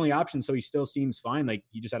 they're the only option. So he still seems fine. Like,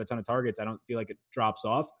 he just had a ton of targets. I don't feel like it drops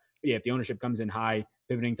off. But yeah, if the ownership comes in high,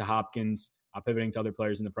 pivoting to Hopkins, pivoting to other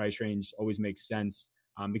players in the price range always makes sense,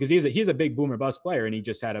 because he's a big boom or bust player, and he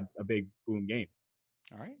just had a big boom game.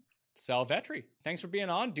 All right. Sal Vetri, thanks for being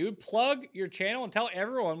on, dude. Plug your channel and tell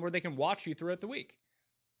everyone where they can watch you throughout the week.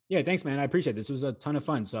 Yeah, thanks, man. I appreciate it. This was a ton of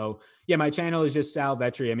fun. So yeah, my channel is just Sal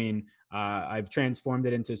Vetri. I mean, I've transformed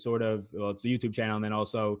it into sort of, it's a YouTube channel, and then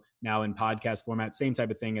also now in podcast format, same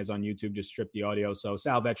type of thing as on YouTube, just strip the audio. So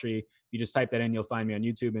Sal Vetri, you just type that in, you'll find me on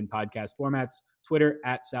YouTube in podcast formats, Twitter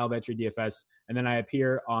at Sal Vetri DFS. And then I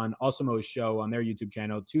appear on Awesomo's show on their YouTube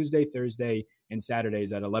channel Tuesday, Thursday, and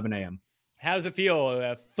Saturdays at 11 a.m. How does it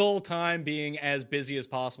feel full time being as busy as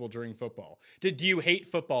possible during football? Do you hate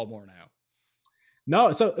football more now?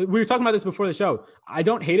 No. So we were talking about this before the show. I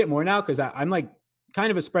don't hate it more now because I'm like kind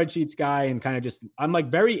of a spreadsheets guy, and kind of just, I'm like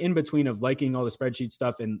very in between of liking all the spreadsheet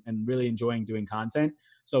stuff and really enjoying doing content.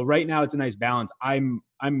 So right now it's a nice balance. I'm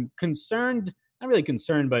concerned, not really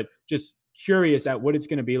concerned, but just curious at what it's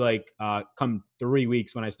going to be like come 3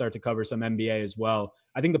 weeks when I start to cover some NBA as well.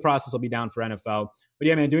 I think the process will be down for NFL, but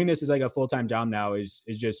yeah, man, doing this is like a full-time job now is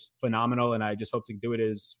just phenomenal. And I just hope to do it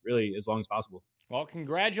as long as possible. Well,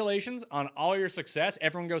 congratulations on all your success.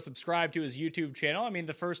 Everyone go subscribe to his YouTube channel. I mean,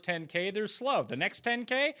 the first 10K, they're slow. The next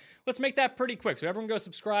 10K, let's make that pretty quick. So everyone go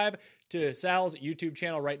subscribe to Sal's YouTube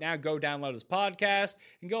channel right now. Go download his podcast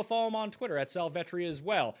and go follow him on Twitter at Salvetri as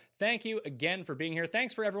well. Thank you again for being here.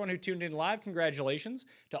 Thanks for everyone who tuned in live. Congratulations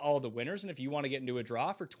to all the winners. And if you want to get into a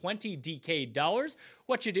draw for $20 DK,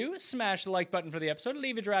 what you do is smash the like button for the episode,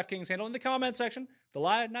 leave a DraftKings handle in the comment section, the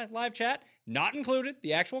live chat, not included,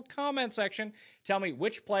 the actual comment section. Tell me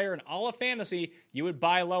which player in all of fantasy you would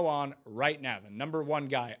buy low on right now, the number one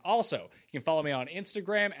guy. Also, you can follow me on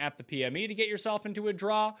Instagram at the PME to get yourself into a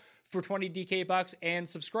draw for 20 DK bucks, and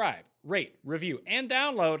subscribe, rate, review, and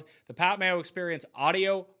download the Pat Mayo Experience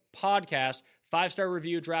audio podcast. 5-star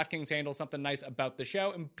review, DraftKings handle something nice about the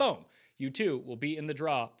show, and boom, you too will be in the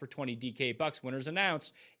draw for 20 DK bucks. Winners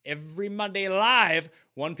announced every Monday live,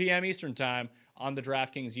 1 p.m. Eastern time on the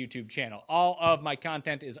DraftKings YouTube channel. All of my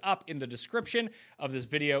content is up in the description of this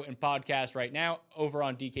video and podcast right now over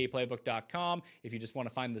on DKPlaybook.com. If you just want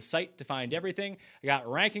to find the site to find everything, I got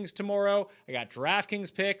rankings tomorrow. I got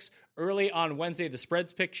DraftKings picks. Early on Wednesday, the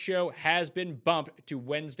Spreads Pick show has been bumped to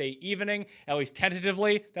Wednesday evening, at least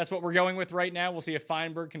tentatively. That's what we're going with right now. We'll see if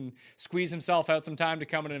Feinberg can squeeze himself out some time to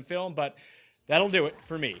come in and film, but that'll do it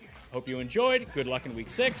for me. Hope you enjoyed. Good luck in week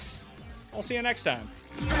 6. I'll see you next time.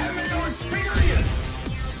 Pat Mayo Experience!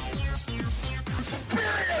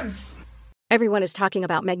 Experience! Everyone is talking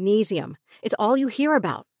about magnesium. It's all you hear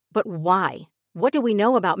about. But why? What do we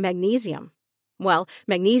know about magnesium? Well,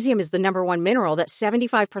 magnesium is the number one mineral that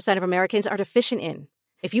 75% of Americans are deficient in.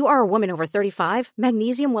 If you are a woman over 35,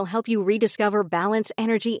 magnesium will help you rediscover balance,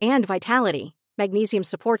 energy, and vitality. Magnesium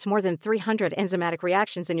supports more than 300 enzymatic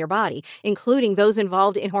reactions in your body, including those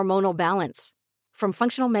involved in hormonal balance. From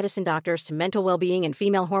functional medicine doctors to mental well-being and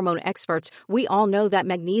female hormone experts, we all know that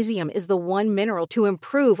magnesium is the one mineral to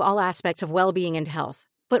improve all aspects of well-being and health.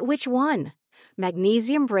 But which one?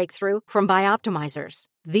 Magnesium Breakthrough from Bioptimizers,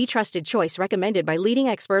 the trusted choice recommended by leading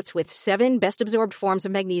experts with 7 best-absorbed forms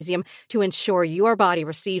of magnesium to ensure your body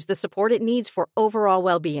receives the support it needs for overall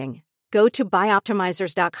well-being. Go to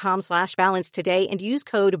bioptimizers.com/balance today and use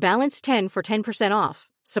code BALANCE10 for 10% off.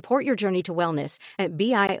 Support your journey to wellness at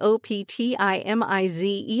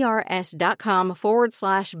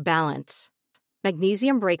bioptimizers.com/balance.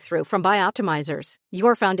 Magnesium Breakthrough from Bioptimizers,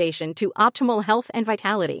 your foundation to optimal health and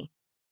vitality.